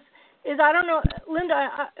is I don't know, Linda.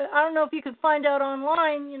 I don't know if you could find out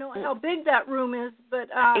online. How big that room is, but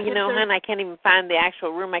hon, I can't even find the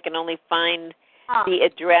actual room. I can only find the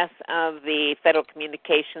address of the Federal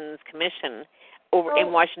Communications Commission over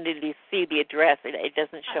in Washington, D.C., the address. It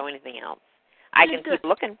doesn't show anything else. I can keep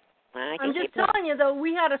looking. I'm just telling you, though,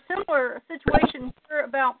 we had a similar situation here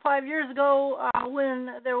about 5 years ago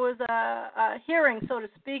when there was a hearing, so to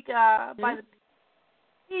speak, by the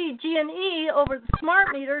PG&E over the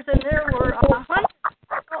smart meters, and there were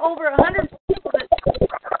over 100 people that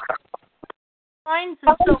signs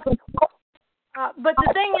and so on. But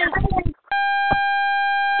the thing is...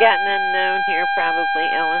 Got an unknown here, probably,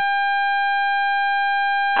 Ella.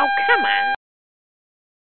 Oh, come on.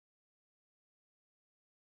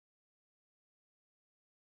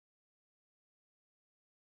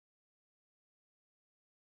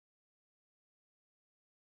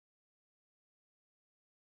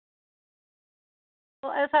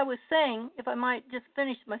 Well, as I was saying, if I might just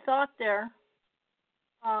finish my thought there,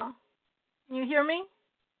 can you hear me,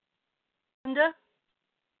 Linda?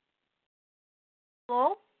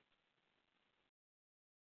 Hello?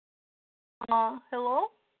 Hello?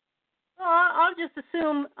 I'll just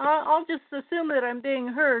assume that I'm being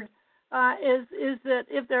heard. Is that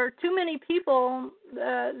if there are too many people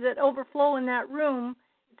that overflow in that room,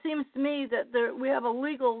 it seems to me that we have a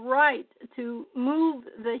legal right to move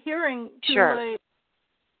the hearing to a...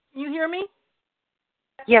 Can you hear me?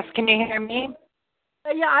 Yes, can you hear me?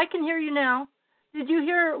 Yeah, I can hear you now. Did you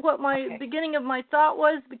hear what my beginning of my thought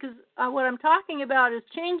was? Because what I'm talking about is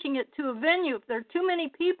changing it to a venue. If there are too many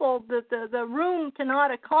people that the room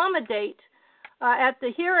cannot accommodate at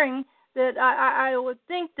the hearing, that I would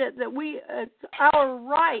think that it's our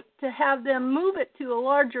right to have them move it to a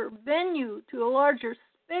larger venue, to a larger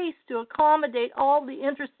space to accommodate all the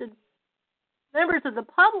interested members of the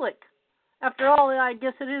public. After all, I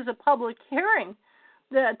guess it is a public hearing,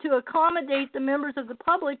 to accommodate the members of the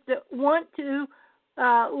public that want to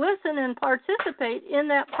listen and participate in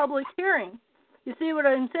that public hearing. You see what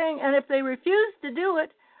I'm saying? And if they refuse to do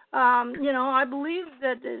it, I believe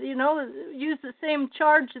that, use the same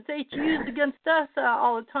charge that they used against us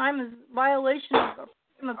all the time as violation of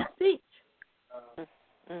freedom of speech.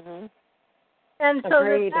 Mm-hmm. And so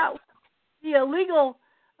that would be a legal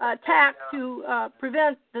tack to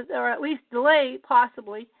prevent, or at least delay,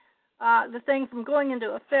 possibly, the thing from going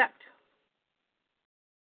into effect.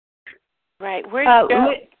 Right. Where's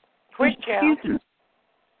Joe? Where's Joe?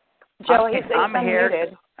 Joe, I'm here.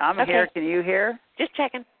 Unmuted. I'm here. Can you hear? Just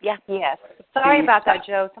checking. Yeah. Yes. Sorry about that,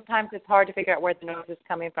 Joe. Sometimes it's hard to figure out where the noise is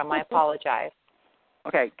coming from. I apologize.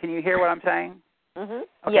 Okay. Can you hear what I'm saying? Mm-hmm.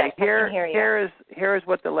 Okay. Yes, I can hear you. Here's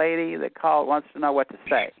what the lady that called wants to know what to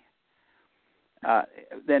say.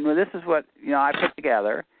 Then this is what I put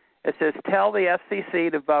together. It says, tell the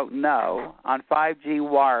FCC to vote no on 5G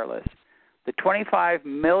wireless. The $25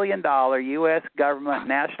 million U.S. government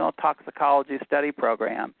National Toxicology Study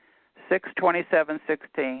Program,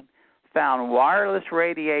 6/27/16, found wireless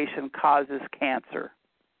radiation causes cancer.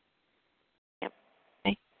 Yep.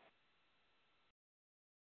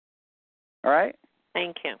 All right?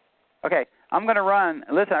 Thank you. Okay. I'm going to run.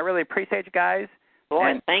 Listen, I really appreciate you guys.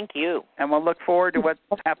 Boy, thank you. And we'll look forward to what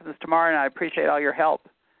happens tomorrow, and I appreciate all your help.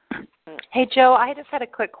 Hey, Joe, I just had a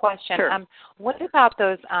quick question. Sure. What about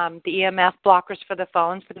those the EMF blockers for the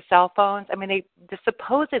phones, for the cell phones? I mean,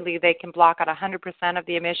 supposedly they can block out 100% of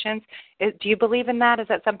the emissions. Do you believe in that? Is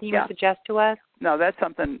that something you would suggest to us? No, that's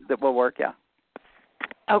something that will work, yeah.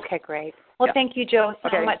 Okay, great. Well, thank you, Joe,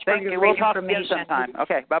 so much for your great information. We'll talk again sometime.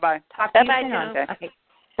 Okay, bye-bye. Talk to you soon. Joe. Okay.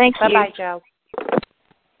 Thank you. Bye-bye, Joe.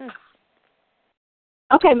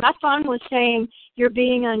 Okay, my phone was saying you're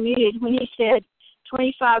being unmuted when he said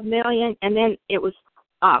 25 million, and then it was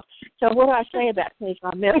off. So what do I say about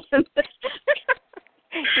 25 million? You're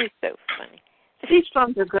so funny. These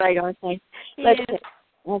phones are great, aren't they? Yeah.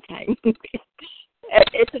 Okay.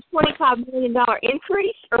 It's a $25 million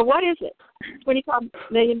increase, or what is it? $25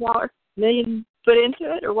 million put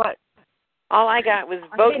into it, or what? All I got was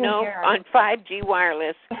vote no on 5G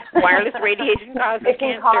wireless. Wireless radiation causes it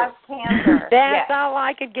can cause cancer. That's all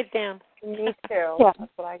I could get down. Me too. Yeah.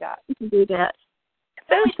 That's what I got. You can do that.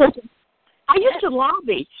 I used to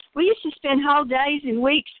lobby. We used to spend whole days and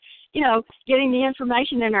weeks, getting the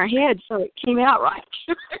information in our heads so it came out right.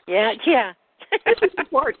 Yeah. It's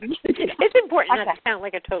important. It's important not to sound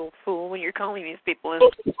like a total fool when you're calling these people.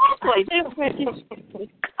 Exactly.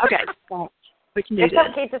 Okay. We can do it's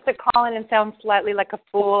that. okay just to call in and sound slightly like a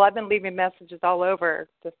fool. I've been leaving messages all over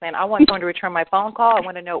just saying, I want someone to return my phone call. I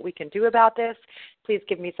want to know what we can do about this. Please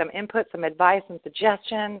give me some input, some advice, some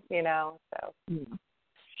suggestions, so.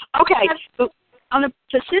 Okay, but on the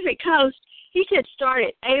Pacific Coast, he said start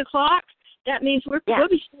at 8 o'clock. That means we'll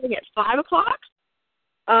be starting at 5 o'clock?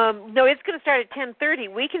 No, it's going to start at 10:30.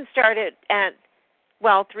 We can start it at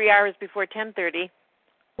 3 hours before 10:30.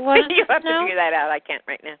 You have to figure that out. I can't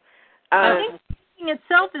right now. I think the meeting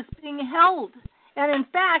itself is being held. And in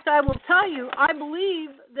fact, I will tell you, I believe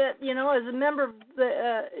that, as a member of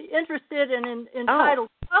the interested and entitled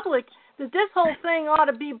public, that this whole thing ought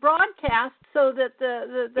to be broadcast so that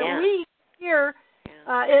we hear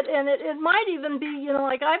it might even be,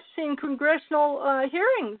 like I've seen congressional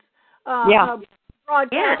hearings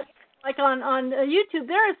broadcast, like on YouTube.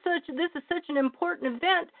 This is such an important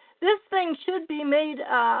event. This thing should be made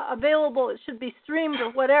available. It should be streamed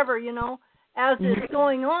or whatever, as it's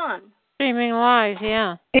going on. Streaming live,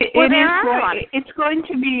 yeah. It's going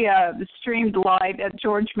to be streamed live at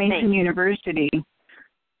George Mason University.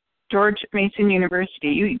 George Mason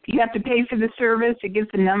University. You have to pay for the service. It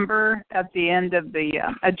gives a number at the end of the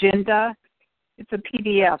agenda. It's a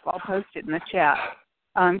PDF. I'll post it in the chat.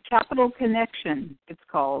 Capital Connection, it's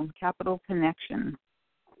called. Capital Connection.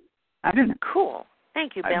 I don't know. Cool.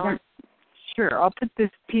 Thank you, Bill. Sure. I'll put this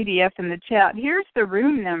PDF in the chat. Here's the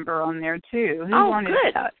room number on there, too. Who wanted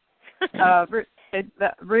good.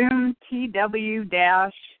 That? Room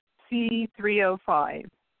TW-C305.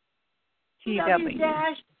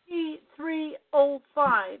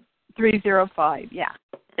 TW-C305. 305, yeah.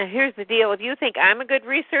 Now, here's the deal. If you think I'm a good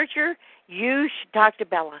researcher, you should talk to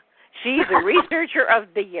Bella. She's the researcher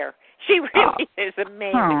of the year. She really is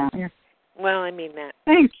amazing. Well, I mean that.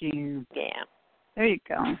 Thank you. Yeah. There you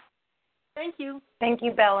go. Thank you. Thank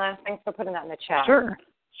you, Bella. Thanks for putting that in the chat. Sure.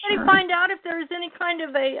 Can you find out if there's any kind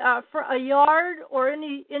of a yard or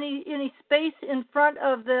any space in front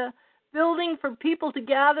of the building for people to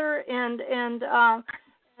gather and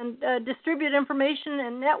distribute information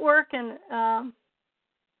and network and?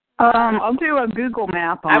 I'll do a Google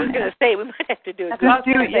map on it. I was going to say we might have to do a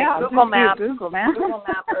Google map. Google map.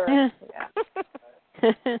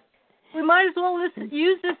 We might as well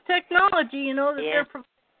use this technology, that they're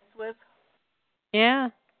providing us with. Yeah.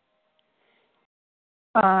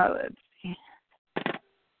 Let's see.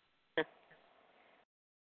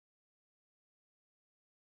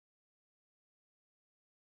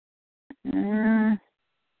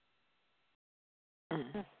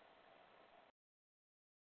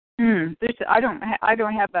 I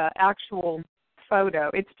don't have an actual photo.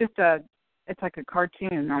 It's just it's like a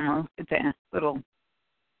cartoon almost. It's a little.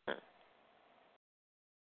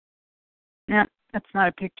 No, that's not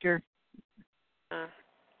a picture.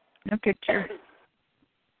 No picture.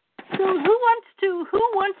 So who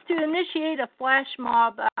wants to initiate a flash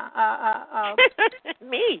mob?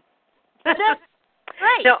 Me.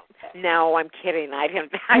 Right. No, I'm kidding.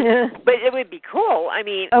 But it would be cool. I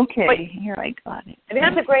mean. Okay, here I got it. I think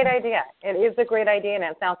that's a great idea. It is a great idea, and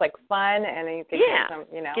it sounds like fun, and you can get some,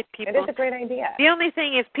 get people. It is a great idea. The only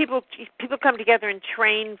thing is people come together and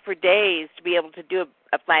train for days to be able to do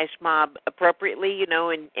a flash mob appropriately,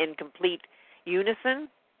 in complete unison.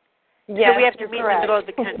 Yes, so we have to meet in the middle of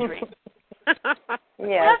the country.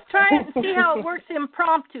 Yes. Let's try it and see how it works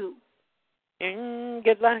impromptu.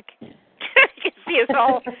 Good luck. You can see us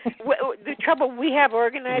all. The trouble we have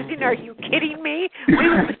organizing, are you kidding me? We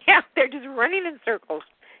would be out there just running in circles,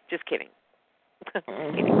 Just kidding.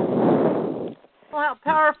 Well, how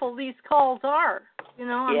powerful these calls are. You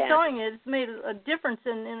know, I'm Yeah. telling you, it's made a difference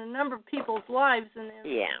in a number of people's lives, and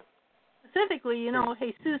Yeah. specifically, you know,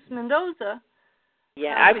 Jesus Mendoza.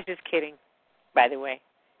 Yeah, I was just kidding, by the way.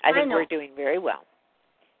 I think know. we're doing very well.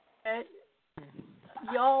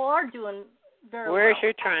 Y'all are doing very well. We're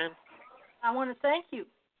sure trying. I want to thank you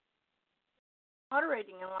for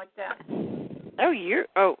moderating it like that.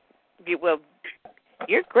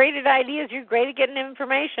 You're great at ideas. You're great at getting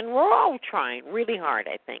information. We're all trying really hard,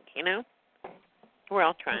 I think, you know? We're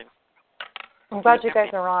all trying. I'm glad you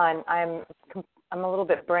guys are on. I'm a little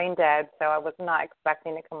bit brain dead, so I was not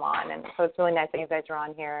expecting to come on. And so it's really nice that you guys are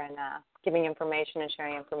on here and giving information and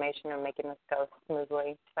sharing information and making this go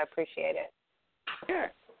smoothly. So I appreciate it.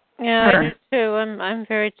 Sure. Yeah, I do too.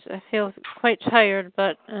 I feel quite tired,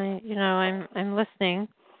 but I'm listening,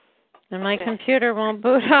 and my computer won't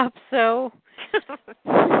boot up, so.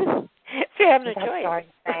 So you have no choice.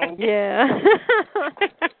 Yeah.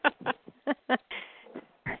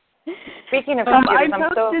 Speaking of computers,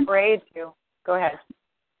 I'm so afraid to. Go ahead.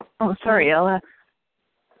 Oh, sorry, Ella.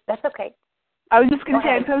 That's okay. I was just going to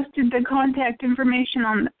say I posted the contact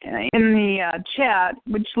information in the chat,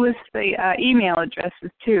 which lists the email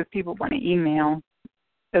addresses, too, if people want to email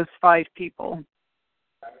those 5 people.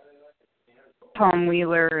 Tom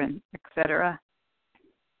Wheeler and et cetera.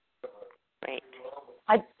 Right.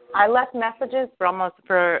 I left messages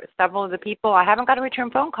for several of the people. I haven't got a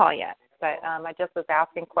return phone call yet, but I just was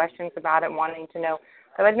asking questions about it, wanting to know,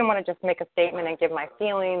 because I didn't want to just make a statement and give my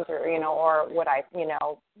feelings or what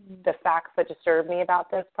the facts that disturb me about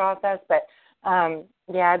this process. But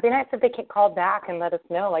it'd be nice if they could call back and let us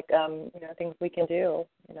know, things we can do,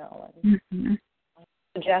 and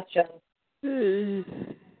suggestions.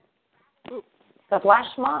 The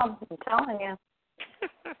flash mob, I'm telling you.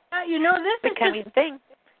 This is kind of thing.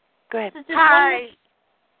 Go ahead. Hi,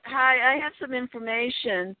 I have some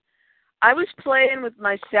information. I was playing with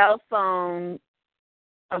my cell phone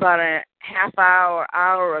about a half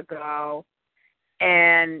hour ago,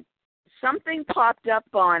 and something popped up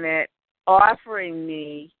on it offering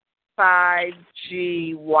me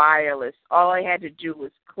 5G wireless. All I had to do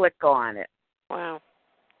was click on it. Wow.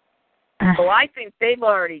 So I think they've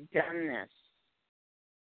already done this.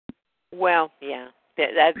 Well, yeah.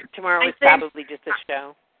 That tomorrow is probably just a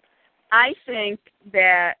show. I think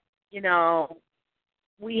that,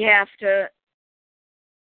 we have to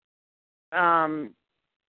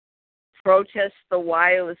protest the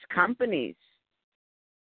wireless companies.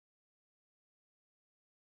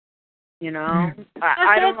 I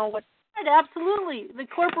don't know what. Absolutely, the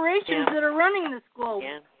corporations that are running this globe.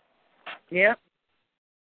 Yeah. Yep.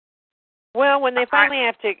 Well, when they finally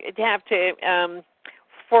have to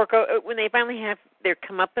when they finally have their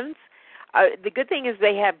comeuppance, the good thing is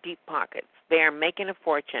they have deep pockets. They are making a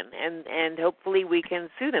fortune, and hopefully we can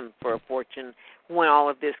sue them for a fortune when all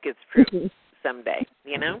of this gets proved someday.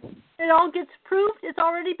 It all gets proved. It's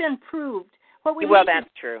already been proved. That's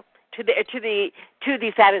true. To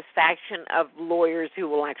the satisfaction of lawyers who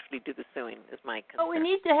will actually do the suing is my concern. What we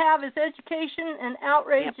need to have is education and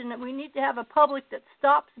outrage, and that we need to have a public that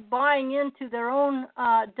stops buying into their own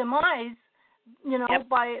demise.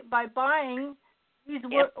 By buying these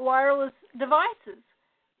wireless devices.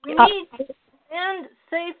 We need and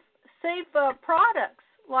safe products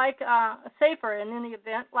like safer in any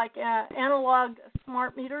event, like analog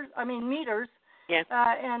smart meters. Meters. Yeah.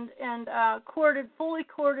 And fully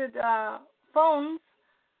corded phones.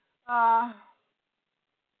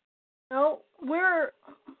 We're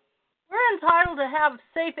entitled to have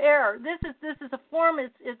safe air. This is a form.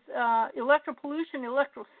 It's electropollution,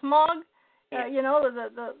 electrosmog.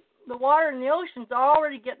 The water in the oceans are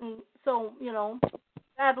already getting so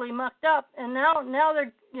badly mucked up, and now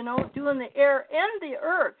they're doing the air and the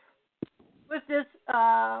earth with this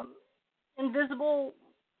invisible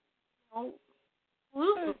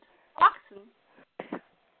pollutant toxin.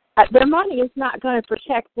 Their money is not going to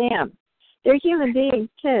protect them. They're human beings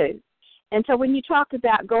too, and so when you talk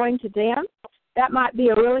about going to them, that might be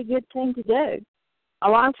a really good thing to do. A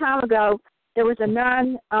long time ago, there was a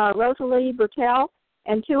nun, Rosalie Bertel,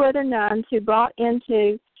 and 2 other nuns who brought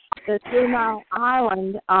into the 3 Mile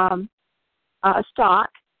Island stock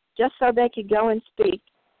just so they could go and speak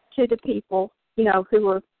to the people, who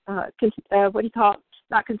were,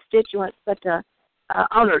 not constituents, but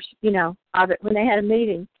owners, of it when they had a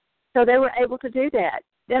meeting. So they were able to do that.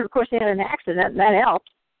 Then, of course, they had an accident, and that helped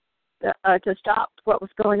to stop what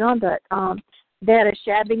was going on. But they had a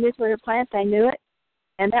shabby nuclear plant. They knew it.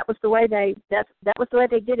 And that was the way they did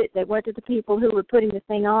it. They went to the people who were putting the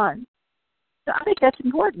thing on. So I think that's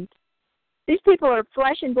important. These people are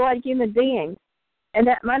flesh and blood human beings, and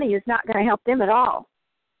that money is not going to help them at all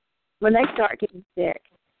when they start getting sick.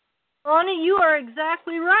 Ronnie, you are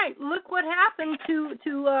exactly right. Look what happened to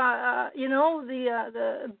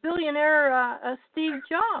the billionaire Steve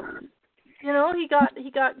Jobs. You know, he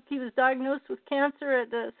was diagnosed with cancer at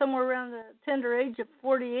somewhere around the tender age of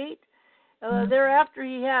 48. Thereafter,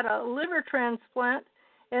 he had a liver transplant,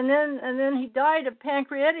 and then he died of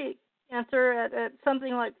pancreatic cancer at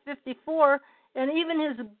something like 54. And even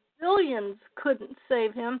his billions couldn't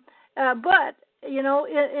save him. But you know,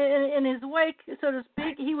 in his wake, so to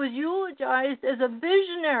speak, he was eulogized as a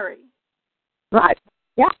visionary. Right.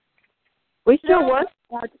 Yeah. We still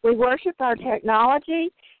worship our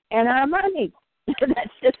technology and our money.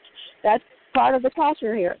 That's part of the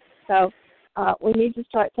culture here. So we need to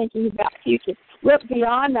start thinking about the future. Look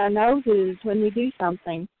beyond our noses when we do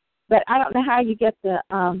something. But I don't know how you get the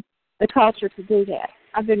culture to do that.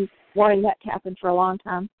 I've been wanting that to happen for a long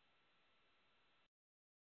time.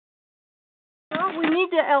 Well, we need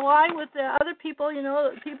to align with the other people. You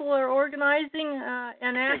know, people are organizing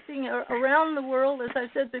and acting around the world. As I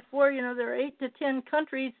said before, you know, there are 8 to 10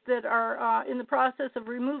 countries that are in the process of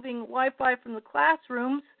removing Wi-Fi from the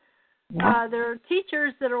classrooms. There are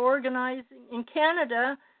teachers that are organizing in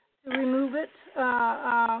Canada to remove it.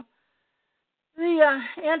 The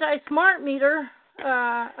anti-smart meter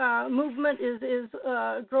movement is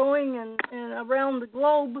growing and around the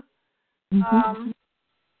globe.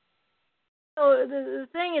 So the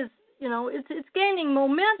thing is, you know, it's gaining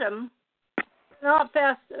momentum, not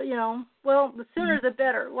fast. You know, well, the sooner the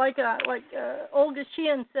better. Like Olga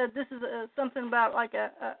Sheehan said, this is something about like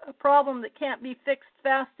a problem that can't be fixed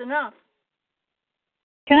fast enough.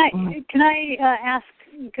 Can I ask,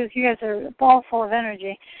 because you guys are a ball full of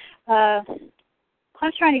energy, I'm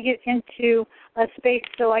trying to get into a space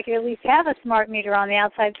so I can at least have a smart meter on the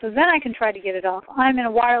outside, so then I can try to get it off. I'm in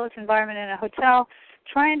a wireless environment in a hotel,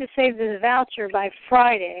 trying to save this voucher by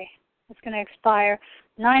Friday. It's going to expire.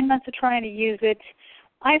 9 months of trying to use it.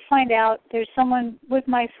 I find out there's someone with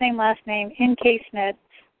my same last name in CaseNet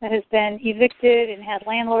that has been evicted and had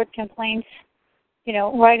landlord complaints, you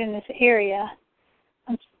know, right in this area.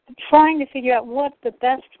 I'm trying to figure out what the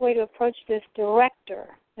best way to approach this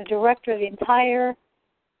director, the director of the entire,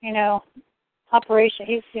 you know, operation.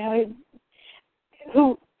 He's, you know,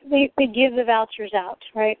 who they give the vouchers out,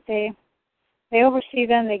 right? They oversee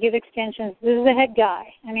them. They give extensions. This is the head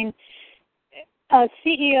guy. I mean, a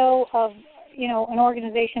CEO of, you know, an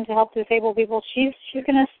organization to help disabled people, she's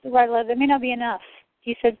going to write a letter. That may not be enough.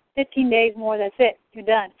 He said 15 days more, that's it. You're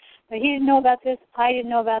done. But he didn't know about this. I didn't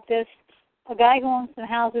know about this. A guy who owns some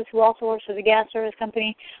houses who also works for the gas service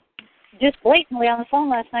company just blatantly on the phone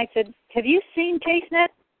last night said, have you seen CaseNet?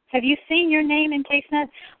 Have you seen your name in CaseNet?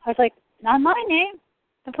 I was like, not my name.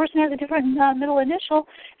 The person has a different middle initial.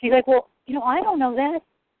 And he's like, well, you know, I don't know that.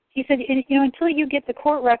 He said, you know, until you get the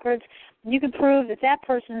court records, you can prove that that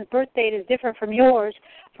person's birth date is different from yours.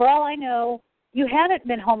 For all I know, you haven't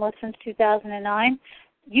been homeless since 2009.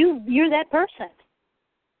 You're that person.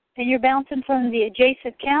 And you're bouncing from the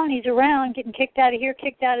adjacent counties around, getting kicked out of here,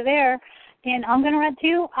 kicked out of there. And I'm going to rent to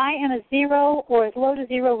you, I am a zero or as low to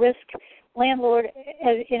zero risk landlord,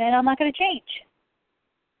 and I'm not going to change.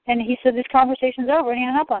 And he said, this conversation's over, and he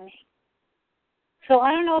hung up on me. So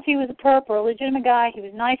I don't know if he was a perp or a legitimate guy. He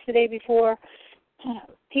was nice the day before.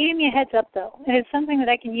 He gave me a heads up, though, and it's something that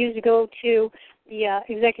I can use to go to the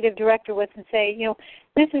executive director with and say, you know,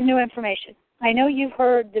 this is new information. I know you've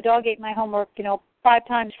heard the dog ate my homework, you know, 5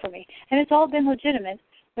 times for me, and it's all been legitimate,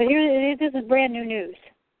 but here this is brand new news.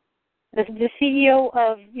 The CEO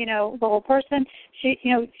of, you know, the whole person,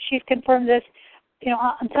 she's confirmed this. You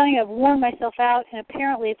know, I'm telling you, I've worn myself out, and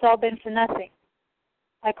apparently it's all been for nothing.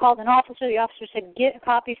 I called an officer. The officer said, get a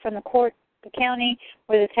copy from the court, the county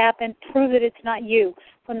where this happened. Prove that it's not you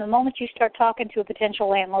from the moment you start talking to a potential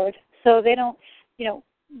landlord. So they don't, you know,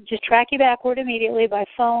 just track you backward immediately by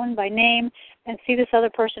phone, by name, and see this other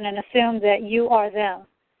person and assume that you are them.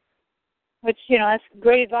 Which, you know, that's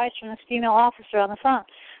great advice from this female officer on the phone.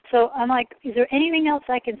 So I'm like, is there anything else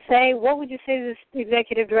I can say? What would you say to this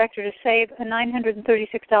executive director to save a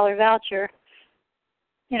 $936 voucher?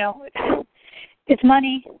 You know, it's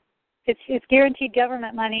money. It's guaranteed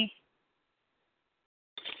government money.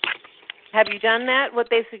 Have you done that, what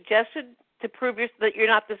they suggested, to prove that you're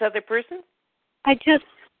not this other person?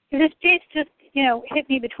 This just, you know, hit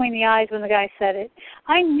me between the eyes when the guy said it.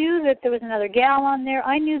 I knew that there was another gal on there.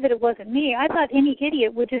 I knew that it wasn't me. I thought any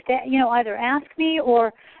idiot would just, you know, either ask me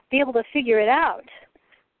or be able to figure it out.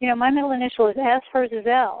 You know, my middle initial is S, hers is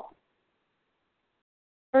L.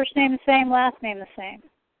 First name the same, last name the same.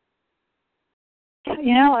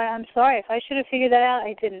 I'm sorry. If I should have figured that out,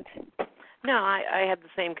 I didn't. No, I had the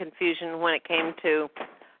same confusion when it came to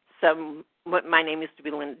my name used to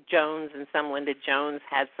be Linda Jones, and some Linda Jones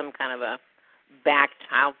had some kind of a back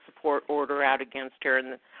child support order out against her,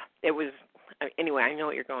 and it was, anyway, I know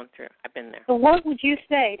what you're going through. I've been there. So what would you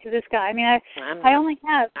say to this guy? I mean, I only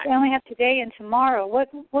have today and tomorrow. What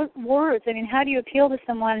words? I mean, how do you appeal to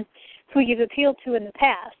someone who you've appealed to in the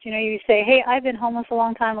past? You say, hey, I've been homeless a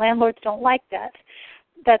long time. Landlords don't like that.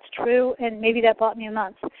 That's true, and maybe that bought me a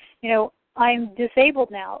month. I'm disabled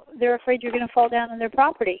now. They're afraid you're going to fall down on their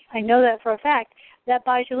property. I know that for a fact. That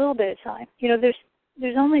buys you a little bit of time.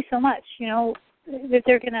 There's only so much, that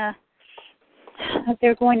they're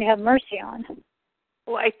going to have mercy on.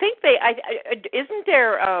 Well, I think isn't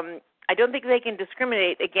there. I don't think they can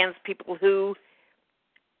discriminate against people who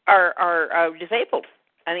are disabled.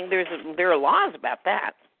 I think there are laws about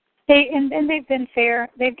that. And they've been fair.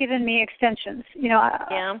 They've given me extensions.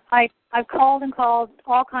 Yeah. I've called and called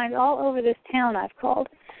all over this town. I've called.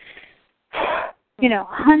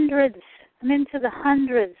 Hundreds. I'm into the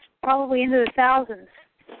hundreds, probably into the thousands.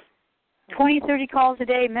 20, 30 calls a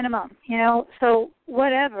day minimum. So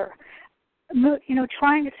whatever.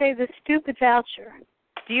 Trying to save this stupid voucher.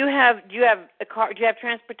 Do you have a car? Do you have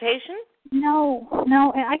transportation? No.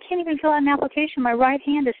 I can't even fill out an application. My right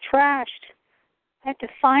hand is trashed. I have to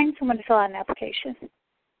find someone to fill out an application.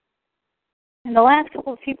 And the last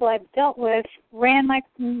couple of people I've dealt with ran my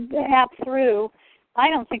app through.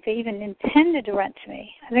 I don't think they even intended to rent to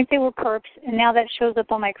me. I think they were perps, and now that shows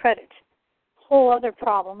up on my credit. Whole other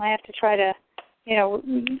problem. I have to try to,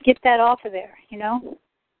 get that off of there,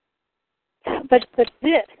 But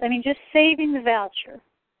this, just saving the voucher,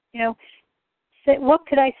 what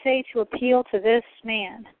could I say to appeal to this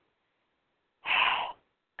man?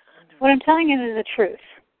 What I'm telling you is the truth.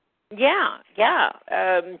 Yeah.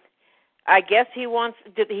 I guess he wants.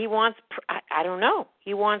 I don't know.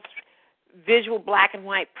 He wants visual black and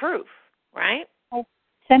white proof, right? I'll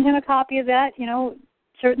send him a copy of that.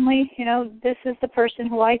 Certainly. This is the person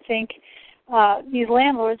who I think these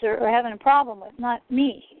landlords are having a problem with, not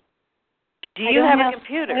me. Do you have a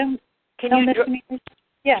computer?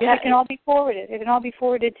 Yeah, it can all be forwarded. It can all be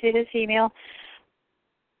forwarded to his email.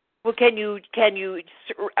 Well, can you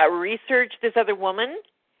research this other woman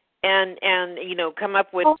and come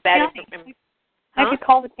up with that? I could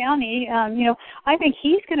call the county. I think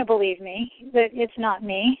he's going to believe me that it's not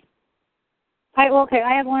me. I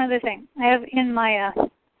have one other thing. I have in my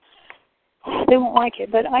they won't like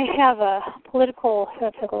it, but I have a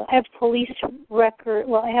police record.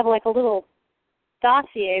 Well, I have like a little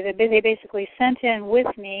dossier that they basically sent in with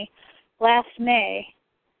me last May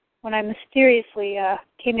when I mysteriously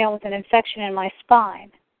came down with an infection in my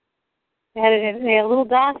spine. They had a little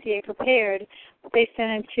dossier prepared. They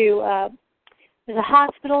sent it to there's a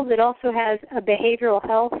hospital that also has a behavioral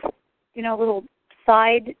health, little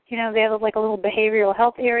side. They have like a little behavioral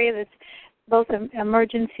health area that's both an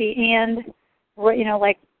emergency and,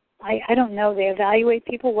 I don't know, they evaluate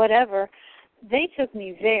people, whatever. They took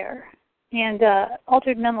me there. And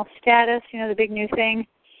altered mental status, the big new thing.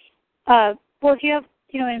 Well, if you have,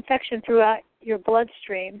 an infection throughout your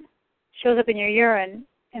bloodstream, shows up in your urine,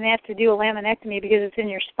 and they have to do a laminectomy because it's in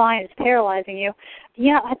your spine, it's paralyzing you.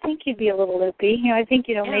 Yeah, I think you'd be a little loopy. I think,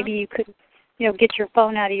 maybe you could, get your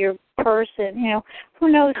phone out of your purse and, who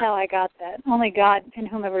knows how I got that. Only God and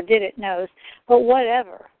whomever did it knows. But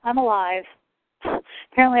whatever. I'm alive.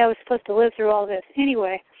 Apparently I was supposed to live through all this.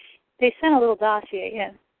 Anyway, they sent a little dossier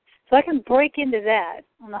in. So I can break into that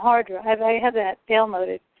on the hard drive. I have that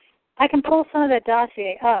downloaded. I can pull some of that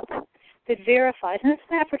dossier up that verifies. And this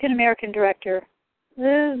is an African-American director,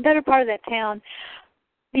 the better part of that town.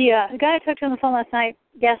 The guy I talked to on the phone last night,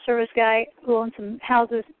 gas service guy who owns some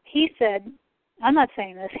houses, he said, I'm not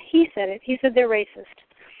saying this, he said it. He said they're racist.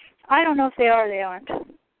 I don't know if they are or they aren't.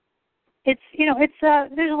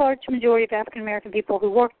 There's a large majority of African-American people who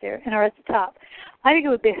work there and are at the top. I think it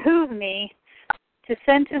would behoove me to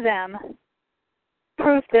send to them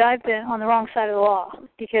proof that I've been on the wrong side of the law,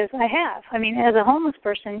 because I have. As a homeless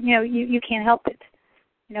person, you can't help it.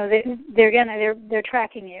 They're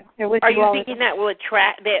tracking you. They're with you. Are you thinking that will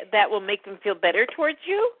that will make them feel better towards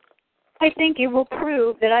you? I think it will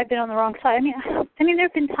prove that I've been on the wrong side. There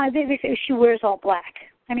have been times they say she wears all black.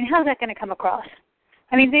 How's that going to come across?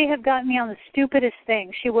 They have gotten me on the stupidest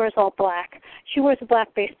thing. She wears all black. She wears a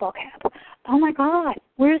black baseball cap. Oh my God,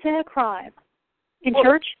 where's that a crime? In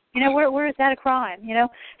church? Where is that a crime?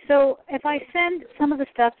 So if I send some of the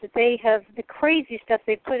stuff that they have, the crazy stuff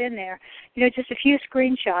they've put in there, just a few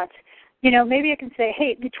screenshots, maybe I can say,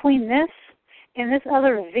 hey, between this And this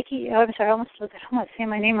other Vicky, oh, I'm sorry, I'm not saying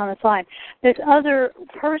my name on this line. This other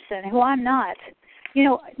person who I'm not,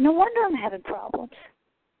 no wonder I'm having problems.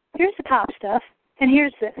 Here's the cop stuff, and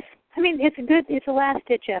here's this. I mean, it's a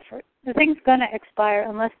last-ditch effort. The thing's going to expire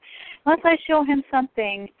unless I show him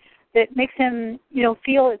something that makes him,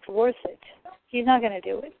 feel it's worth it. He's not going to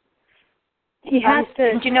do it. He has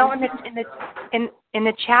to. In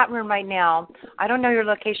the chat room right now, I don't know your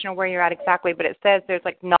location or where you're at exactly, but it says there's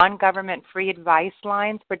like non-government free advice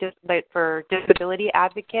lines for disability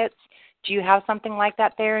advocates. Do you have something like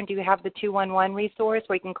that there? And do you have the 211 resource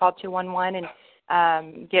where you can call 211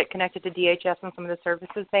 and get connected to DHS and some of the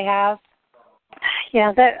services they have?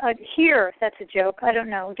 Yeah, that here that's a joke. I don't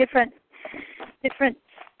know. Different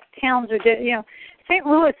towns are, St.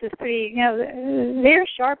 Louis is pretty, they're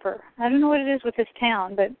sharper. I don't know what it is with this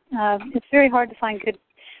town, but it's very hard to find good,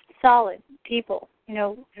 solid people.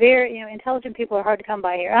 Very, intelligent people are hard to come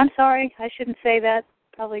by here. I'm sorry, I shouldn't say that.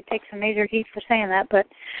 Probably take some major heat for saying that, but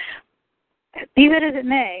be that as it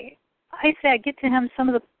may, I say I get to him some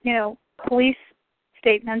of the, police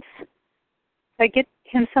statements. I get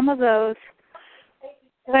him some of those.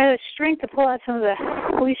 If I had the strength to pull out some of the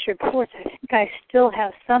police reports, I think I still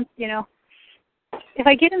have some, If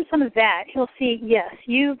I get him some of that, he'll see, yes,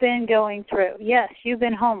 you've been going through. Yes, you've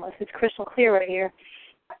been homeless. It's crystal clear right here.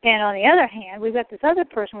 And on the other hand, we've got this other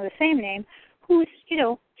person with the same name who's,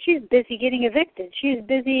 she's busy getting evicted. She's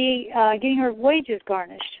busy getting her wages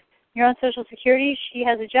garnished. You're on Social Security. She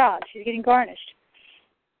has a job. She's getting garnished.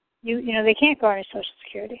 They can't garnish Social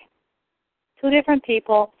Security. Two different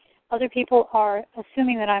people. Other people are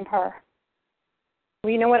assuming that I'm her.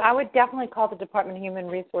 Well, you know what? I would definitely call the Department of Human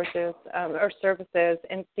Resources or Services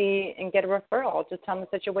and see and get a referral. Just tell them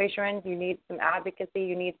the situation you're in. You need some advocacy.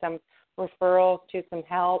 You need some referrals to some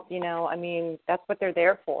help. That's what they're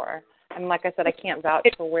there for. And like I said, I can't vouch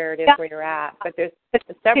for where it is where you're at, but there's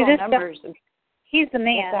several numbers. He's the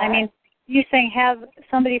man. You're saying have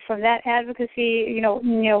somebody from that advocacy,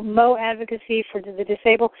 Mo advocacy for the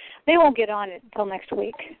disabled. They won't get on it until next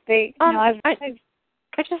week. I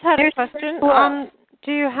just had a question.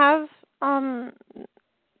 Do you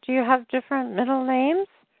have different middle names?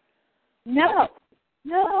 No.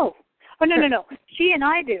 Oh, no. She and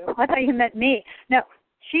I do. I thought you meant me. No,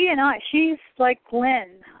 she and I. She's like Glenn.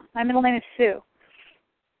 My middle name is Sue.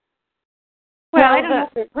 Well, I don't know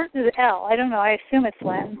if hers is L. I don't know. I assume it's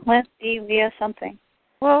Len. Len, Leah, something.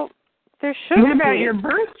 Well, there shouldn't be. What about your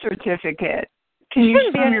birth certificate?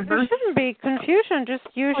 There shouldn't be confusion. Just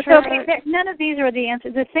use none of these are the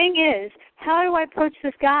answers. The thing is, how do I approach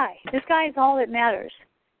this guy? This guy is all that matters.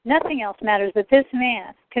 Nothing else matters but this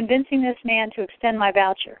man, convincing this man to extend my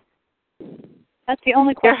voucher. That's the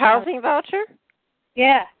only question. Your housing voucher?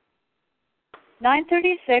 Yeah.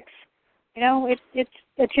 936. It's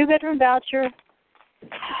a 2-bedroom voucher.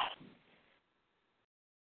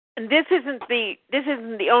 And this isn't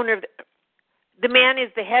the owner of the man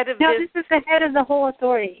is the head of this. No, this is the head of the whole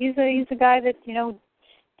authority. He's a guy that,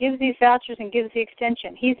 gives these vouchers and gives the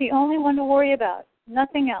extension. He's the only one to worry about.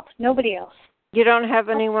 Nothing else. Nobody else. You don't have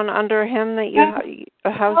anyone under him that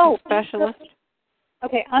a housing specialist?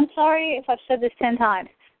 Okay, I'm sorry if I've said this 10 times.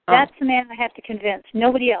 That's the man I have to convince.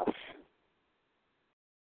 Nobody else.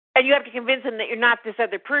 And you have to convince him that you're not this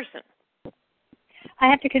other person. I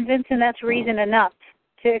have to convince him that's reason enough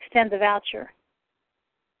to extend the voucher.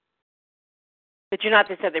 That you're not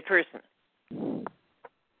this other person.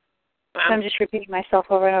 I'm just repeating myself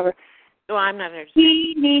over and over. No, I'm not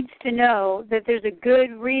understanding. He needs to know that there's a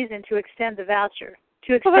good reason to extend the voucher.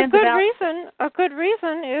 A good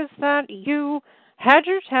reason is that you had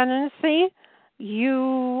your tenancy.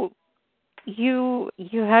 You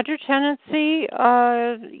had your tenancy.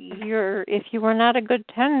 If you were not a good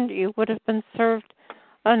tenant, you would have been served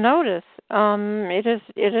a notice.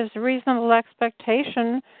 It is a reasonable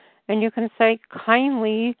expectation, and you can say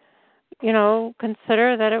kindly,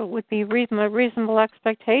 consider that it would be a reasonable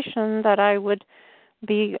expectation that I would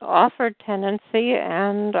be offered tenancy,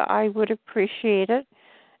 and I would appreciate it.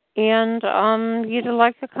 And you'd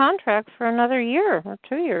like a contract for another year or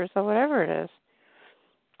 2 years or whatever it is.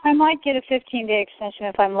 I might get a 15-day extension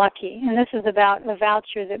if I'm lucky, and this is about a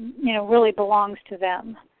voucher that really belongs to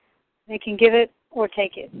them. They can give it or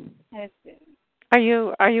take it. Are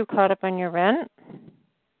you caught up on your rent?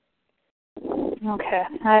 Okay,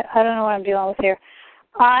 I don't know what I'm dealing with here.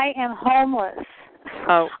 I am homeless.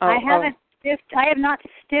 I have not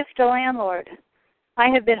stiffed a landlord. I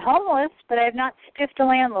have been homeless, but I have not stiffed a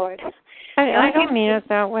landlord. I don't mean it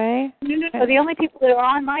that way. No. The only people that are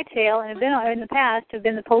on my tail and have been in the past have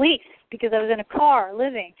been the police, because I was in a car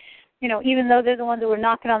living. Even though they're the ones that were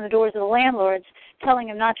knocking on the doors of the landlords, telling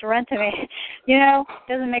him not to rent to me.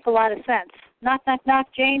 Doesn't make a lot of sense. Knock, knock, knock,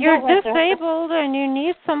 Jane. You're disabled and you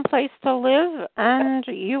need some place to live, and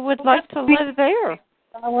you would like to live there.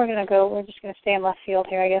 We're going to go. We're just going to stay in left field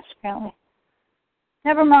here, I guess, apparently.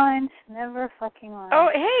 Never mind. Never fucking mind. Oh,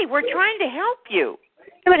 hey, we're trying to help you.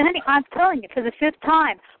 But, honey, I'm telling you, for the 5th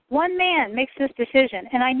time, one man makes this decision,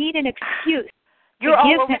 and I need an excuse. You're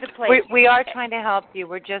all over the place. We are trying to help you.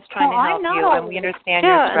 We're just trying to help you, and we understand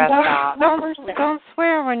you're stressed out. Don't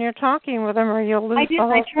swear when you're talking with him, or you'll lose the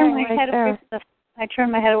whole thing right there. I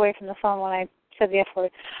turned my head away from the phone when I said the F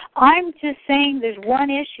word. I'm just saying there's one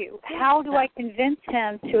issue. How do I convince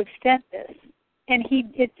him to extend this? And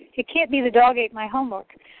it can't be the dog ate my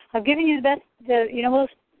homework. I've given you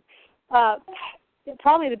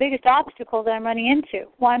probably the biggest obstacle that I'm running into.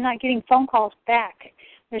 Why I'm not getting phone calls back.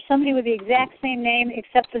 There's somebody with the exact same name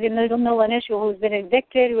except for the middle initial who's been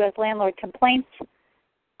evicted, who has landlord complaints.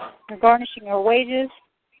 They're garnishing her wages.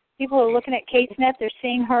 People are looking at CaseNet. They're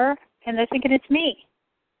seeing her, and they're thinking it's me.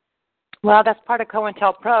 Well, that's part of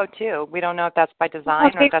COINTELPRO, too. We don't know if that's by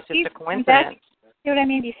design or if that's just a coincidence. You know what I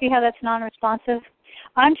mean? Do you see how that's non-responsive?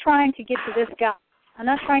 I'm trying to get to this guy. I'm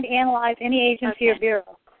not trying to analyze any agency or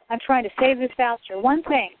bureau. I'm trying to save this voucher. One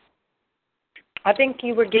thing. I think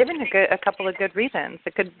you were given a couple of good reasons.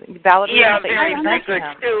 It could validate that very, you very present good,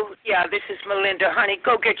 him. Sue. Yeah, this is Melinda. Honey,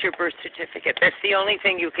 go get your birth certificate. That's the only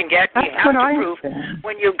thing you can get. You have to prove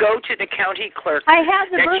when you go to the county clerk I have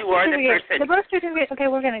the that birth you are the certificate. person. The birth certificate. Okay,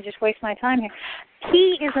 we're going to just waste my time here.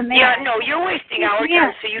 He is a man. Yeah, no, you're wasting our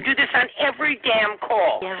time. So you do this on every damn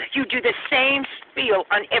call. Yeah. You do the same spiel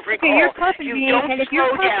on every call. You're perfect, you don't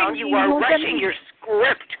slow down. You are rushing your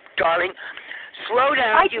script, darling. Slow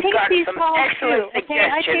down. You've got some excellent suggestions.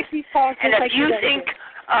 I take these calls and if you think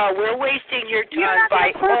we're wasting your time by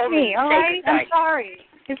all means, all right? I'm sorry.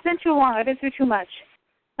 It's been too long. I've been through too much.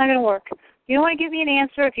 It's not going to work. You don't want to give me an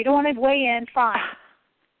answer. If you don't want to weigh in, fine.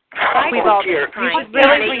 Dear.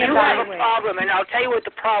 You have a problem, and I'll tell you what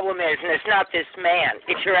the problem is, and it's not this man.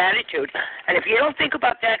 It's your attitude. And if you don't think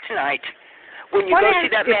about that tonight, when you go see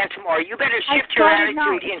that man tomorrow, you better shift your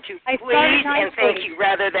attitude into please and thank you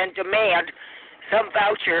rather than demand some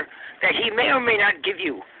voucher that he may or may not give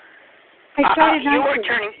you. You are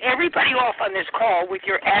turning everybody off on this call with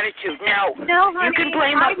your attitude. Now, honey, you can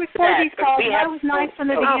blame I us record for these that, calls, but I was nice from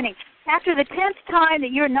the beginning. After the 10th time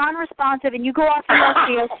that you're non-responsive and you go off the left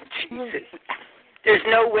field. Jesus. There's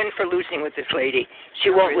no win for losing with this lady. She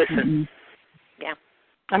won't listen. Yeah.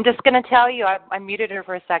 I'm just going to tell you, I muted her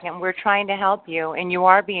for a second. We're trying to help you, and you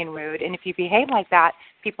are being rude. And if you behave like that,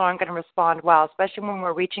 people aren't going to respond well, especially when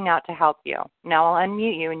we're reaching out to help you. Now I'll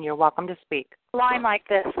unmute you, and you're welcome to speak. Line like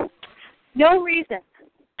this. No reason.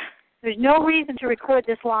 There's no reason to record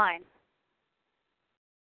this line.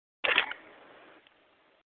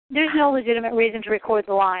 There's no legitimate reason to record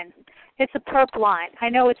the line. It's a perp line. I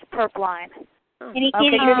know it's a perp line. We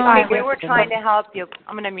were trying to help you.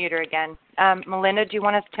 I'm going to mute her again. Melinda, do you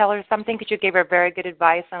want to tell her something? Because you gave her very good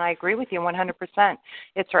advice, and I agree with you 100%.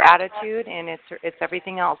 It's her attitude, and it's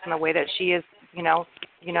everything else, and the way that she is,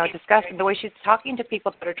 discussing, the way she's talking to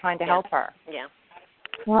people that are trying to help her. Yeah.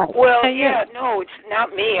 Well, no, it's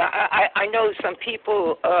not me. I know some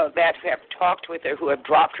people that have talked with her who have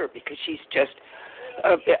dropped her because she's just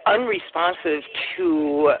unresponsive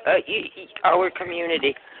to our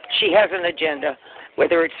community. She has an agenda,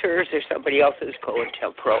 whether it's hers or somebody else's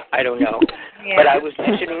COINTELPRO. I don't know. Yeah. But I was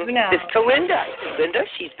mentioning this to Linda. Linda,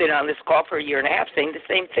 she's been on this call for a year and a half saying the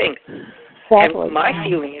same thing. Exactly. And my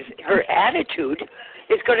feeling is her attitude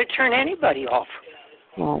is going to turn anybody off.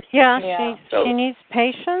 Yeah. She needs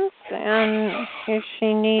patience, and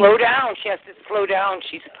she needs... Slow down. She has to slow down.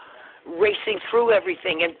 She's racing through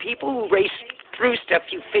everything, and people who race through stuff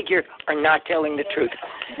you figure are not telling the truth.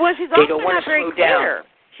 Well, she's they also don't want not to very slow clear. down.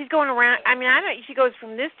 She's going around. I mean, she goes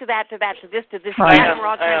from this to that to that to this to this to that, and we're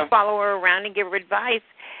all trying to follow her around and give her advice.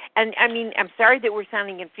 And I mean, I'm sorry that we're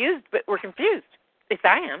sounding confused, but we're confused. At least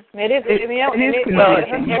I am. It is. Well,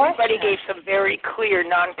 everybody gave some very clear,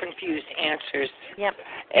 non-confused answers. Yep.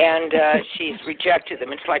 And she's rejected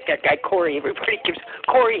them. It's like that guy Corey.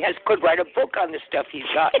 Corey could write a book on the stuff he's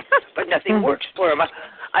got, but nothing works for him.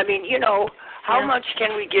 I mean, how much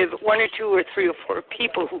can we give one or two or three or four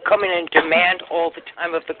people who come in and demand all the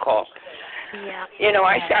time of the call? Yeah.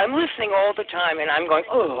 I'm listening all the time, and I'm going,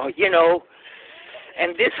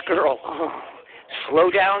 and this girl, slow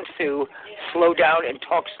down, Sue. Slow down and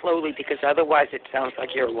talk slowly, because otherwise it sounds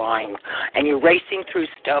like you're lying. And you're racing through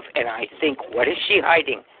stuff, and I think, what is she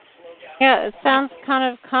hiding? Yeah, it sounds kind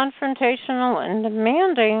of confrontational and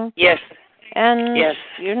demanding. Yes. And, yes.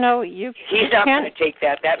 He's not going to take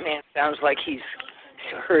that. That man sounds like he's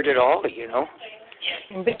heard it all,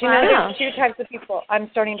 But there's two types of people I'm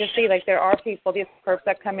starting to see. Like, there are people, these perps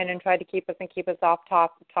that come in and try to keep us off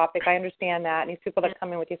topic. I understand that. And these people that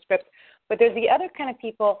come in with these scripts. But there's the other kind of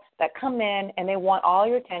people that come in and they want all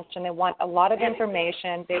your attention. They want a lot of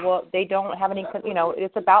information. They don't have any,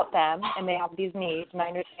 it's about them and they have these needs. And I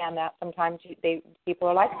understand that sometimes people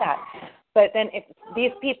are like that. But then if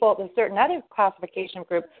these people, there's certain other classification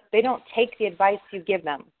groups, they don't take the advice you give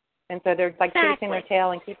them. And so they're like chasing their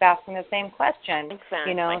tail and keep asking the same question.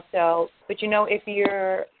 Exactly. So, but if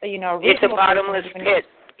you're, it's a bottomless pit.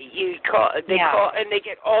 Call, and they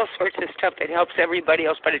get all sorts of stuff that helps everybody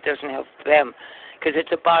else, but it doesn't help them because it's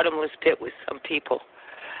a bottomless pit with some people.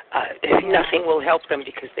 Nothing will help them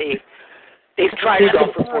because they've tried it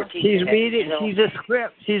all for 14 years. She's a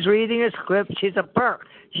script. She's reading a script. She's a perp.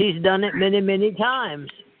 She's done it many, many times.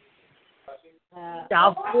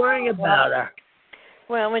 Stop worrying about her.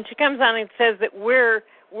 Well, when she comes on and says that we're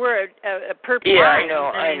a perp. Yeah, I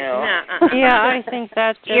know. Yeah, I think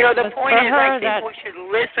that's just the point is, I think that we should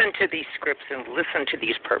listen to these scripts and listen to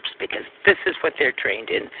these perps because this is what they're trained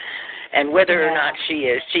in. And whether or not she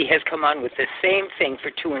has come on with the same thing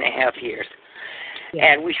for 2.5 years.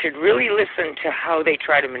 Yeah. And we should really listen to how they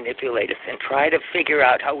try to manipulate us and try to figure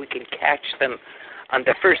out how we can catch them on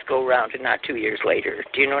the first go-round and not 2 years later.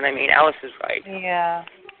 Do you know what I mean? Alice is right. Yeah.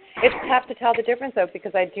 It's tough to tell the difference, though,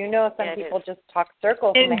 because I do know some people just talk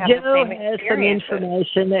circles and they have Joe the same has some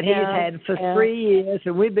information that he's had for 3 years,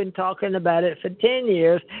 and we've been talking about it for 10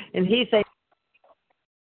 years, and he thinks...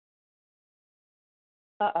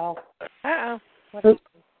 Uh-oh. Her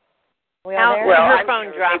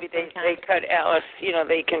phone dropped. Maybe they cut Alice.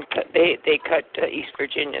 They cut East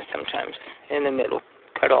Virginia sometimes in the middle.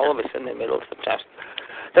 Cut all of us in the middle sometimes.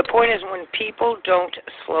 The point is when people don't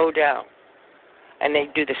slow down and they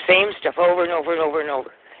do the same stuff over and over and over and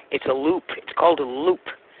over, it's a loop. It's called a loop.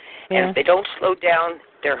 Yeah. And if they don't slow down,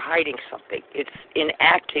 they're hiding something. It's in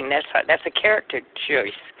acting. That's a character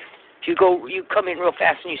choice. If you come in real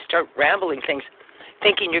fast and you start rambling things,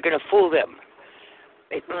 thinking you're going to fool them.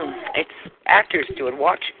 It's actors do it.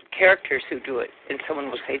 Watch characters who do it. And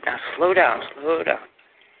someone will say, now, slow down, slow down.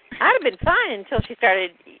 I'd have been fine until she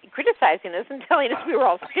started criticizing us and telling us we were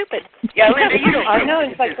all stupid. Yeah, Linda, you don't know.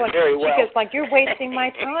 It's like, very well. She goes, like, you're wasting my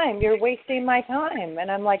time. You're wasting my time.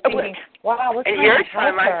 And I'm like thinking, wow, what's and your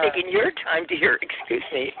time, I'm thinking your time to hear, excuse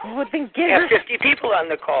me. Well, then get her 50 people on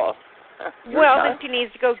the call. Well, then she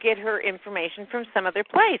needs to go get her information from some other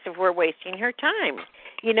place if we're wasting her time.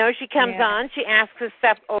 She comes on, she asks us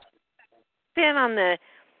stuff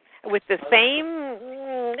with the same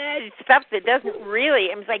stuff that doesn't really,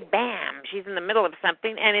 it's like, bam, she's in the middle of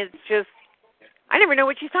something, and it's just, I never know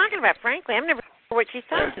what she's talking about, frankly. I'm never sure what she's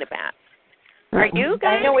talking about. Are you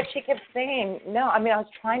guys? I know what she kept saying. No, I was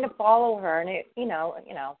trying to follow her, and it,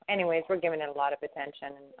 anyways, we're giving it a lot of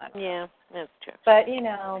attention. And that's true. But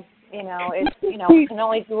it's we can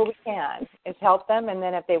only do what we can. Is help them, and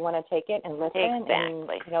then if they want to take it and listen and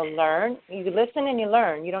learn, you listen and you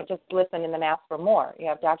learn. You don't just listen and then ask for more. You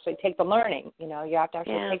have to actually take the learning. You have to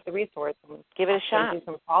actually take the resource and give it a shot. Do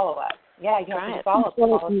some follow up. Yeah, you have to follow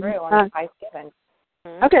through on the advice given.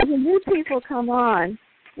 Okay, when new people come on,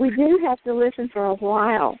 we do have to listen for a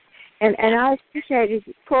while. And I appreciated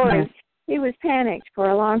Corey. He was panicked for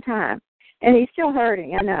a long time. And he's still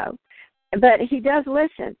hurting, I know. But he does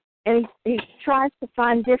listen. And he tries to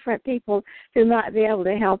find different people who might be able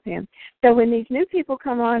to help him. So when these new people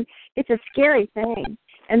come on, it's a scary thing.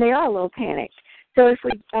 And they are a little panicked. So if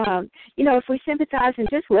we, if we sympathize and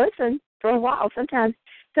just listen for a while, sometimes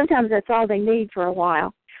that's all they need for a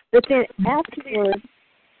while. But then afterwards,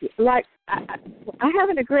 like, I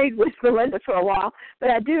haven't agreed with Belinda for a while, but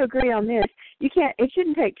I do agree on this. It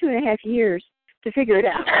shouldn't take 2.5 years to figure it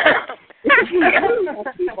out.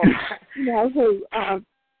 People,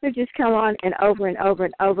 who just come on and over and over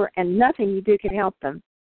and over, and nothing you do can help them.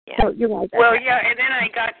 Yeah. So you're right. Well, yeah, and then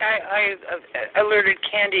I alerted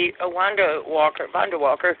Candy Wanda Walker,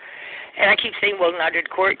 and I keep saying, well, now did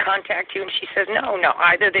Corey contact you? And she says, no,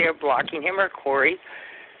 either they are blocking him or Corey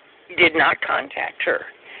did not contact her.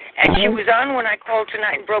 And she was on when I called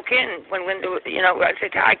tonight and broke in. When I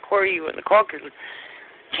said, hi, Corey, you in the call because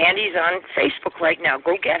Candy's on Facebook right now.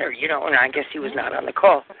 Go get her, and I guess he was not on the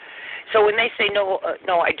call. So when they say, no,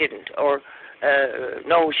 I didn't, or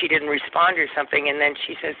no, she didn't respond or something, and then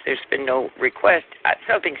she says there's been no request,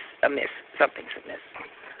 something's amiss.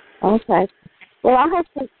 Okay. Well, I hope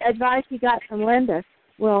the advice you got from Linda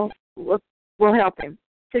will help him.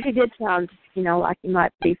 Because he did sound, like he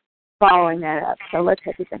might be following that up. So let's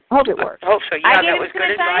hope it works. I hope so. Yeah, that was good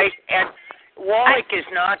advice. And Wallach is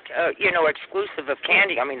not, exclusive of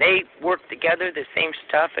Candy. I mean, they work together, the same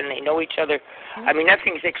stuff, and they know each other. I mean,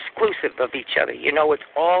 nothing's exclusive of each other. It's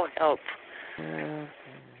all help. Did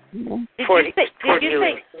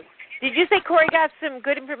you say Corey got some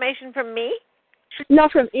good information from me? No,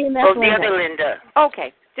 from EMF. Oh, the other Linda.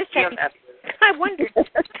 Okay, just checking. I wondered.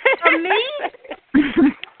 From me?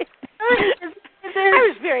 I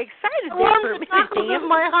was very excited there for a minute. In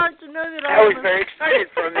my heart to know that I was very excited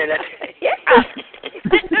for a minute. Yeah, I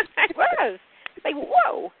was. Like,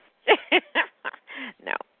 whoa.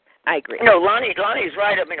 No, I agree. No, Lonnie's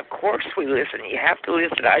right. I mean, of course we listen. You have to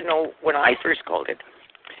listen. I know when I first called it,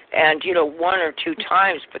 and, one or two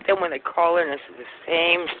times, but then when they call in, it's the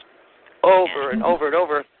same over and over and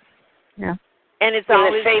over. Yeah. And it's the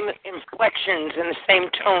always same inflections and the same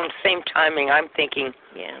tone, same timing. I'm thinking,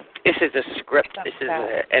 this is a script. This is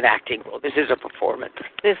an acting role. This is a performance.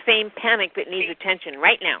 the same panic that needs attention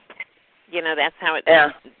right now. That's how it.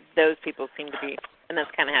 Those people seem to be, and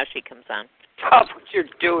that's kind of how she comes on. Stop what you're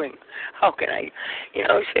doing. How can I?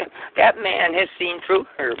 That man has seen through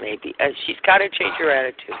her. Maybe she's got to change her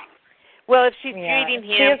attitude. Well, if she's treating him,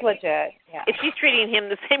 she is legit. Yeah. If she's treating him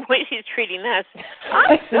the same way she's treating us,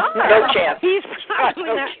 I'm sorry. No chance. He's probably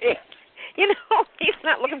no not. Chance. He's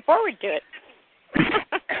not looking forward to it.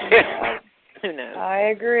 Who knows? I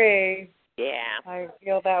agree. Yeah. I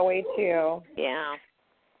feel that way too. Yeah.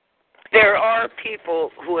 There are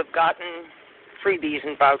people who have gotten freebies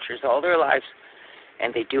and vouchers all their lives,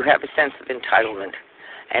 and they do have a sense of entitlement.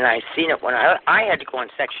 And I've seen it when I had to go on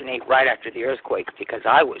Section 8 right after the earthquake because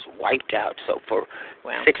I was wiped out. So for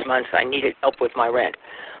 6 months I needed help with my rent.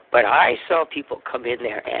 But I saw people come in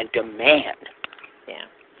there and demand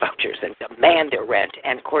vouchers and demand their rent.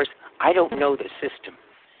 And, of course, I don't know the system.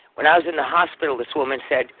 When I was in the hospital, this woman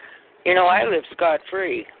said, I live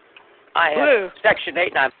scot-free. I have Section 8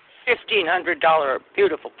 and I have $1,500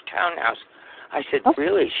 beautiful townhouse. I said,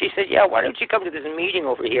 really? She said, yeah, why don't you come to this meeting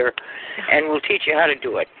over here and we'll teach you how to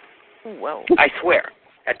do it. Well, I swear,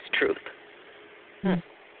 that's the truth. I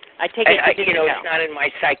take it it's not in my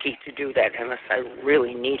psyche to do that unless I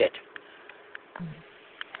really need it.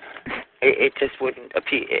 It just wouldn't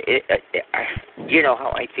appeal. You know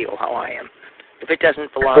how I feel, how I am. If it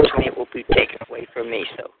doesn't belong to me, it will be taken away from me.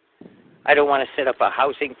 So I don't want to set up a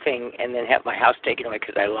housing thing and then have my house taken away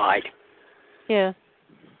because I lied. Yeah.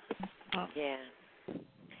 Yeah.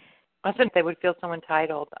 I think they would feel so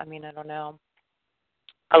entitled. I mean, I don't know.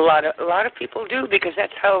 A lot of people do because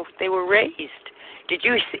that's how they were raised. Did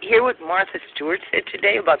you hear what Martha Stewart said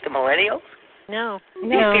today about the millennials? No.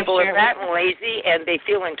 These people are fat and lazy, and they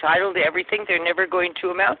feel entitled to everything. They're never going to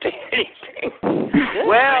amount to anything.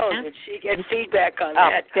 Well, did she get feedback on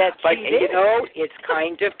that? But, it's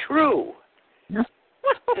kind of true.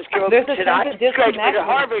 This girl said, I graduated at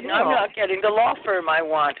Harvard, and I'm not getting the law firm I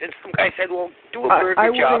want. And some guy said, well, do a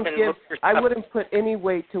burger job and look for stuff. I wouldn't put any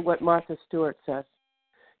weight to what Martha Stewart says.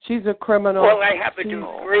 She's a criminal. Well, I happen to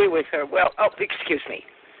agree with her. Well, excuse me.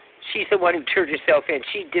 She's the one who turned herself in.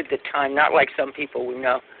 She did the time, not like some people we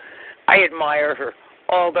know. I admire her,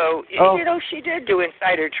 although, she did do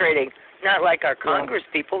insider trading, not like our Congress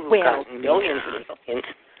people who got millions and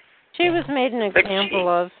millions. She was made an example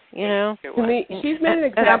of, To me, she's made an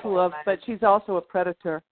example of, but she's also a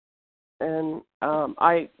predator. And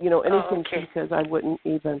anything she says, I wouldn't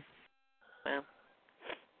even.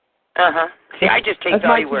 See, I just take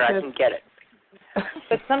value where I can get it.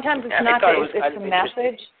 But sometimes it's not it's the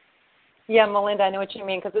message. Yeah, Melinda, I know what you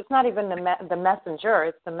mean, because it's not even the messenger,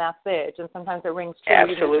 it's the message. And sometimes it rings true.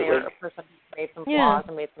 Absolutely. Even if a person made some flaws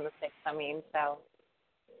and made some mistakes. I mean, so.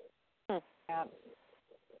 Yeah.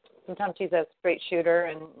 Sometimes she's a straight shooter,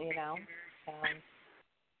 and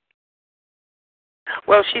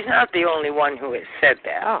Well, she's not the only one who has said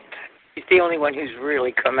that. She's the only one who's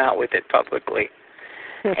really come out with it publicly.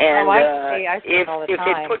 And I see it all the time.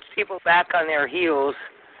 If it puts people back on their heels,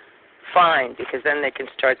 fine, because then they can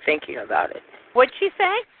start thinking about it. What'd she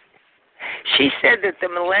say? She said that the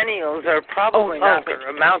millennials are probably not going to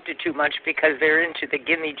amount to too much because they're into the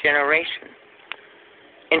gimme generation.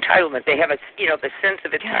 Entitlement. They have the sense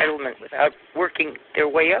of entitlement without working their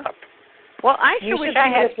way up. Well, I sure wish I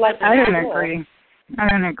had. I don't agree. I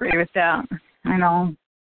don't agree with that. I know.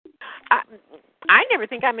 I never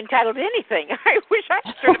think I'm entitled to anything. I wish I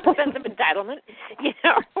had sort of a sense of entitlement.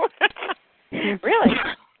 Really.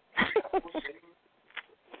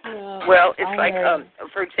 Well, it's like,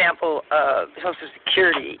 for example, Social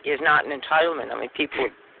Security is not an entitlement. I mean,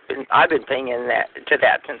 I've been paying to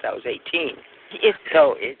that since I was 18.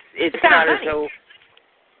 So it's not as though,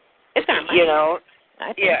 it's not money.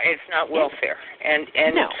 it's not welfare, and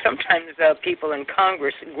No. sometimes people in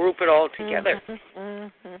Congress group it all together,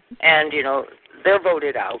 and they're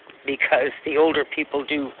voted out because the older people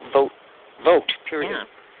do vote. Period.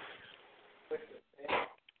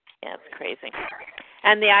 Yeah, it's crazy.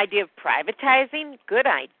 And the idea of privatizing, good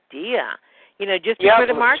idea. Just before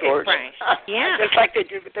the market crash. Yeah, just like they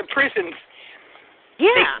did with the prisons.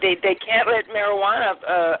 Yeah, they can't let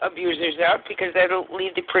marijuana abusers out because that'll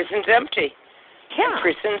leave the prisons empty. Yeah, and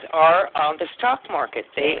prisons are on the stock market.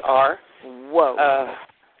 They are. Whoa.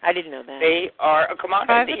 I didn't know that. They are a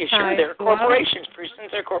commodity. Sure, they're corporations.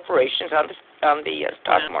 Prisons are corporations on the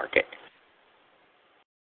stock market.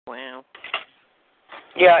 Wow.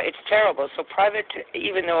 Yeah, it's terrible. So private,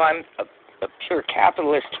 even though I'm a pure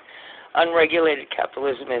capitalist, unregulated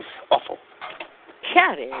capitalism is awful.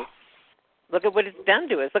 Yeah, it is. Look at what it's done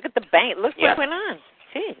to us. Look at the bank. Look what went on.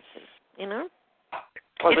 Jeez, Well,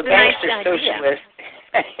 the banks are socialist.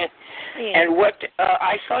 And what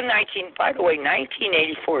I saw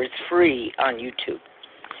 1984 is free on YouTube.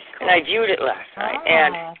 And I viewed it last night.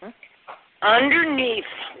 And underneath,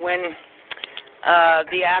 when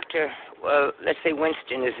the actor, let's say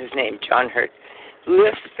Winston is his name, John Hurt,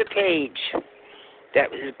 lifts the page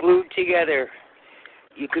that was glued together,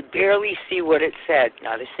 you could barely see what it said.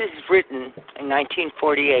 Now, this is written in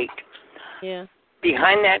 1948. Yeah.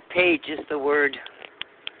 Behind that page is the word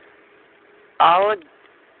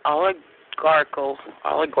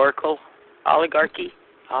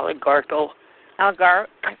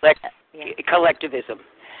collectivism.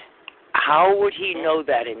 How would he know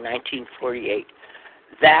that in 1948?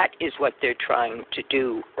 That is what they're trying to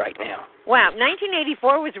do right now. Wow,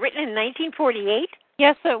 1984 was written in 1948?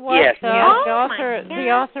 Yes, it was. Yes. The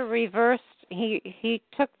author reversed. He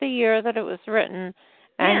took the year that it was written,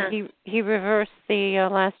 and he reversed the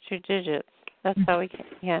last two digits. That's how he came.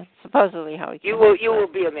 Yeah, supposedly how he came. You will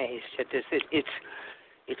be amazed at this.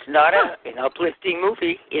 It's not an uplifting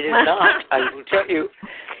movie. It is not. I will tell you.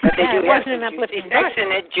 But they do have some juicy sex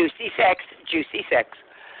in it. Juicy sex.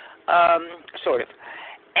 Sort of.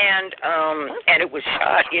 And it was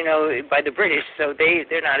shot, by the British, so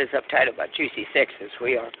they're not as uptight about juicy sex as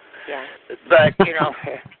we are. Yeah. But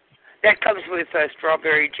that comes with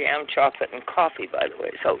strawberry jam, chocolate, and coffee, by the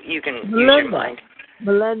way. So you can use your mind.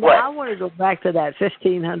 Melinda, I want to go back to that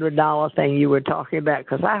 $1,500 thing you were talking about,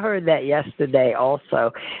 because I heard that yesterday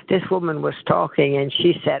also. This woman was talking, and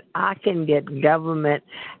she said, I can get government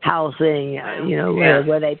housing,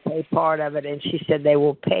 where they pay part of it, and she said they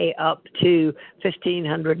will pay up to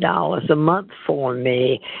 $1,500 a month for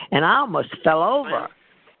me, and I almost fell over.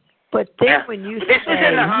 But then when you this was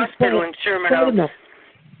in the hospital in Sherman Oaks.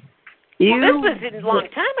 This was a long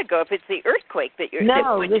time ago. If it's the earthquake that you're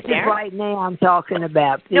this is right now I'm talking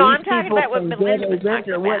about. I'm talking about what Melinda was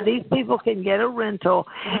talking about. These people can get a rental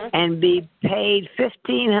and be paid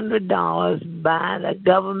 $1,500 by the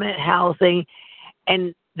government housing,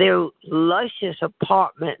 and they're luscious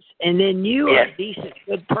apartments. And then you are a decent,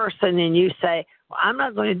 good person, and you say, well, I'm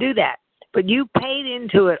not going to do that. But you paid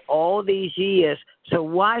into it all these years, so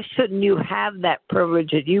why shouldn't you have that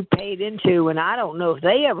privilege that you paid into? And I don't know if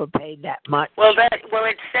they ever paid that much. Well,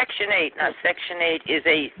 it's Section 8. Now, Section 8 is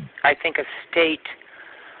I think a state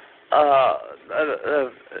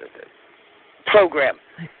program,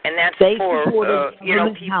 and that's for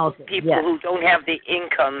people who don't have the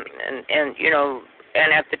income, and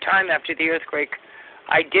at the time after the earthquake,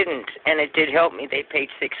 I didn't, and it did help me. They paid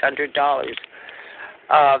 $600.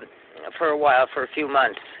 For a while, for a few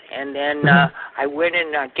months. And then I went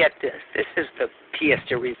and get this. This is the pièce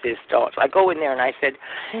de résistance. I go in there and I said,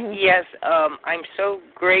 yes, I'm so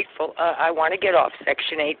grateful. I want to get off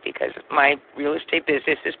Section 8 because my real estate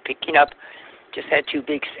business is picking up. Just had 2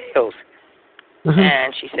 big sales.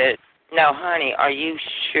 And she said, now, honey, are you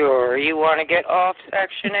sure you want to get off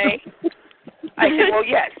Section 8? I said, well,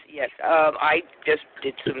 yes. I just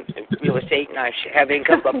did some real estate and I have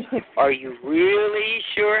income, but are you really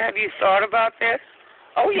sure? Have you thought about this?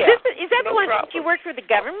 Oh, yeah. Is that the one that she worked for the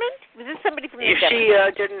government? Was this somebody from the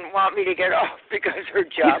government? She didn't want me to get off because her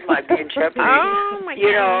job might be in jeopardy. Oh, my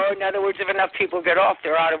God. In other words, if enough people get off,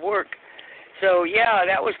 they're out of work. So, yeah,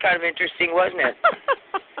 that was kind of interesting, wasn't it?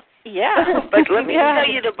 Yeah. But let me tell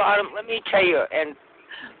you and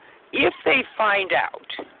if they find out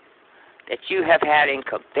that you have had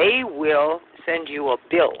income, they will send you a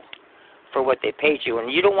bill for what they paid you, and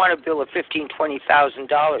you don't want a bill of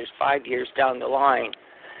 $15,000-$20,000 5 years down the line.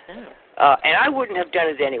 And I wouldn't have done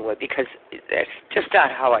it anyway because that's just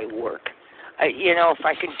not how I work. If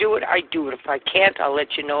I can do it, I do it. If I can't, I'll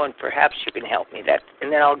let you know, and perhaps you can help me.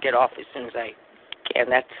 And then I'll get off as soon as I can.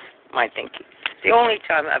 That's my thinking. It's the only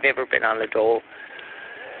time I've ever been on the dole.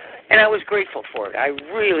 And I was grateful for it. I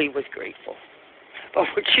really was grateful. But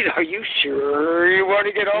are you sure you want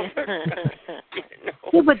to get off it?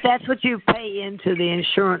 Yeah, but that's what you pay into the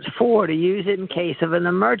insurance for, to use it in case of an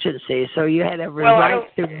emergency. So you had every right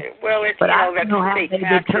to it. Well, but I don't know how they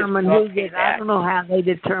determine who gets. I don't know how they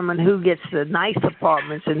determine who gets the nice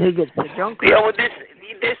apartments and who gets the junk. Yeah, well,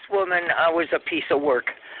 this woman was a piece of work.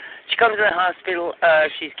 She comes to the hospital.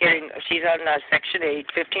 She's on Section 8,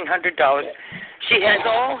 $1,500. She has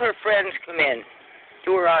all her friends come in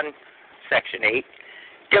who are on Section 8,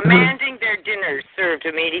 demanding their dinners served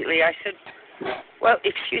immediately. I said, well,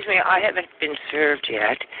 excuse me, I haven't been served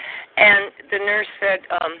yet. And the nurse said,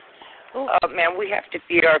 ma'am, we have to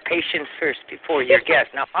feed our patients first before your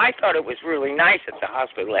guests. Now, I thought it was really nice that the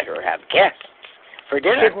hospital let her have guests for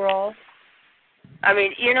dinner. Big roll. I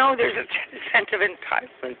mean, there's a sense of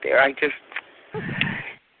entitlement there. I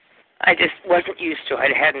just wasn't used to it.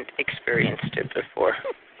 I hadn't experienced it before.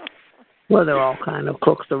 Well, they're all kind of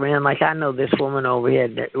cooks around. Like, I know this woman over here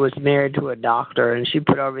that was married to a doctor, and she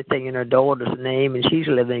put everything in her daughter's name, and she's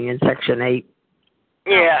living in Section 8.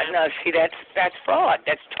 Yeah, no, see, that's fraud.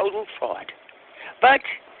 That's total fraud. But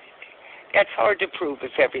that's hard to prove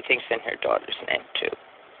if everything's in her daughter's name, too.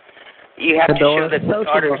 You have to show that the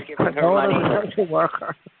daughter's giving her money. Her daughter's a social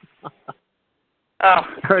worker.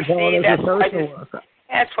 Her daughter's a social worker.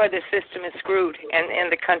 That's why the system is screwed,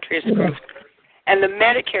 and the country is screwed. And the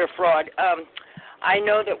Medicare fraud, I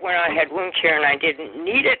know that when I had wound care and I didn't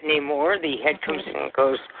need it anymore, the head comes in and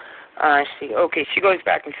goes, I see, okay, she goes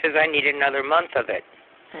back and says, I need another month of it.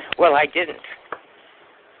 Well, I didn't.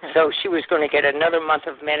 So she was going to get another month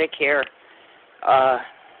of Medicare from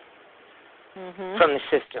the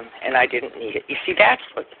system, and I didn't need it. You see, that's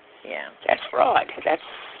fraud. That's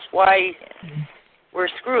why we're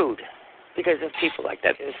screwed, because of people like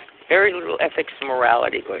that. There's very little ethics and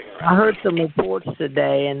morality going on. I heard some reports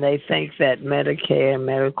today, and they think that Medicare and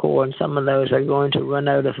Medicare and some of those are going to run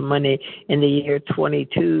out of money in the year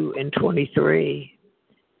 22 and 23.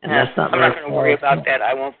 And that's not I'm not going to worry about that.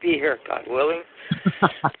 I won't be here, God willing.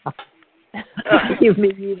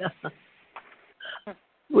 Me either.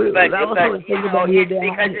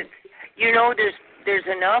 There's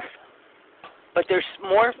enough, but there's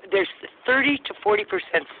 30 to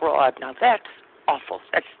 40% fraud. Now that's awful.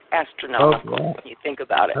 That's astronomical when you think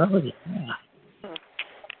about it. Oh, yeah.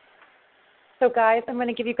 So, guys, I'm going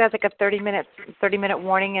to give you guys like a 30-minute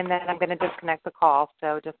warning, and then I'm going to disconnect the call.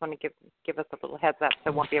 So, just want to give us a little heads up,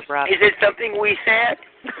 so it won't be abrupt. Is it something we said?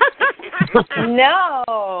 No.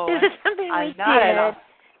 Is it something we said?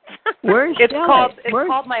 It's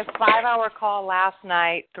called my 5-hour call last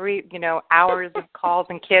night. 3 hours of calls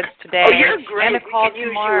and kids today. Oh, you're great. And a call we can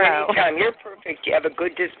tomorrow. Use you anytime. You're perfect. You have a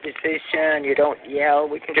good disposition. You don't yell.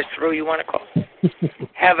 We can just throw you on a call.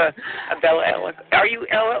 Have a Bella. Ella. Are you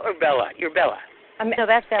Ella or Bella? You're Bella. No,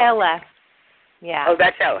 that's Ella. Yeah. Oh,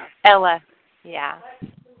 that's Ella. Ella. Yeah.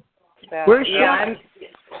 So, where's Shelley?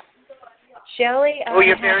 Shelley. Oh,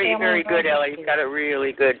 you're very, very good, Ella. You've got a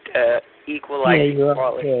really good equalizing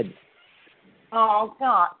quality. Good. Oh,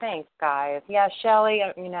 God, thanks, guys. Yeah, Shelley,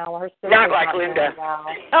 her sister. Not like Linda.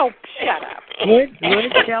 Oh, shut up. Where's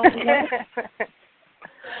Shelley?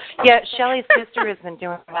 Yeah, Shelley's sister has been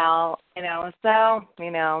doing well, so,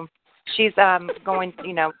 she's going,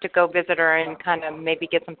 to go visit her and kind of maybe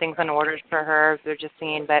get some things in order for her. They're just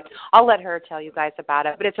seeing, but I'll let her tell you guys about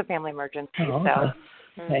it. But it's a family emergency, so.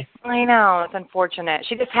 Okay. I know, it's unfortunate.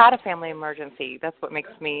 She just had a family emergency. That's what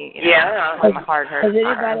makes me, my heart hurt. Has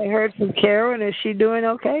anybody heard from Karen? Is she doing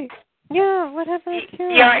okay? Yeah, what happened to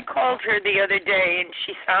Karen? Yeah, I called her the other day, and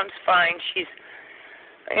she sounds fine. She's,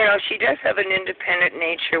 she does have an independent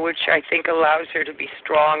nature, which I think allows her to be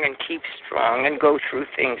strong and keep strong and go through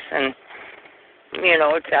things, and,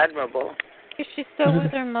 it's admirable. Is she still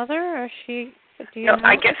with her mother, or she?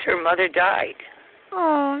 I guess her mother died.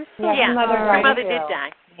 Oh, yeah, her mother did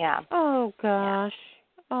die. Yeah. Oh gosh.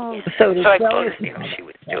 Oh. Yeah. So I called her to see how she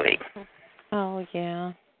was doing. Oh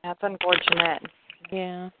yeah. That's unfortunate.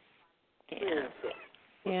 Yeah.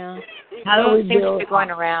 Yeah. How do we seems to be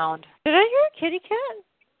going around? Did I hear a kitty cat?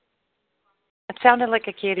 It sounded like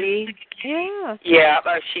a kitty. Yeah. Yeah,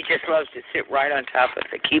 she just loves to sit right on top of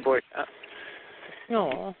the keyboard.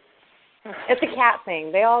 Oh. It's a cat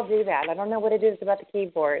thing. They all do that. I don't know what it is about the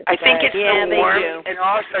keyboard. I think it's the warmth, do. and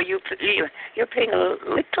also you're paying a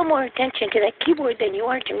little more attention to that keyboard than you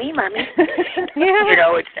are to me, Mommy.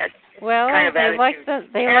 Yeah. It's that well, kind of they attitude. like the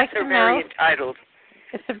Cats are very entitled.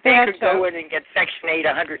 It's a bad They could go in and get Section 8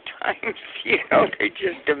 100 times. They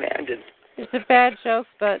just demanded. It's a bad joke,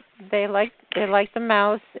 but they like the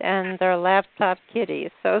mouse and their laptop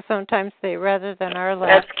kitties. So sometimes rather than our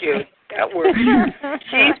laptop. That's cute. That works.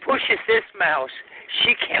 She pushes this mouse.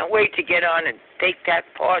 She can't wait to get on and take that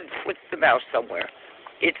paw and flip the mouse somewhere.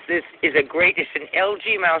 It's an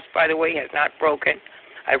LG mouse, by the way, has not broken.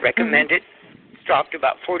 I recommend it. It's dropped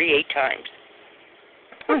about 48 times.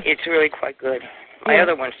 It's really quite good. My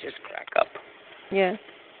other ones just crack up. Yeah,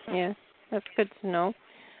 that's good to know.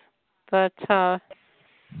 But, yeah.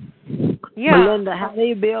 Melinda, how do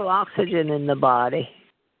you build oxygen in the body?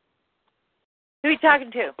 Who are you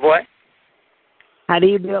talking to? What? How do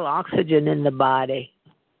you build oxygen in the body?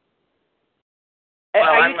 Well,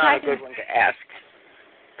 I'm not a good one to ask.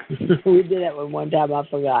 We did that one time. I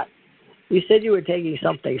forgot. You said you were taking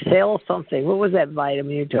something. Cell something. What was that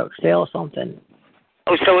vitamin you took? Cell something.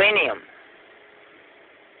 Oh, selenium.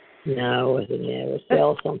 No, it wasn't. Yeah, it was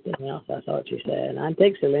cell something else. I thought you said. I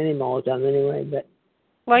take selenium all the time anyway, but.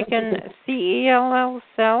 Like an CELL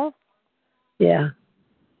cell? Yeah.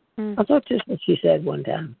 I thought that's what she said one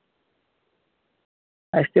time.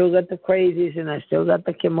 I still got the crazies and I still got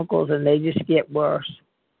the chemicals, and they just get worse.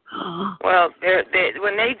 Well,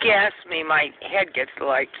 when they gas me, my head gets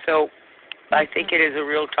light, so I think it is a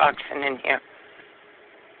real toxin in here.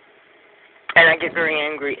 And I get very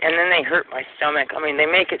angry, and then they hurt my stomach. I mean, they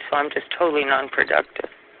make it so I'm just totally non-productive.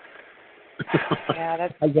 Yeah,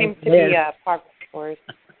 that seems to be part of the course.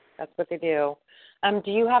 That's what they do.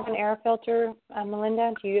 Do you have an air filter,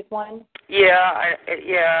 Melinda? Do you use one? Yeah,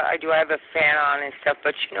 I do. I have a fan on and stuff,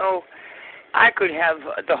 but I could have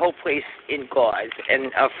the whole place in gauze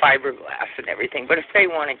and fiberglass and everything. But if they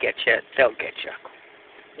want to get you, they'll get you.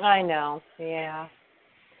 I know. Yeah,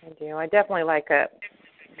 I do. I definitely like the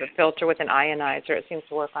filter with an ionizer. It seems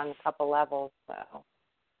to work on a couple levels. So.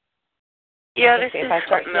 Yeah, this is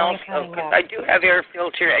something else. I do have air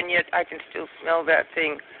filter, and yet I can still smell that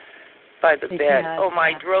thing by the bed.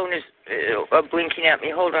 My drone is blinking at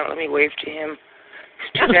me. Hold on, let me wave to him.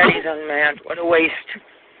 It's too bad he's unmanned. What a waste.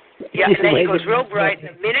 Yeah, and then he goes real bright. And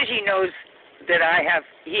the minute he knows that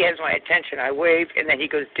he has my attention, I wave, and then he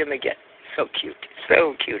goes dim again. So cute.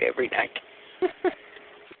 So cute every night.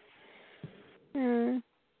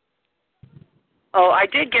 Oh, I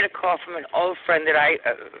did get a call from an old friend that I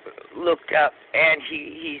looked up, and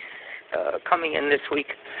he's coming in this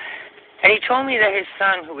week. And he told me that his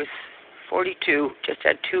son, who was 42, just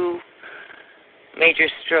had 2 major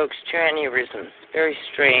strokes, 2 aneurysms. Very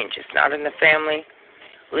strange. It's not in the family.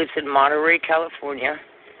 Lives in Monterey, California.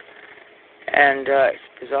 And it's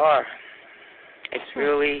bizarre. It's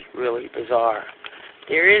really, really bizarre.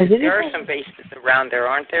 There are some bases around there,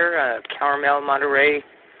 aren't there? Carmel, Monterey.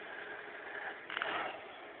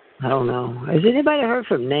 I don't know. Has anybody heard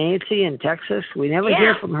from Nancy in Texas? We never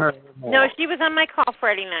hear from her anymore. No, she was on my call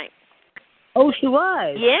Friday night. Oh, she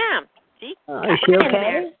was? Yeah. Is she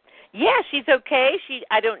okay? Yeah, she's okay.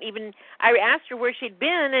 I asked her where she'd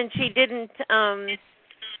been, and she didn't, I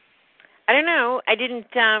don't know.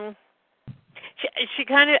 She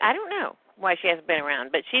kind of, I don't know why she hasn't been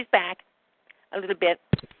around, but she's back a little bit.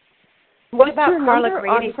 What's your number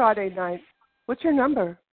on Friday night? What's your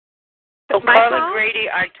number? So Carla Grady,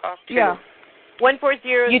 I talked to. Yeah.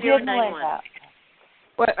 140-091.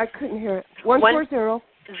 What? I couldn't hear it. 140-091.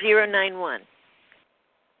 091.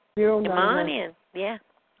 Come on in. Yeah.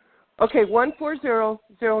 Okay,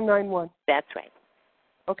 140-091. That's right.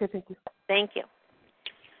 Okay, thank you. Thank you.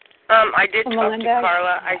 I did talk to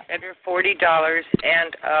Carla. I sent her $40,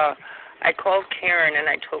 and I called Karen, and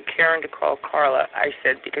I told Karen to call Carla. I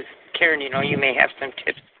said, because Karen, you may have some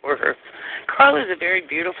tips for her. Carla's a very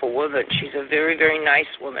beautiful woman. She's a very, very nice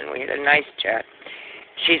woman. We had a nice chat.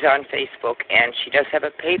 She's on Facebook, and she does have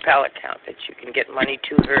a PayPal account that you can get money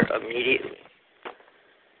to her immediately.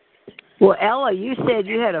 Well, Ella, you said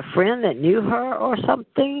you had a friend that knew her or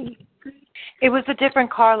something? It was a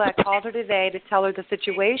different Carla. I called her today to tell her the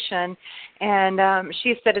situation, and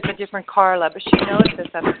she said it's a different Carla, but she knows this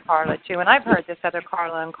other Carla, too. And I've heard this other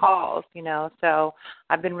Carla on calls, so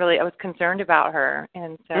I was concerned about her.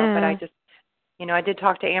 And so, but I just, I did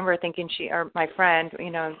talk to Amber thinking my friend,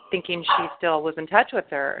 thinking she still was in touch with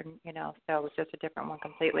her, so it was just a different one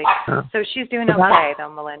completely. So she's doing okay,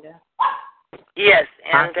 though, Melinda. Yes,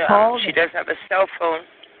 and she does have a cell phone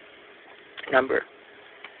number.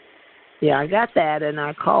 Yeah, I got that, and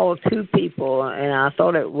I called 2 people, and I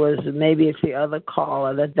thought it was maybe it's the other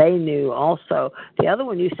caller that they knew also. The other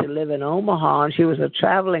one used to live in Omaha, and she was a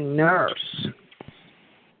traveling nurse.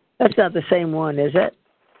 That's not the same one, is it?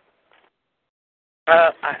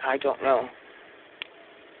 I don't know.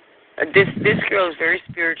 This girl is very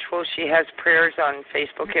spiritual. She has prayers on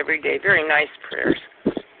Facebook every day, very nice prayers.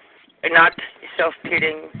 Not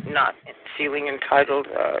self-pitying, not feeling entitled.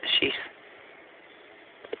 She's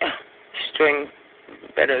doing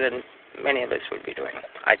better than many of us would be doing it,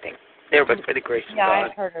 I think. There, but for the grace of God. Yeah,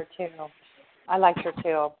 I've heard her too. I liked her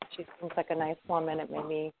too. She seems like a nice woman. It made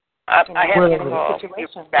me I have to call you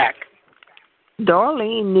back.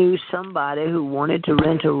 Darlene knew somebody who wanted to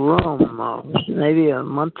rent a room maybe a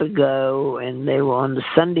month ago, and they were on the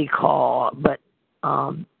Sunday call, but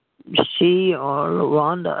she or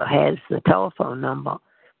Rhonda has the telephone number.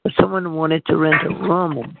 But someone wanted to rent a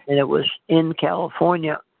room, and it was in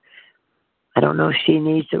California. I don't know if she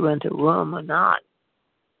needs to rent a room or not.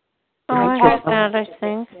 Oh, I heard that, I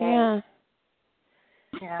think. Yeah.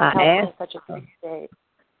 Yeah, I asked such a big state.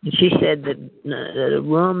 She said that the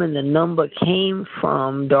room and the number came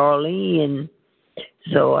from Darlene,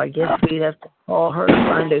 so I guess we'd have to call her to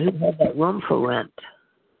find out who had that room for rent.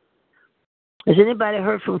 Has anybody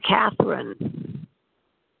heard from Catherine?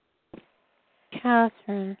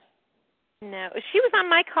 Catherine. No, she was on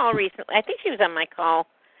my call recently. I think she was on my call,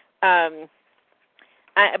 and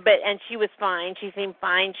she was fine. She seemed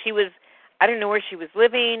fine. She was, I don't know where she was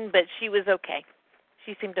living, but she was okay.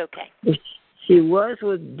 She seemed okay. She was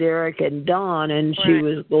with Derek and Dawn, and she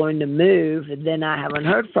was going to move, and then I haven't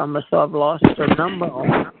heard from her, so I've lost her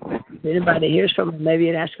number. If anybody hears from her, maybe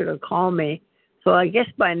you'd ask her to call me. So I guess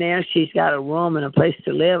by now she's got a room and a place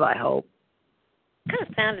to live, I hope. Kind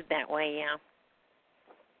of sounded that way, yeah.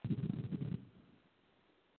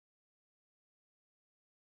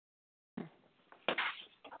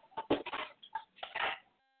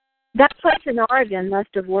 That place in Oregon must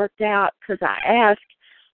have worked out because I asked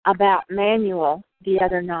about Manuel the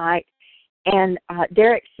other night, and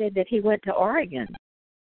Derek said that he went to Oregon.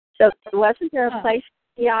 So wasn't there a place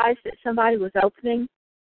in the eyes that somebody was opening?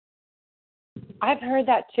 I've heard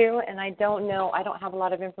that too, and I don't know. I don't have a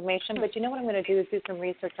lot of information, but you know what I'm going to do is do some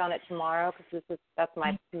research on it tomorrow because that's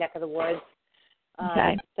my neck of the woods.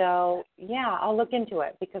 Okay. So yeah, I'll look into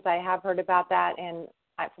it because I have heard about that, and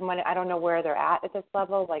I don't know where they're at this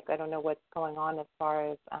level. Like I don't know what's going on as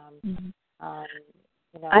far as I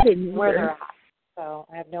didn't where either. they're at. So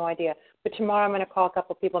I have no idea. But tomorrow I'm going to call a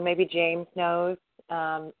couple people. Maybe James knows.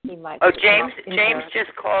 He might. Oh, James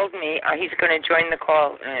just called me. He's going to join the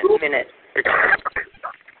call in a minute.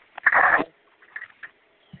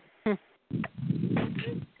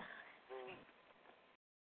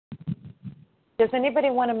 Does anybody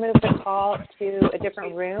want to move the call to a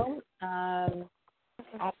different room? I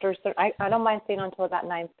don't mind staying until about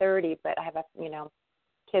 9:30, but I have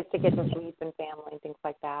kids to get to sleep and family and things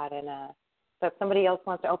like that. And so if somebody else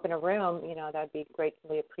wants to open a room, that'd be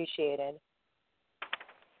greatly appreciated.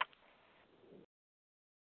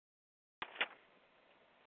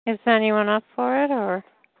 Is anyone up for it, or?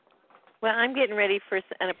 Well, I'm getting ready for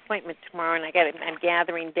an appointment tomorrow, and I'm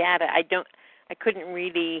gathering data. I couldn't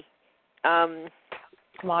really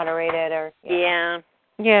moderate it or Yeah,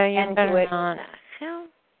 you better not.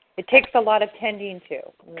 It takes a lot of tending to.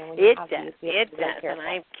 It does, and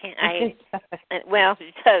I can't. Well,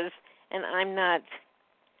 it does, and I'm not.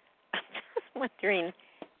 I'm just wondering.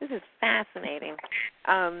 This is fascinating.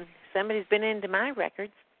 Somebody's been into my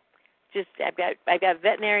records. I've got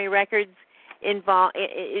veterinary records involved.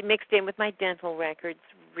 It mixed in with my dental records.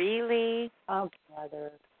 Really? Oh,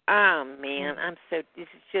 brother. Oh man, this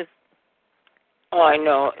is just. Oh, I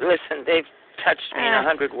know. Listen, they've touched me in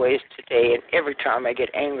 100 ways today, and every time I get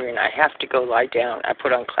angry and I have to go lie down, I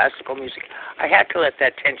put on classical music. I have to let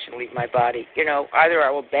that tension leave my body. Either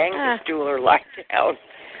I will bang the stool or lie down.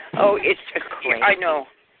 Oh, it's just crazy. I know.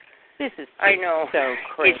 This is so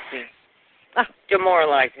crazy. It's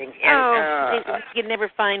demoralizing. And, you never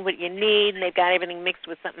find what you need, and they've got everything mixed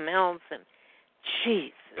with something else, and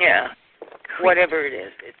jeez. Yeah, whatever it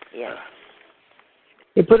is.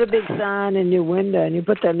 You put a big sign in your window and you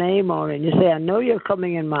put their name on it and you say, I know you're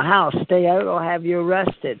coming in my house. Stay out or have you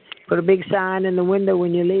arrested. Put a big sign in the window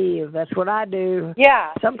when you leave. That's what I do.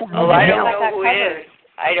 Yeah. Sometimes I don't know who it is.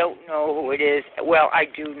 I don't know who it is. Well, I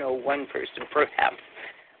do know one person, perhaps.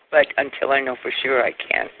 But until I know for sure, I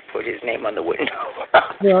can't put his name on the window.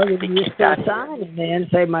 Well, you just put a sign in there and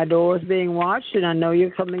say, my door is being watched and I know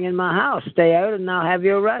you're coming in my house. Stay out and I'll have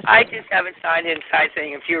you arrested. I just have a sign inside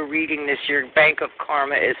saying, if you're reading this, your bank of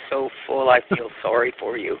karma is so full, I feel sorry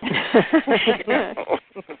for you.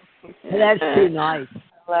 That's too nice.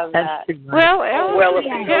 Love that. Too nice. Well, if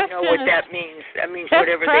you don't know what that means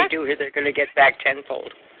whatever they do here, they're going to get back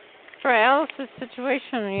tenfold. For Alice's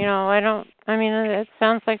situation, it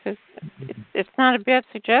sounds like it's not a bad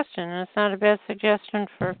suggestion. It's not a bad suggestion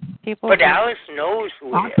for people. But Alice knows who it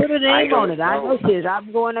is. I put a name on it. I know she is.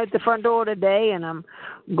 I'm going out the front door today, and I'm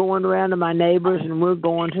going around to my neighbors, and we're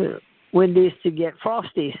going to Wendy's to get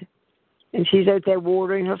Frosties. And she's out there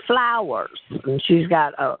watering her flowers. And she's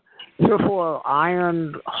got a 3 or 4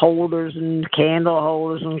 iron holders and candle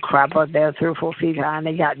holders and crap out there, 3 or 4 feet high, and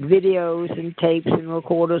they got videos and tapes and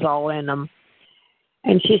recorders all in them.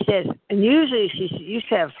 And she says, and usually she used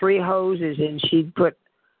to have 3 hoses, and she'd put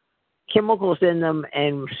chemicals in them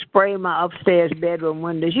and spray my upstairs bedroom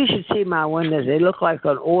windows. You should see my windows. They look like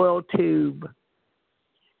an oil tube.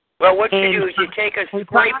 Well, what you do is you take a scraper,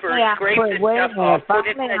 scrape the stuff off, put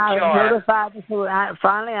it in a jar.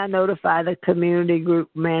 Finally, I notified the community group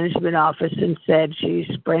management office and said she's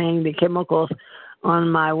spraying the chemicals on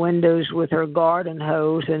my windows with her garden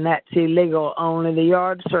hose, and that's illegal. Only the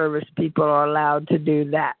yard service people are allowed to do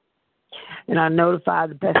that. And I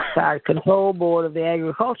notified the Pesticide Control Board of the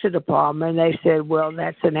Agriculture Department, and they said, well,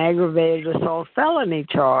 that's an aggravated assault felony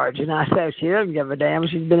charge. And I said, she doesn't give a damn.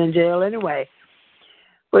 She's been in jail anyway.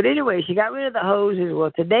 But anyway, she got rid of the hoses.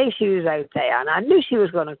 Well, today she was out there, and I knew she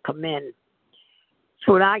was going to come in.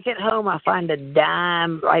 So when I get home, I find a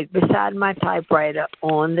dime right beside my typewriter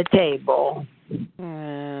on the table.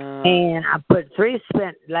 And I put 3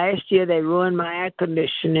 cents. Last year, they ruined my air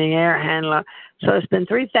conditioning, air handler. So I spent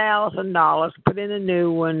 $3,000, put in a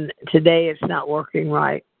new one. Today, it's not working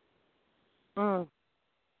right.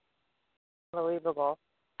 Unbelievable.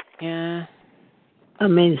 Yeah. I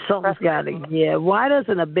mean, something's got to give. Why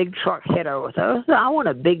doesn't a big truck hit her with her? I want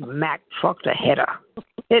a big Mack truck to hit her.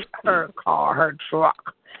 Hit her car, her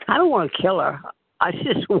truck. I don't want to kill her. I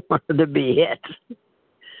just want her to be hit.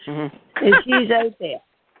 And she's out there.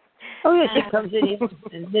 Oh, yeah, she comes in here.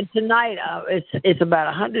 And then tonight, it's about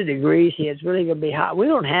 100 degrees here. It's really going to be hot. We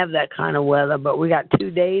don't have that kind of weather, but we got 2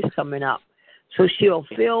 days coming up. So she'll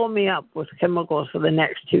fill me up with chemicals for the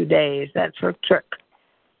next 2 days. That's her trick.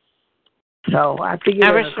 So I figured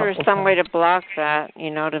I wish there was some way to block that,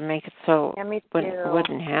 to make it so it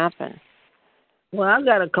wouldn't happen. Well, I've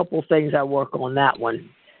got a couple things I work on that one,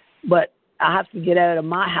 but I have to get out of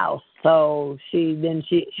my house. So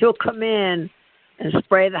she'll come in and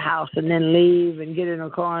spray the house and then leave and get in her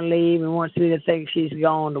car and leave and wants me to think she's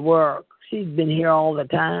gone to work. She's been here all the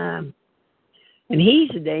time. And he's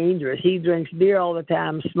dangerous. He drinks beer all the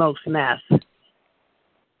time, smokes meth.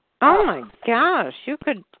 Oh my gosh! You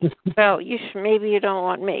could. Well, maybe you don't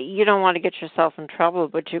want to get yourself in trouble,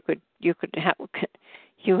 but you could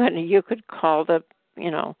call the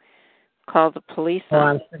police. Oh,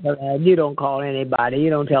 I'm sick of that. You don't call anybody.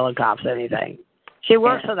 You don't tell the cops anything. She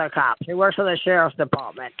works for the cops. She works for the sheriff's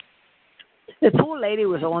department. The poor lady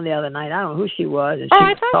was on the other night. I don't know who she was. And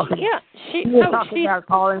I thought, she was talking about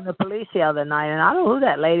calling the police the other night, and I don't know who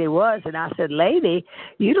that lady was. And I said, lady,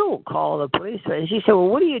 you don't call the police. And she said, well,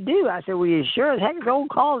 what do you do? I said, well, you sure as heck don't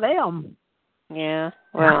call them. Yeah.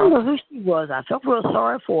 Well, I don't know who she was. I felt real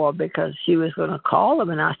sorry for her because she was going to call them,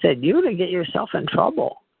 and I said, you're going to get yourself in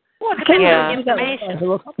trouble. Well, it depends on the information. It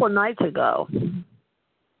was a couple of nights ago.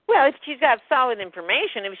 Well, if she's got solid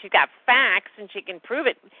information, if she's got facts and she can prove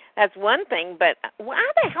it, that's one thing. But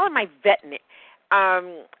how the hell am I vetting it?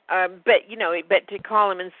 But to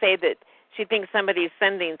call him and say that she thinks somebody's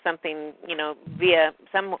sending something, via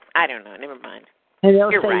some, I don't know. Never mind. And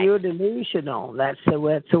they'll say you're delusional. That's the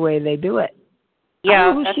way they do it.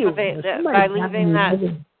 Yeah,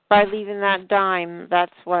 by leaving that dime,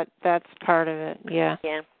 that's part of it. Yeah.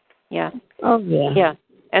 Yeah. Yeah. Oh yeah. Yeah.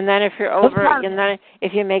 And then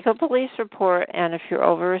if you make a police report and if you're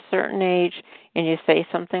over a certain age and you say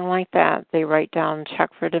something like that, they write down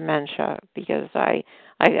check for dementia, because I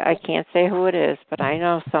can't say who it is, but I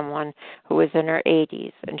know someone who is in her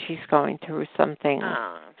 80s and she's going through something.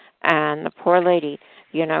 And the poor lady,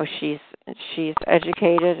 she's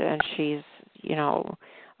educated and she's,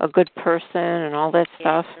 a good person and all that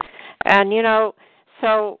stuff. And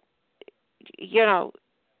so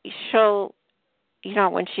she'll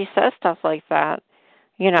when she says stuff like that,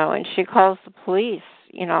 and she calls the police,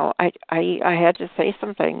 I had to say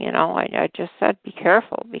something, I just said, be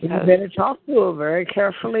careful, because you better talk to her very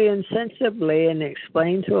carefully and sensibly and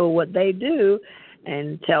explain to her what they do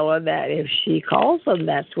and tell her that if she calls them,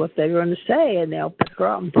 that's what they're going to say, and they'll pick her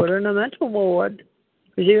up and put her in a mental ward.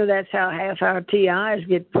 Because, that's how half our TIs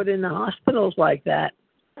get put in the hospitals like that.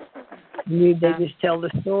 They just tell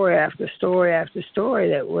the story after story after story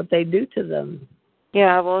that what they do to them.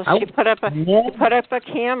 Yeah, well, she put up a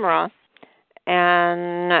camera,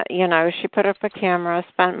 and she put up a camera,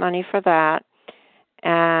 spent money for that,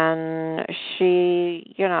 and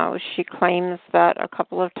she claims that a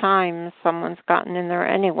couple of times someone's gotten in there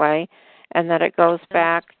anyway, and that it goes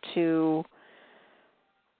back to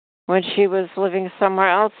when she was living somewhere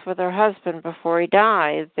else with her husband before he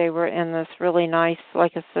died. They were in this really nice,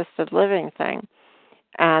 assisted living thing.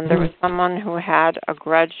 And there was someone who had a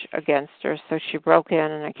grudge against her, so she broke in,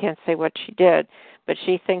 and I can't say what she did, but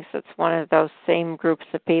she thinks it's one of those same groups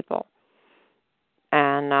of people.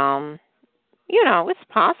 And, it's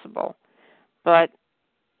possible. But,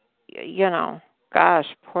 gosh,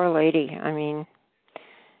 poor lady. I mean,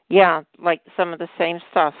 yeah, like some of the same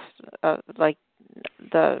stuff, like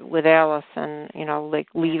with Alice and, like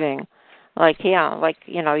leaving. Like,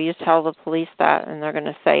 you tell the police that, and they're going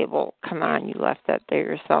to say, well, come on, you left that there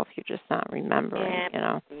yourself. You're just not remembering,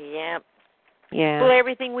 Yep. Yeah. Well,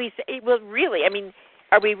 everything we say, really, I mean,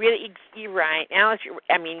 are we really, you're right. Alice,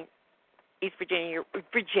 East Virginia,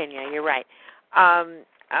 you're right. I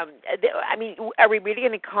mean, are we really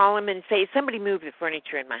going to call them and say, somebody moved the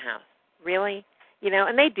furniture in my house? Really?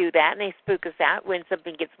 And they do that, and they spook us out when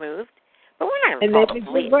something gets moved. But we're not going to call the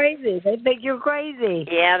police. And they think you're crazy. They think you're crazy.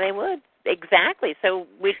 Yeah, they would. Exactly. So,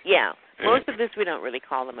 most of this we don't really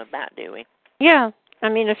call them about, do we? Yeah. I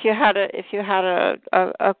mean, if you had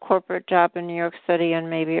a corporate job in New York City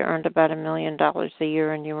and maybe earned about $1 million a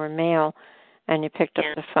year and you were male and you picked up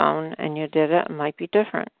the phone and you did it might be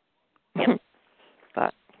different. Yep.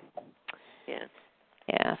 But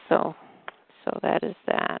so that is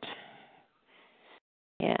that.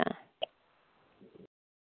 Yeah.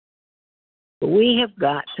 We have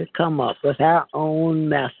got to come up with our own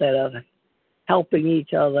method of helping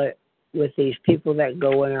each other with these people that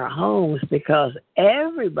go in our homes, because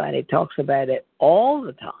everybody talks about it all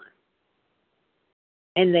the time.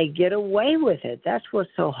 And they get away with it. That's what's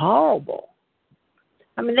so horrible.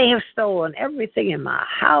 I mean, they have stolen everything in my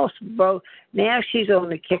house, bro. Now she's on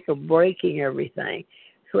the kick of breaking everything.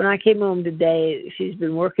 So when I came home today, she's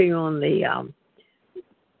been working on the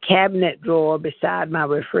cabinet drawer beside my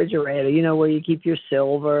refrigerator, where you keep your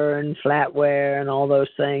silver and flatware and all those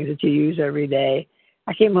things that you use every day.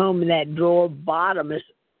 I came home and that drawer bottom is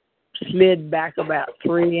slid back about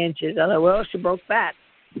 3 inches. I thought, well, she broke that.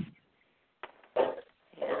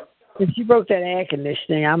 If she broke that air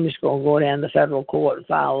conditioning, I'm just going to go down to federal court and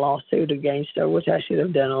file a lawsuit against her, which I should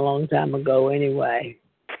have done a long time ago anyway.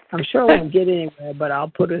 I'm sure I won't get anywhere, but I'll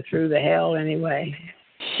put her through the hell anyway.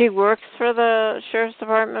 She works for the sheriff's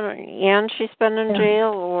department, and she's been in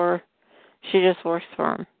jail, or she just works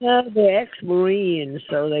for him? No, they're ex-Marines,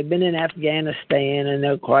 so they've been in Afghanistan, and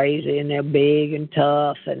they're crazy, and they're big and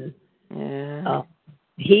tough, and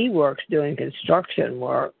he works doing construction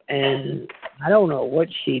work, and I don't know what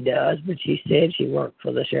she does, but she said she worked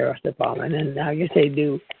for the sheriff's department, and I guess they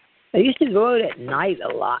do. They used to go out at night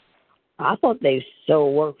a lot. I thought they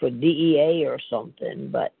still worked for DEA or something,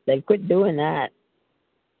 but they quit doing that.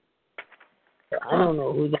 I don't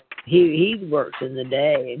know who he works in the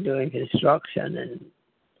day doing construction, and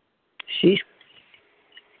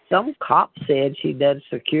some cop said she does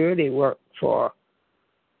security work for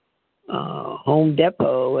Home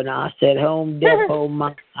Depot, and I said, Home Depot,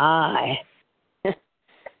 my eye.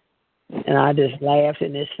 And I just laughed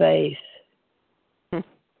in his face.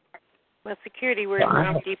 Well, security work for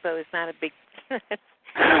Home Depot is not a big.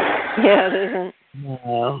 Yeah, it isn't.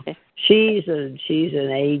 No, she's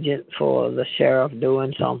an agent for the sheriff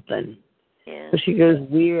doing something. Yeah. So she goes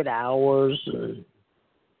weird hours,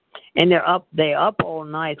 and they're up all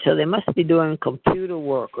night. So they must be doing computer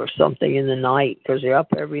work or something in the night, because they're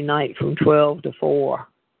up every night from 12 to 4.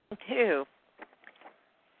 Too.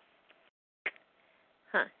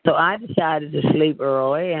 Huh. So I decided to sleep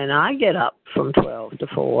early, and I get up from 12 to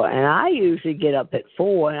 4, and I usually get up at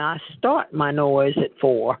 4, and I start my noise at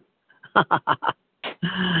 4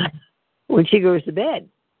 when she goes to bed.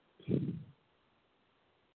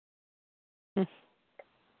 And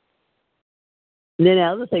then the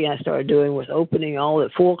other thing I started doing was opening all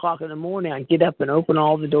at 4 o'clock in the morning. I'd get up and open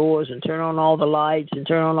all the doors and turn on all the lights and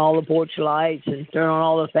turn on all the porch lights and turn on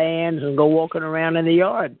all the fans and go walking around in the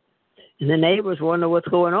yard. And the neighbors wonder what's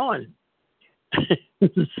going on.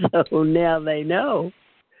 So now they know.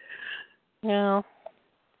 Yeah.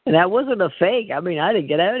 And that wasn't a fake. I mean, I didn't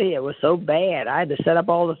get out of here. It was so bad. I had to set up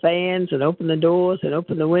all the fans and open the doors and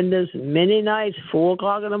open the windows. And many nights, 4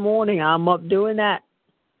 o'clock in the morning, I'm up doing that.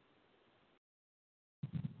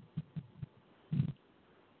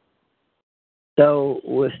 So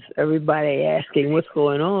with everybody asking what's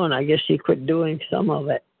going on, I guess she quit doing some of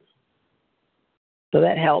it. So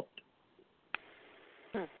that helped.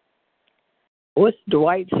 What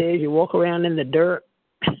Dwight says, you walk around in the dirt,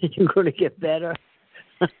 you're going to get better.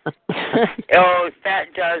 Oh,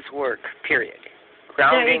 that does work, period.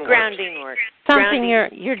 Grounding works. Something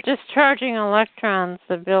you're discharging electrons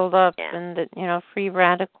that build up and free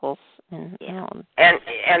radicals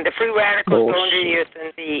And the free radicals go into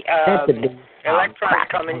the earth, and the electrons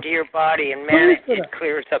come into your body, and man, it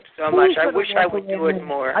clears up so much. I wish I would do it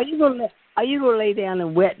more. Are you gonna lay down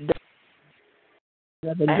in wet dirt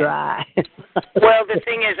and dry? Well, the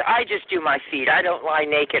thing is, I just do my feet. I don't lie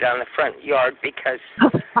naked on the front yard because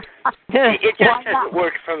it just doesn't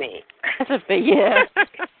work for me. Yeah.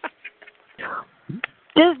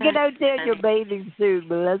 Just get out there in your bathing suit,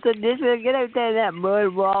 Melissa. Just get out there in that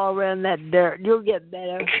mud, roll around that dirt. You'll get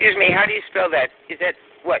better. Excuse me, how do you spell that? Is that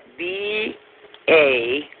what?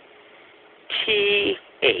 BATHING?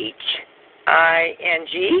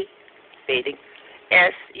 Bathing.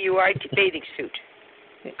 SUIT, bathing suit.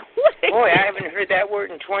 Boy, I haven't heard that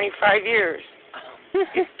word in 25 years.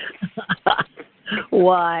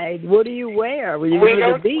 Why? What do you wear? We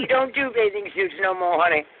don't do bathing suits no more,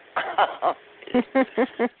 honey.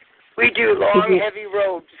 We do long, heavy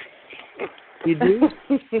robes. You do?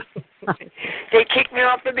 They kicked me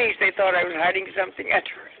off the beach. They thought I was hiding something at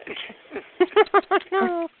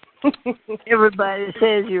Everybody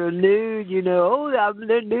says you're nude,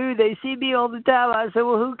 they're nude. They see me all the time. I said,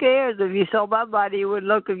 well, who cares? If you saw my body, you wouldn't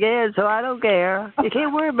look again, so I don't care. You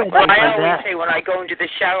can't worry about that. I always say when I go into the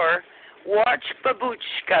shower, watch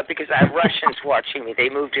babushka, because I have Russians watching me. They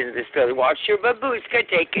moved into this building. Watch your babushka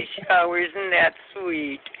take a shower. Isn't that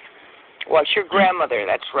sweet? Watch your grandmother.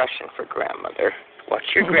 That's Russian for grandmother.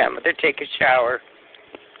 Watch your grandmother take a shower.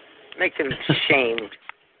 Make them ashamed.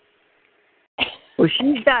 Well,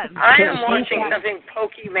 she's got. I am watching something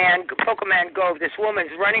Pokemon Go. This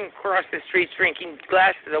woman's running across the streets drinking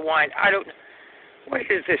glasses of wine. I don't. What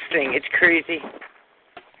is this thing? It's crazy.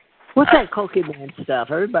 What's that Pokemon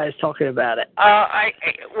stuff? Everybody's talking about it.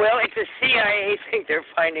 Well, it's a CIA thing they're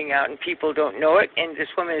finding out, and people don't know it. And this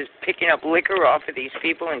woman is picking up liquor off of these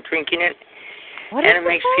people and drinking it. And it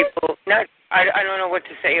makes people not. I don't know what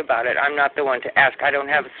to say about it. I'm not the one to ask. I don't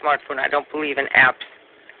have a smartphone. I don't believe in apps.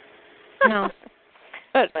 No.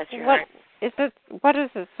 But what is it? What is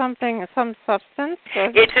it? Some substance?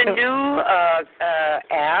 It's a new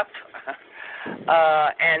app.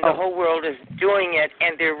 And the whole world is doing it,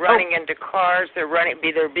 and they're running into cars. They're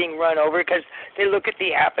being run over because they look at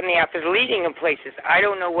the app, and the app is leading them places. I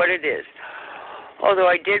don't know what it is. Although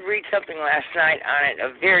I did read something last night on it,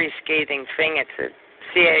 a very scathing thing. It's a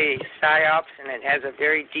CIA psyops, and it has a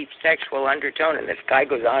very deep sexual undertone. And this guy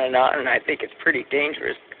goes on, and I think it's pretty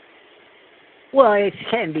dangerous. Well, it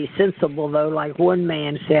can be sensible, though. Like one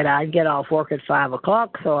man said, I'd get off work at 5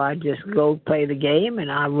 o'clock, so I'd just go play the game, and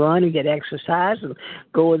I run and get exercise and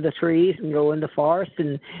go in the trees and go in the forest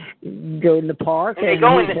and go in the park. And they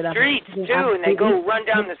go in the streets, too, and they go run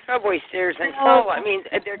down the subway stairs and fall. I mean,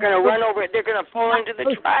 they're going to run over, they're going to fall into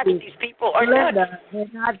the tracks. These people are nuts.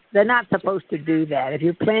 They're not supposed to do that. If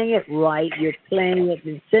you're playing it right, you're playing it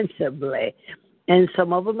insensibly. And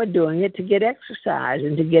some of them are doing it to get exercise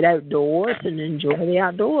and to get outdoors and enjoy the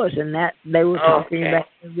outdoors. And that they were talking about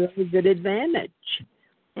a really good advantage.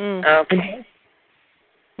 Okay.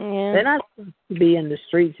 They're not supposed to be in the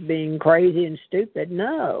streets being crazy and stupid.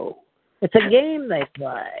 No. It's a game they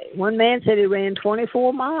play. One man said he ran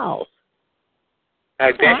 24 miles.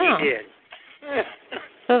 I bet he did.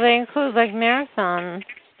 So they include like marathon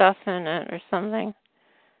stuff in it or something.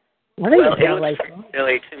 Well, it was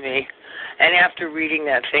silly to me. And after reading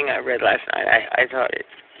that thing I read last night, I thought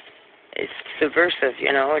it's subversive,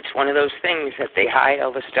 It's one of those things that they hide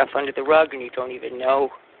all the stuff under the rug and you don't even know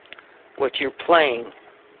what you're playing.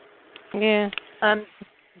 Yeah.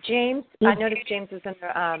 James, I noticed James is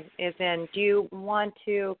in. Do you want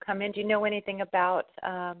to come in? Do you know anything about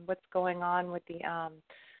what's going on with the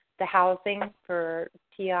housing for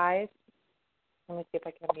TIs? Let me see if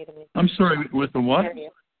I can meet him. I'm sorry, with the what?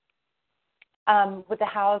 With the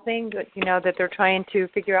housing, that they're trying to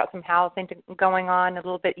figure out some housing going on a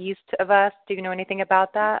little bit east of us. Do you know anything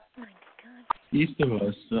about that? Oh my God. East of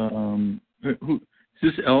us. Who is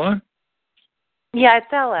this? Ella? Yeah, it's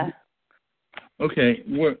Ella. Okay.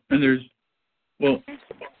 I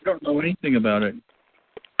don't know anything about it.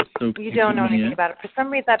 So you don't know anything about it. For some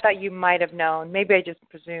reason, I thought you might have known. Maybe I just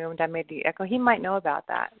presumed. I made the echo. He might know about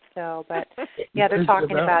that. So, but yeah, they're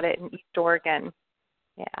talking about it in East Oregon.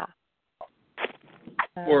 Yeah.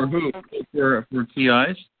 For who? For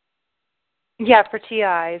TIs? Yeah, for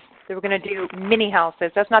TIs. They were going to do mini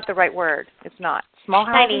houses. That's not the right word. It's not. Small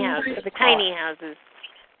houses? Tiny houses. Tiny houses.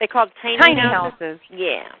 They call it tiny houses?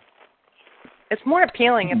 Yeah. It's more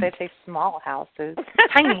appealing if they say small houses.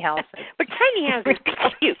 Tiny houses. But tiny houses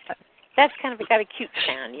are cute. That's kind of got a cute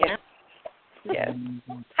sound, Yes.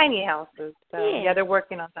 Tiny houses. So, yeah, they're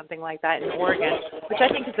working on something like that in Oregon, which I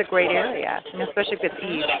think is a great area, especially if it's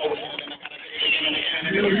east.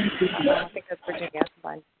 I think that's Virginia.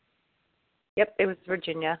 Fine. Yep, it was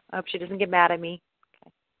Virginia. I hope she doesn't get mad at me.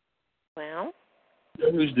 Okay. Well.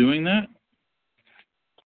 Who's doing that?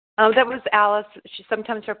 Oh, that was Alice.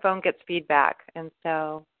 Sometimes her phone gets feedback, and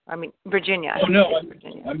so Virginia. Oh no,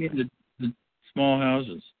 Virginia. I mean the small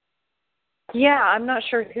houses. Yeah, I'm not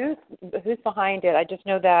sure who's behind it. I just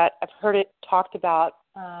know that I've heard it talked about,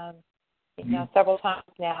 several times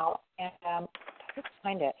now, and who's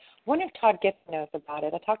behind it? I wonder if Todd Giffen knows about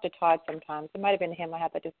it. I talk to Todd sometimes. It might have been him I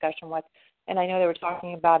had the discussion with, and I know they were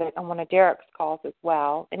talking about it on one of Derek's calls as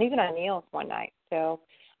well, and even on Neil's one night. So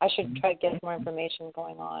I should try to get some more information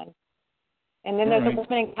going on. And then there's a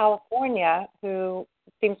woman in California who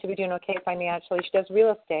seems to be doing okay financially. She does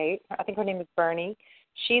real estate. I think her name is Bernie.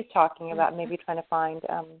 She's talking about maybe trying to find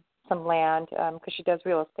some land because she does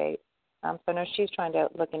real estate. So I know she's trying to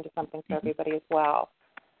look into something for everybody as well.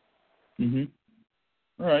 Mhm.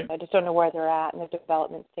 All right. I just don't know where they're at in the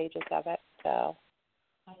development stages of it. So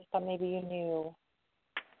I just thought maybe you knew.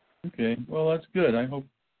 Okay. Well, that's good. I hope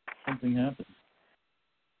something happens.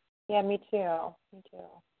 Yeah, me too. Me too.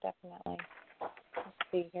 Definitely. Let's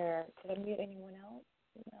see here. Did I mute anyone else?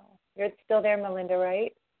 No. You're still there, Melinda,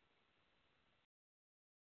 right?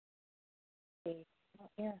 I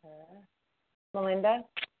don't hear her. Melinda?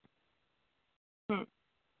 I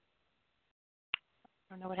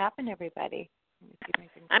don't know what happened to everybody.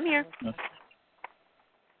 I'm here.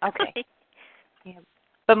 Okay. Yeah.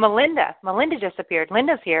 But Melinda disappeared.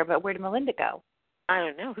 Linda's here, but where did Melinda go? I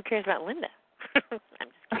don't know. Who cares about Linda? I'm just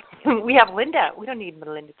kidding. We have Linda. We don't need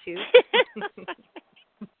Melinda too.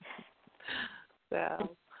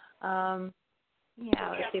 So, let's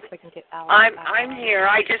see if I can get Alex. I'm here.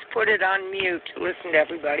 I just put it on mute to listen to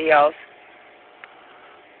everybody else.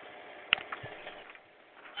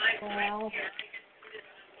 Well,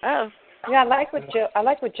 yeah, I like what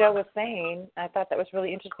Joe was saying. I thought that was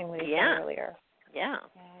really interesting when he said earlier. Yeah,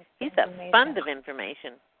 he's a fund of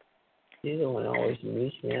information. She's the one who always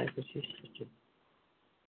meets me because she's such a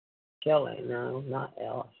Kelly. No, not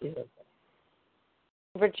Elle. She's okay.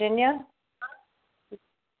 Virginia?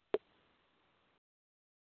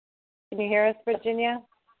 Can you hear us, Virginia?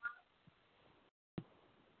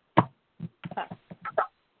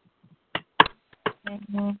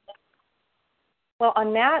 Mm-hmm. Well,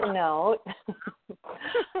 on that note,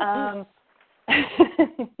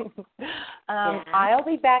 I'll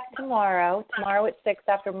be back tomorrow at 6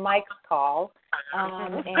 after Mike's call.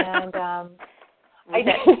 Was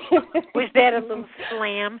that a little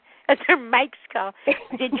slam after Mike's call?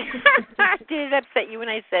 Did it upset you when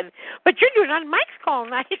I said, but you're doing it on Mike's call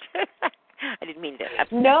night? I didn't mean to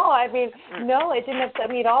upset. No, no, it didn't upset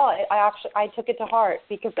me at all. I took it to heart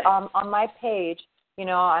because on my page,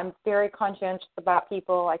 I'm very conscientious about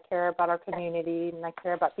people. I care about our community, and I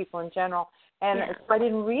care about people in general. And so I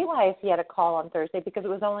didn't realize he had a call on Thursday because it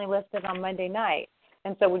was only listed on Monday night.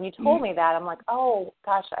 And so when you told me that, I'm like, oh,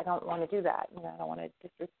 gosh, I don't want to do that. I don't want to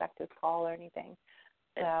disrespect his call or anything.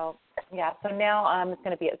 So, so now it's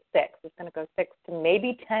going to be at 6. It's going to go 6 to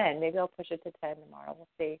maybe 10. Maybe I'll push it to 10 tomorrow. We'll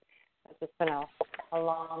see. It's just been a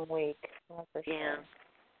long week, for sure.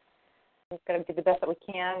 We've got to do the best that we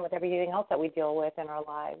can with everything else that we deal with in our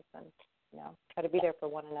lives and, try to be there for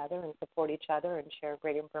one another and support each other and share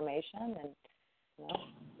great information and,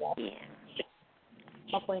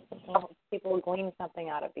 hopefully people will glean something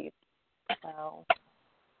out of these. So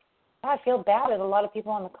I feel bad that a lot of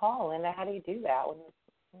people on the call, Linda. How do you do that?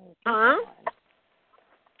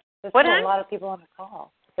 There's still a lot of people on the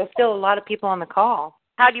call. There's still a lot of people on the call.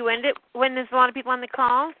 How do you end it when there's a lot of people on the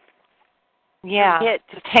call? Yeah,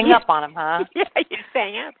 just hang up on them, huh? Yeah, you just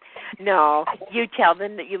hang up. No, you tell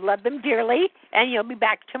them that you love them dearly and you'll be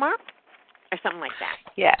back tomorrow or something like that.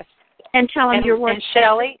 Yes. And tell them you're working. And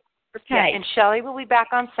Shelley, okay. And Shelley will be back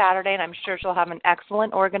on Saturday, and I'm sure she'll have an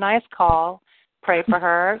excellent organized call. Pray for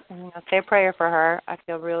her. Say a prayer for her. I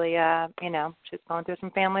feel really, she's going through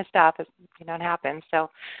some family stuff. As it happens.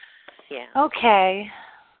 So, okay.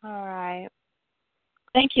 All right.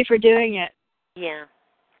 Thank you for doing it. Yeah.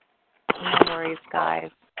 No worries,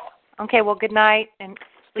 guys. Okay, well, good night, and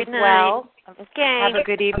sleep good night. well. Okay. Have a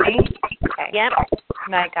good evening. Okay. Yep.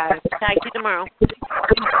 Good night, guys. Talk to you tomorrow.